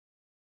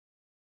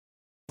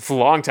It's a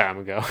long time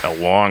ago. a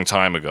long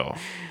time ago.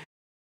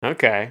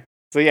 Okay.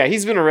 So yeah,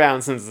 he's been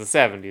around since the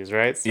 70s,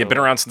 right? So, Yeah, been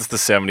around since the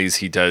 70s.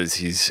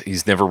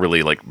 He's never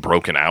really like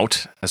broken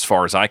out as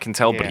far as I can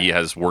tell, but Yeah. he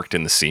has worked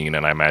in the scene,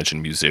 and I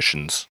imagine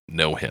musicians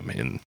know him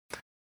in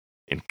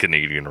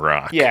Canadian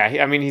rock. Yeah,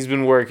 I mean, he's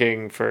been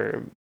working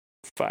for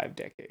 5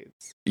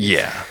 decades.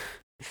 Yeah.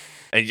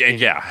 And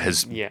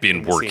has Yeah, been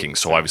in the working, scene,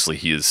 so so- obviously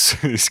he's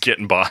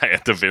getting by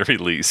at the very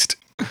least.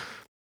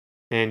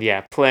 And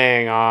yeah,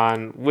 playing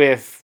on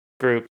with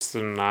groups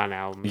and on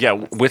albums. Yeah,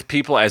 with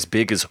people as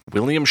big as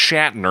William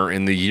Shatner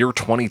in the year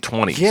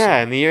 2020.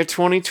 Yeah, in the year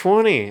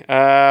 2020.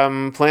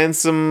 Playing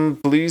some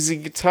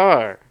bluesy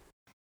guitar.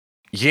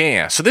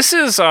 Yeah, so this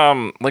is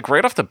like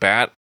right off the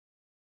bat,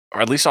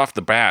 or at least off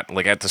the bat,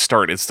 like at the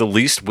start, it's the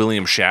least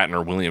William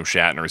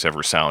Shatner's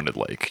ever sounded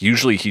like.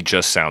 Usually he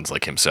just sounds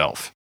like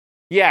himself.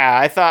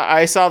 Yeah,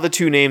 I saw the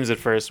two names at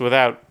first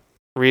without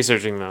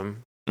researching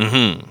them.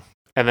 Mm-hmm.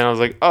 And then I was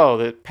like, oh,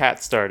 that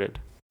Pat started.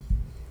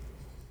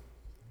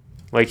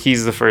 Like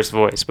he's the first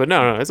voice. But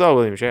no, it's all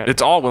William Shatner.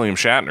 It's all William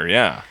Shatner,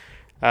 yeah.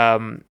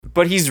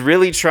 But he's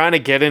really trying to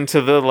get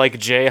into the like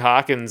Jay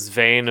Hawkins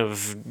vein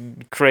of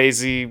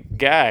crazy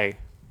guy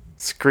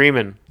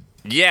screaming.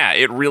 Yeah,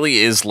 it really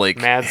is like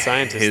Mad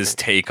scientist his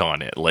thing. take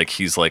on it. Like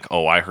he's like,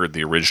 oh, I heard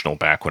the original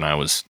back when I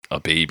was a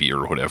baby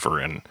or whatever,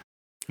 and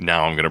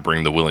now I'm going to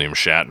bring the William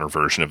Shatner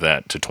version of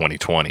that to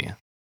 2020.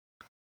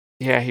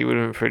 Yeah, he would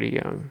have been pretty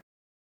young.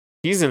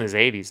 He's in his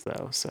 80s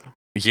though, so.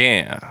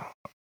 Yeah.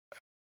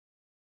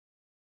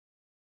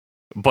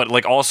 But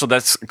like also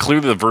that's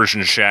clearly the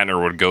version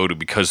Shatner would go to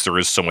because there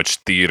is so much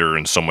theater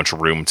and so much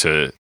room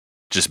to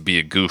just be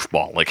a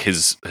goofball. Like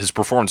his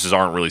performances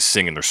aren't really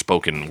singing, they're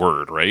spoken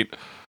word, right?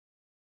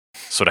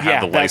 So to have Yeah,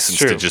 the that's license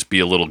true. to just be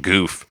a little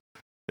goof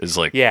is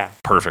like Yeah.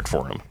 perfect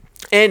for him.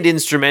 And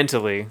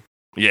instrumentally,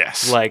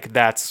 Yes. like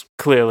that's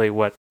clearly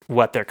what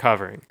they're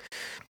covering.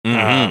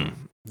 Mhm.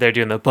 They're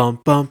doing the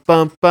bump, bump,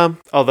 bump,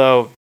 bump.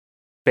 Although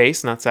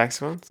bass, not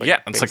saxophone. It's yeah,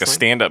 it's like a bass line.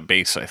 stand-up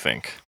bass, I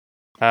think.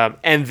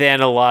 And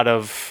then a lot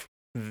of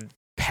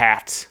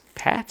Pat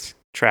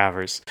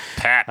Travers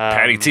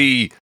Patty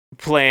T.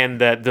 playing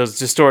those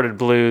distorted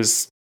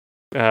blues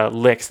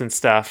licks and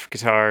stuff,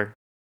 guitar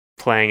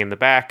playing in the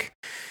back.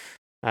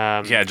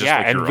 Just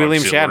like and your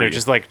William auxiliary. Shatner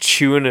just like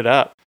chewing it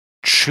up,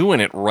 Chewing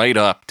it right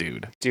up,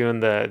 dude. doing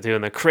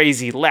the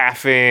crazy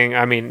laughing.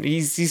 I mean,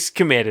 he's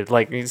committed.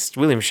 Like he's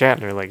William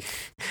Shatner. Like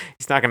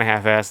he's not gonna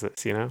half-ass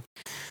this, you know.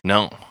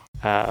 No.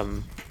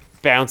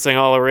 Bouncing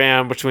all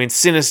around between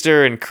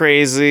sinister and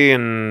crazy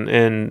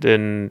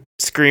and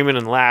screaming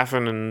and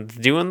laughing and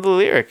doing the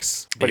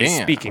lyrics, but he's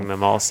Yeah. speaking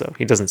them also.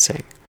 He doesn't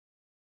sing.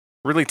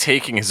 Really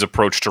taking his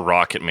approach to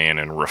Rocket Man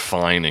and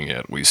refining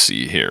it, we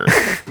see here.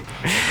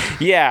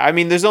 Yeah, I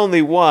mean, there's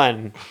only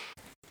one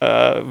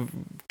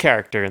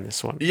character in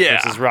this one.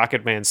 Yeah. This is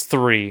Rocket Man's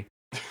 3.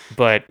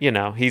 But, you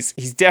know, he's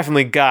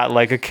definitely got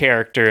like a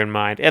character in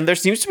mind. And there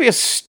seems to be a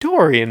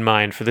story in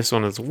mind for this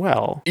one as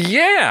well.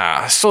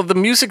 Yeah, so the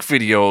music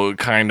video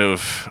kind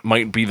of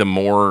might be the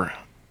more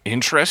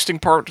interesting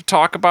part to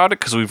talk about it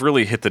because we've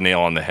really hit the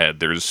nail on the head.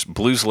 There's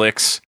blues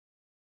licks,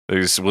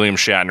 there's William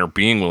Shatner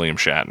being William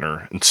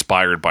Shatner,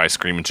 inspired by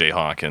Screamin' Jay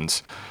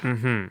Hawkins,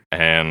 Mm-hmm.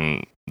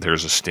 and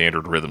there's a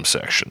standard rhythm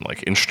section.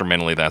 Like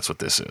instrumentally, that's what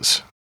this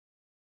is.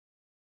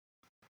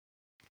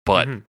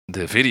 But Mhm.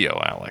 the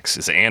video, Alex,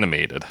 is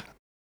animated.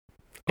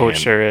 Oh, it and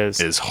sure is.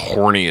 Is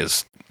horny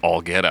as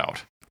all get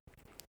out.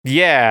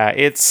 Yeah,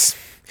 it's...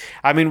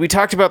 I mean, we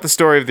talked about the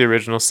story of the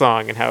original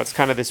song and how it's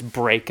kind of this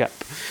breakup.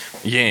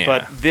 Yeah.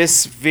 But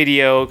this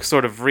video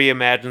sort of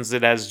reimagines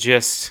it as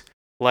just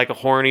like a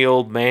horny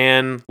old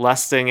man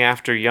lusting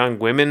after young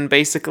women,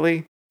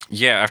 basically.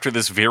 Yeah, after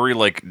this very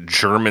like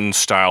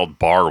German-styled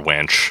bar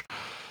wench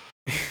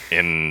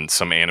in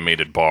some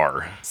animated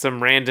bar.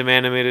 Some random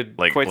animated,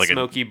 Like a-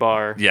 smoky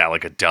bar. Yeah,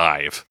 like a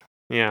dive.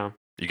 Yeah.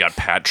 You got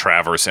Pat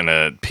Travers and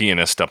a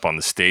pianist up on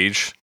the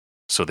stage.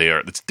 So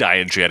it's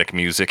diegetic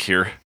music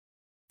here.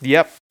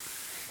 Yep.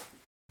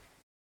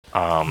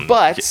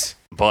 But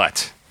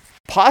but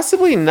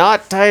possibly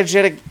not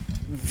diegetic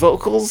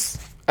vocals,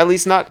 at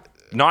least not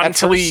not At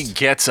until he first-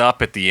 gets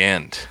up at the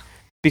end.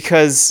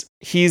 because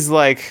he's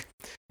like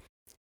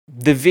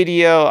the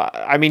video.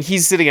 I mean,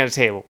 he's sitting at a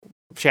table,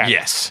 chatting,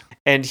 Yes.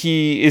 and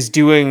he is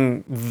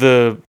doing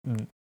the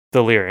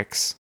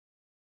lyrics,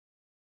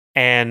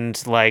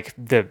 and like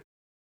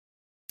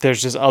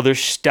there's just other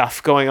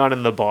stuff going on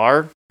in the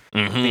bar,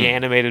 Mhm. the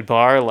animated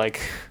bar.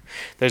 Like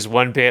there's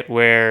one bit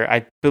where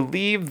I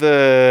believe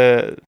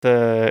the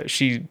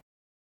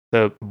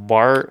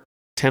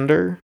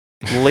bartender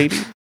lady.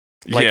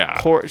 Like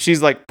yeah.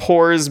 she's like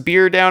pours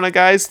beer down a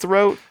guy's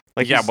throat.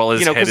 Like Yeah, he's- well,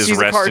 his you know, head 'cause is she's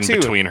a resting cartoon.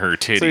 between her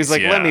titties. So he's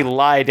like, yeah. "Let me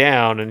lie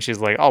down," and she's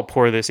like, "I'll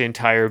pour this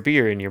entire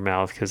beer in your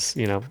mouth because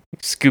you know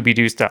Scooby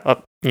Doo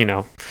style, you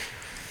know,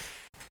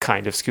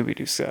 kind of Scooby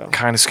Doo style."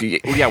 Kind of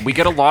yeah, we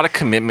get a lot of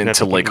commitment That's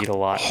to what you like need a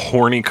lot.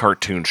 horny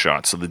cartoon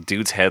shots. So the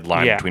dude's head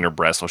lying Yeah. between her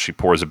breasts while she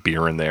pours a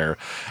beer in there,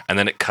 and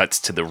then it cuts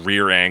to the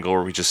rear angle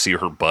where we just see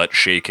her butt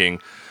shaking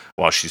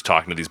while she's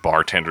talking to these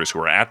bartenders who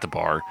are at the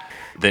bar.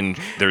 Then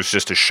there's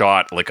just a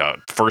shot, like a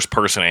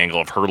first-person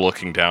angle of her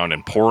looking down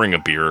and pouring a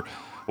beer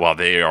while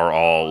they are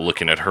all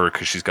looking at her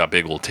because she's got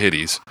big old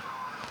titties.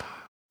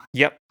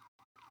 Yep.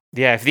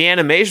 Yeah, if the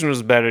animation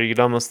was better, you'd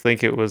almost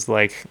think it was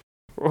like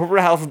a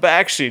Ralph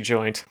Bakshi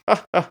joint.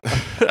 But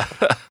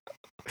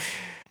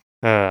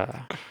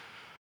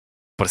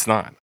it's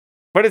not.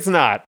 But it's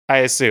not, I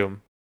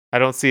assume. I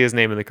don't see his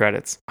name in the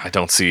credits. I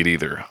don't see it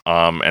either.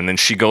 And then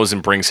she goes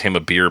and brings him a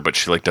beer, but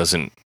she like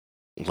doesn't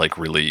like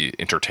really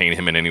entertain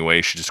him in any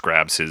way. She just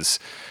grabs his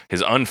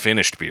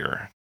unfinished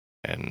beer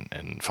and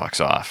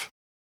fucks off.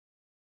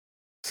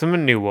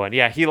 Some new one.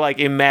 Yeah, he like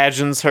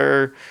imagines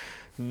her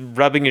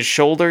rubbing his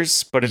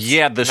shoulders, but it's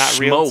Yeah, the not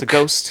real. It's a smoke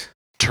ghost.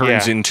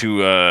 Turns Yeah.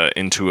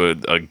 into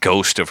a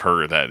ghost of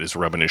her that is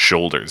rubbing his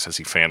shoulders as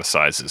he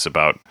fantasizes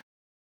about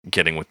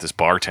getting with this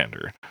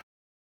bartender.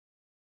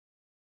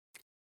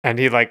 And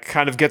he like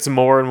kind of gets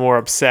more and more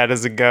upset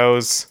as it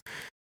goes.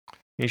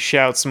 He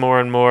shouts more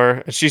and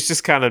more. And she's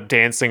just kind of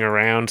dancing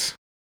around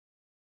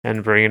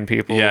and bringing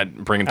people Yeah,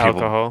 bringing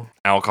people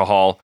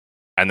alcohol.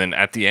 And then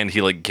at the end,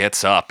 he like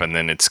gets up, and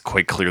then it's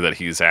quite clear that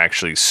he's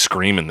actually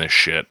screaming this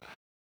shit.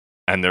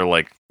 and they're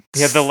like,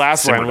 Yeah, the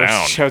last simmer line where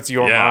down. he shouts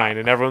 "You're Yeah. mine,"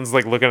 and everyone's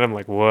like looking at him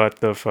like, "What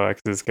the fuck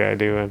is this guy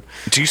doing?"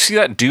 Do you see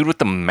that dude with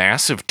the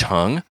massive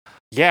tongue?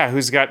 Yeah,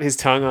 who's got his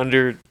tongue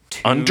under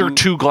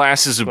Two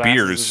glasses of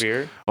beers.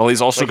 beer? Well,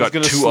 he's also Like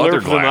got he's two gonna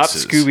other slurp them up,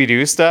 glasses.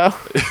 Scooby-Doo style.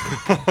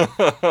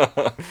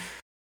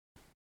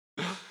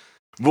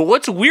 But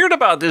what's weird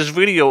about this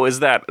video is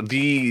that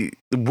the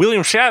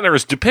William Shatner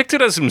is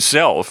depicted as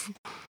himself,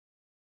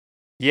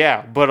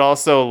 Yeah, but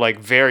also like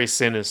very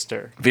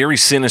sinister. very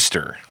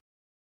sinister.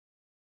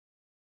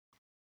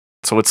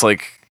 So it's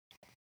like,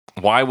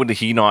 why would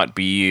he not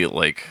be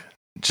like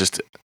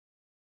just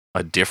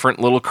a different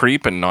little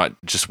creep and not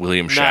just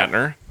William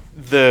Shatner?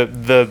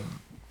 The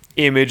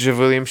image of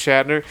William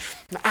Shatner.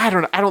 I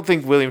don't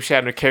think William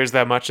Shatner cares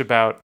that much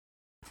about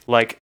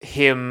like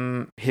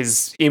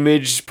his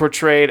image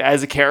portrayed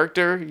as a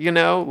character, you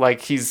know?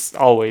 Like he's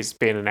always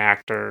been an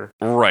actor.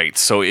 Right.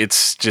 So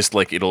it's just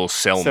like it'll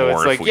sell So more.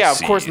 it's like, if we yeah,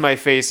 see. of course my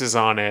face is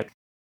on it.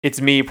 It's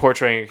me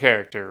portraying a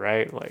character,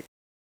 right? Like,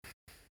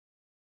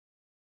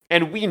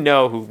 and we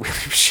know who William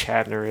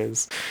Shatner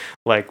is,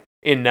 like,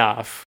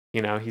 enough.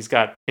 You know, he's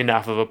got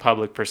enough of a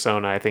public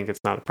persona. I think it's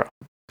not a problem.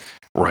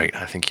 Right.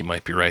 I think you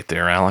might be right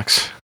there,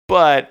 Alex.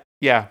 But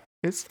yeah,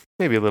 it's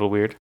maybe a little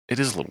weird. It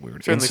is a little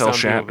weird. Certainly, Incel some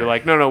people Shatner. be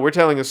like, no, we're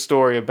telling a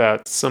story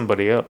about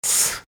somebody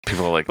else.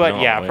 People are like, But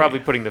no yeah, way. probably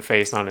putting the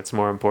face on it's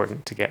more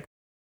important to get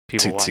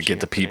people to watching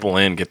get the it, maybe. people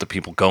in, get the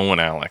people going,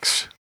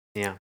 Alex.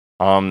 Yeah.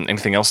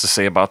 Anything else to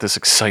say about this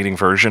exciting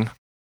version?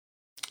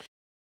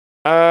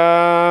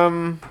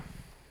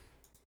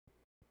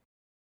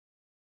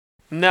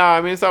 No,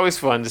 I mean it's always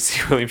fun to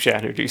see William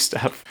Shatner do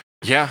stuff.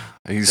 Yeah,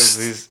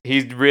 'Cause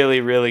he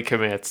really, really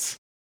commits.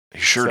 he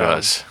sure so-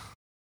 does.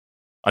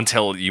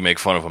 Until you make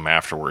fun of him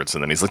afterwards,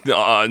 and then he's like,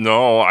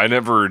 "No, I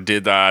never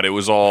did that. It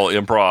was all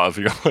improv."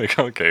 You're like,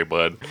 "Okay,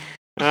 bud.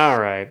 All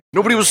right.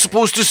 Nobody was All right.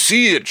 supposed to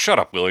see it. Shut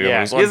up, William." It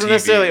Yeah, was he on doesn't TV.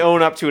 necessarily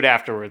own up to it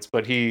afterwards,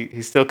 but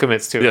he still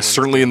commits to it. when Yes, he's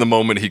certainly doing in the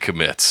moment he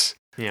commits.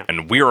 Yeah.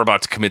 And we are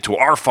about to commit to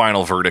our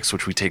final verdicts,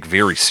 which we take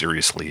very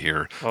seriously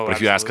here. Oh, But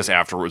if you ask us absolutely.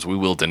 afterwards, we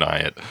will deny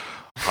it.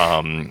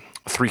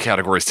 3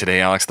 categories today,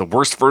 Alex. The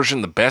worst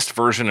version, the best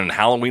version, and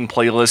Halloween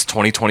playlist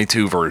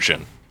 2022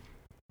 version.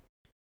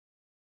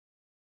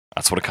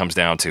 That's what it comes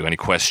down to. Any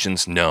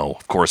questions? No,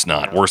 of course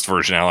not. Worst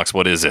version, Alex,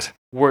 what is it?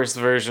 Worst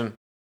version.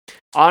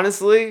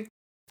 Honestly,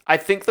 I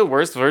think the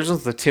worst version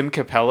is the Tim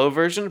Capello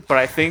version, but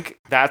I think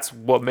that's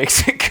what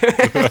makes it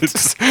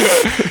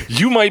good.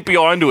 You might be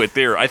onto it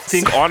there. I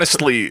think,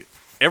 honestly,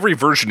 every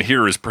version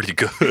here is pretty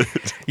good.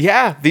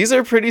 Yeah, these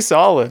are pretty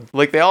solid.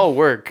 Like they all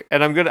work,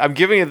 and I'm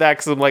giving it that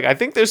because I'm like I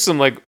think there's some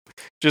like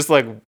just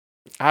like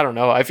I don't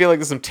know. I feel like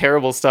there's some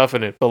terrible stuff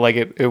in it, but like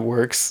it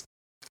works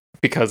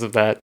because of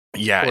that.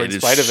 Yeah, Or it in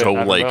is spite of so I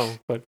don't like know,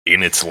 but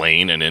in its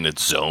lane and in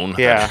its zone.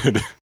 Yeah.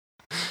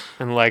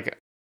 and like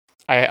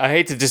I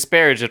hate to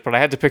disparage it, but I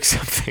had to pick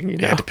something. You You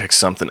know, had to pick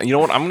something. You know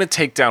what? I'm going to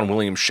take down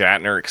William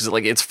Shatner because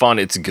like it's fun,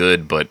 it's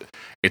good, but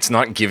it's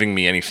not giving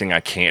me anything I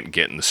can't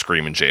get in the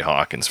Screamin' Jay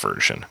Hawkins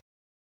version,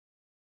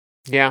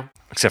 yeah.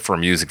 except for a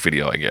music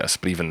video, I guess.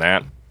 But even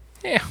that,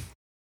 yeah.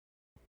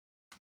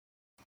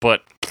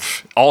 But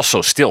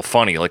also still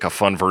funny, like a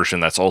fun version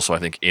that's also I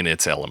think in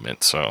its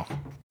element. So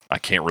I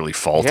can't really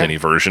fault Yeah. any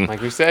version.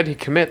 Like we said, he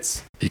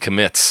commits. He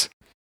commits.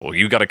 Well,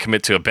 you got to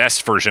commit to a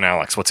best version,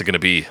 Alex. What's it going to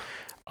be?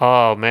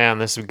 Oh man,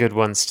 there's some good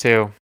ones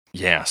too.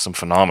 Yeah, some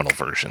phenomenal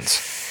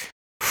versions.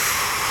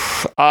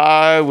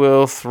 I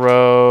will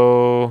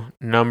throw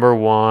number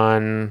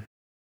 1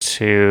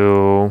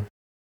 to.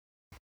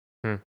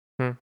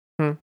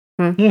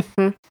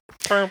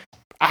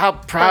 I'll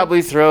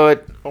probably throw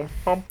it.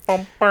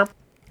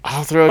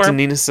 I'll throw it to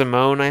Nina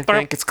Simone. I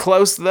think it's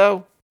close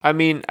though. I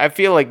mean, I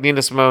feel like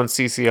Nina Simone,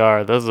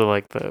 CCR. Those are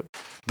like the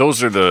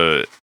Those are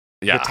the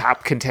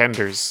top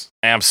contenders.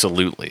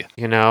 absolutely.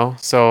 You know,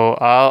 so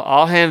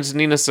I'll hand it to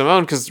Nina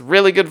Simone because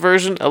really good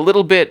version, a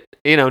little bit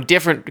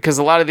different because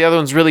a lot of the other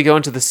ones really go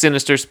into the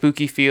sinister,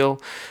 spooky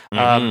feel,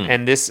 Mhm.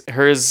 and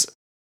hers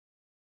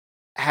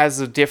has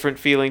a different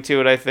feeling to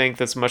it. I think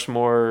that's much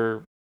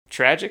more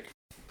tragic.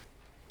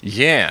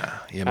 Yeah,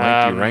 you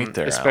might be right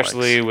there,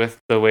 especially Alex. with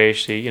the way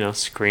she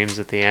screams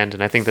at the end,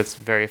 and I think that's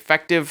very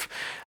effective.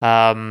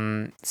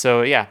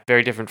 So yeah,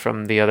 very different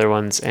from the other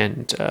ones,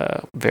 and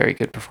very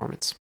good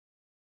performance.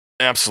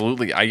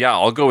 Absolutely.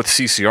 I'll go with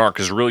CCR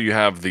because really you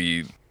have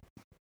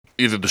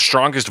either the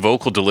strongest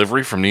vocal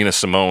delivery from Nina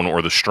Simone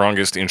or the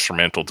strongest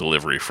instrumental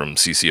delivery from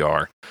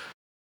CCR.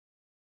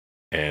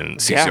 And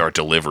CCR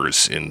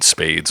delivers in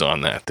spades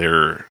on that.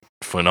 They're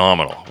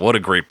phenomenal. What a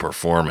great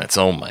performance.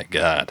 Oh my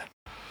God.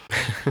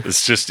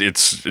 It's just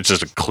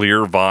a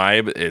clear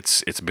vibe.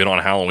 It's been on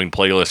Halloween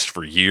playlists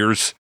for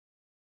years.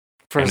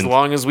 For as And-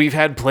 long as we've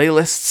had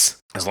playlists.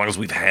 As long as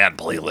we've had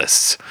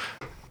playlists.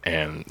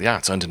 And yeah,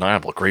 it's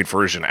undeniable. Great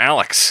version.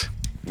 Alex,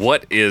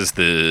 what is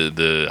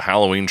the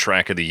Halloween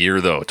track of the year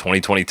though?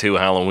 2022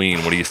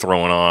 Halloween. What are you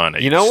throwing on?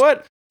 You know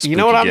what? You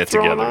know what I'm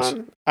throwing get-togethers?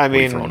 on? I What are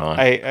you mean, throwing on?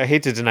 I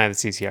hate to deny the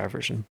CCR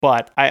version,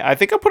 but I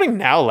think I'm putting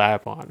Now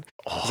Lab on.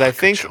 Oh, I good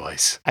think-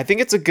 choice. I think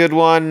it's a good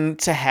one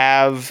to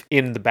have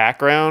in the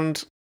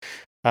background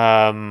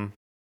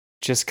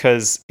just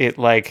because it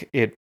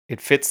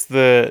fits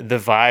the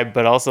vibe,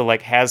 but also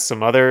like has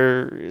some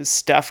other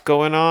stuff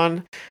going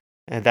on,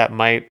 and that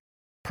might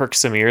perk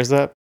some ears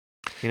up.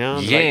 You know,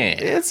 Yeah.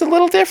 like, it's a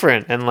little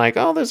different, and like,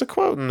 oh, there's a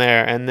quote in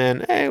there, and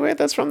then, hey, wait,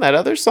 that's from that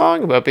other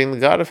song about being the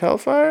god of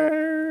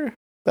hellfire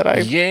that I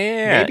maybe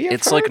have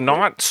it's like heard?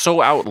 not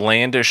so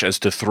outlandish as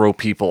to throw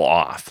people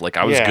off. Like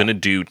I was Yeah. gonna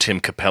do Tim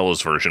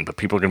Capella's version, but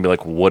people are gonna be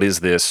like, "What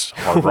is this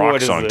hard rock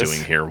What is song this?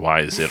 doing here?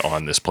 Why is it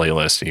on this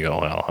playlist?" And you go,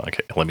 "Well,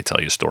 okay, let me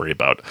tell you a story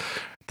about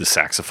the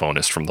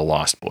saxophonist from the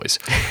Lost Boys."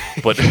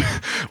 But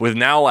with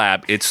Now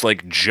Lab, it's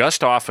like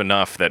just off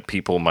enough that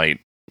people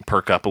might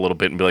perk up a little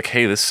bit and be like,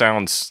 "Hey, this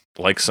sounds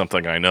like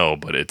something I know,"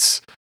 but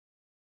it's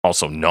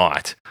also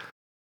not.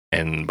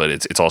 But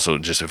it's also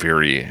just a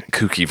very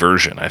kooky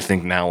version. I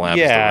think Now Lab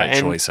is the Yeah, right and-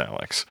 choice,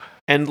 Alex.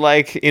 And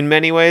like in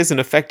many ways, an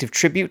effective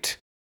tribute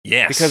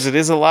Yes. because it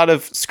is a lot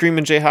of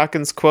Screamin' Jay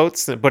Hawkins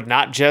quotes, but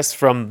not just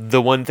from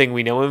the one thing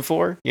we know him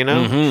for. You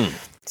know, Mhm.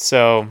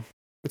 so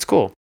it's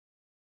cool.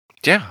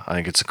 Yeah, I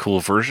think it's a cool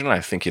version. I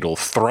think it'll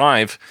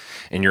thrive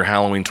in your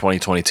Halloween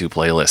 2022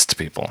 playlists,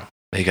 people.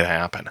 Make it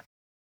happen.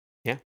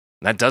 Yeah.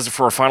 And that does it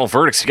for our final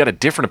verdicts. You got a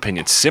different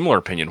opinion, similar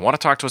opinion. Want to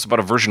talk to us about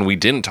a version we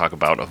didn't talk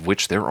about, of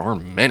which there are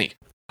many.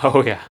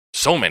 Oh yeah.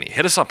 So many.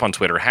 Hit us up on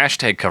Twitter,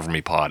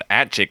 #CoverMePod,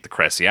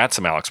 @JakeTheCressy,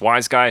 @some Alex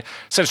Wise Guy.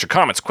 Send us your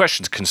comments,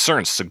 questions,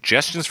 concerns,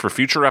 suggestions for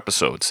future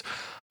episodes.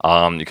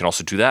 You can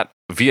also do that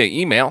via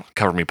email,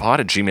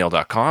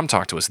 covermepod@gmail.com.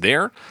 Talk to us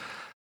there.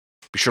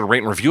 Be sure to rate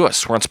and review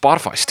us. We're on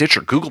Spotify,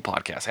 Stitcher, Google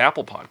Podcasts,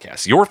 Apple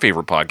Podcasts, your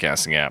favorite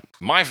podcasting app,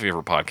 my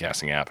favorite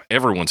podcasting app,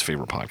 everyone's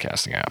favorite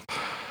podcasting app.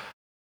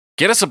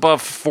 Get us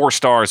above 4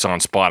 stars on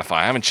Spotify.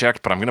 I haven't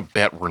checked, but I'm going to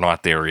bet we're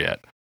not there yet.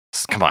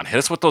 Come on, hit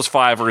us with those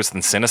 5ers,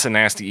 then send us a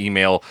nasty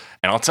email.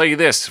 And I'll tell you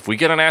this, if we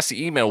get a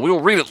nasty email, we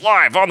will read it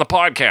live on the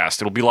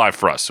podcast. It'll be live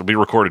for us. It'll be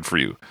recorded for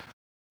you.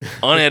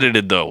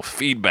 Unedited, though,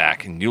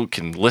 feedback, and you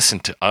can listen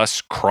to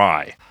us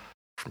cry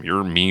from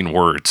your mean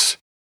words.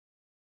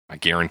 I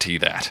guarantee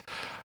that.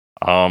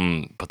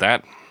 But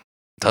that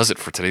does it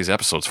for today's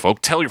episodes, folks.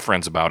 Tell your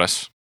friends about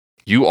us.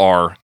 You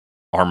are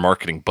our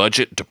marketing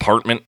budget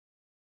department.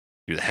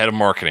 You're the head of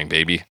marketing,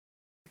 baby.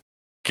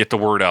 Get the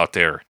word out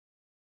there.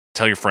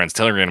 Tell your friends,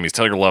 tell your enemies,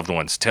 tell your loved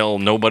ones. Tell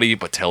nobody,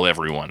 but tell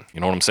everyone.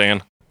 You know what I'm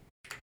saying?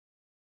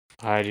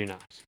 I do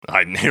not.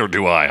 Neither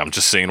do I. I'm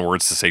just saying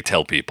words to say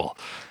tell people.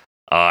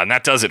 And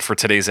that does it for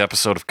today's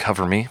episode of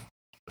Cover Me.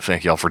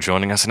 Thank y'all for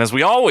joining us. And as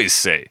we always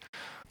say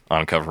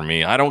on Cover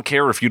Me, I don't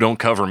care if you don't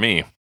cover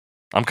me.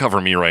 I'm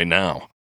covering me right now.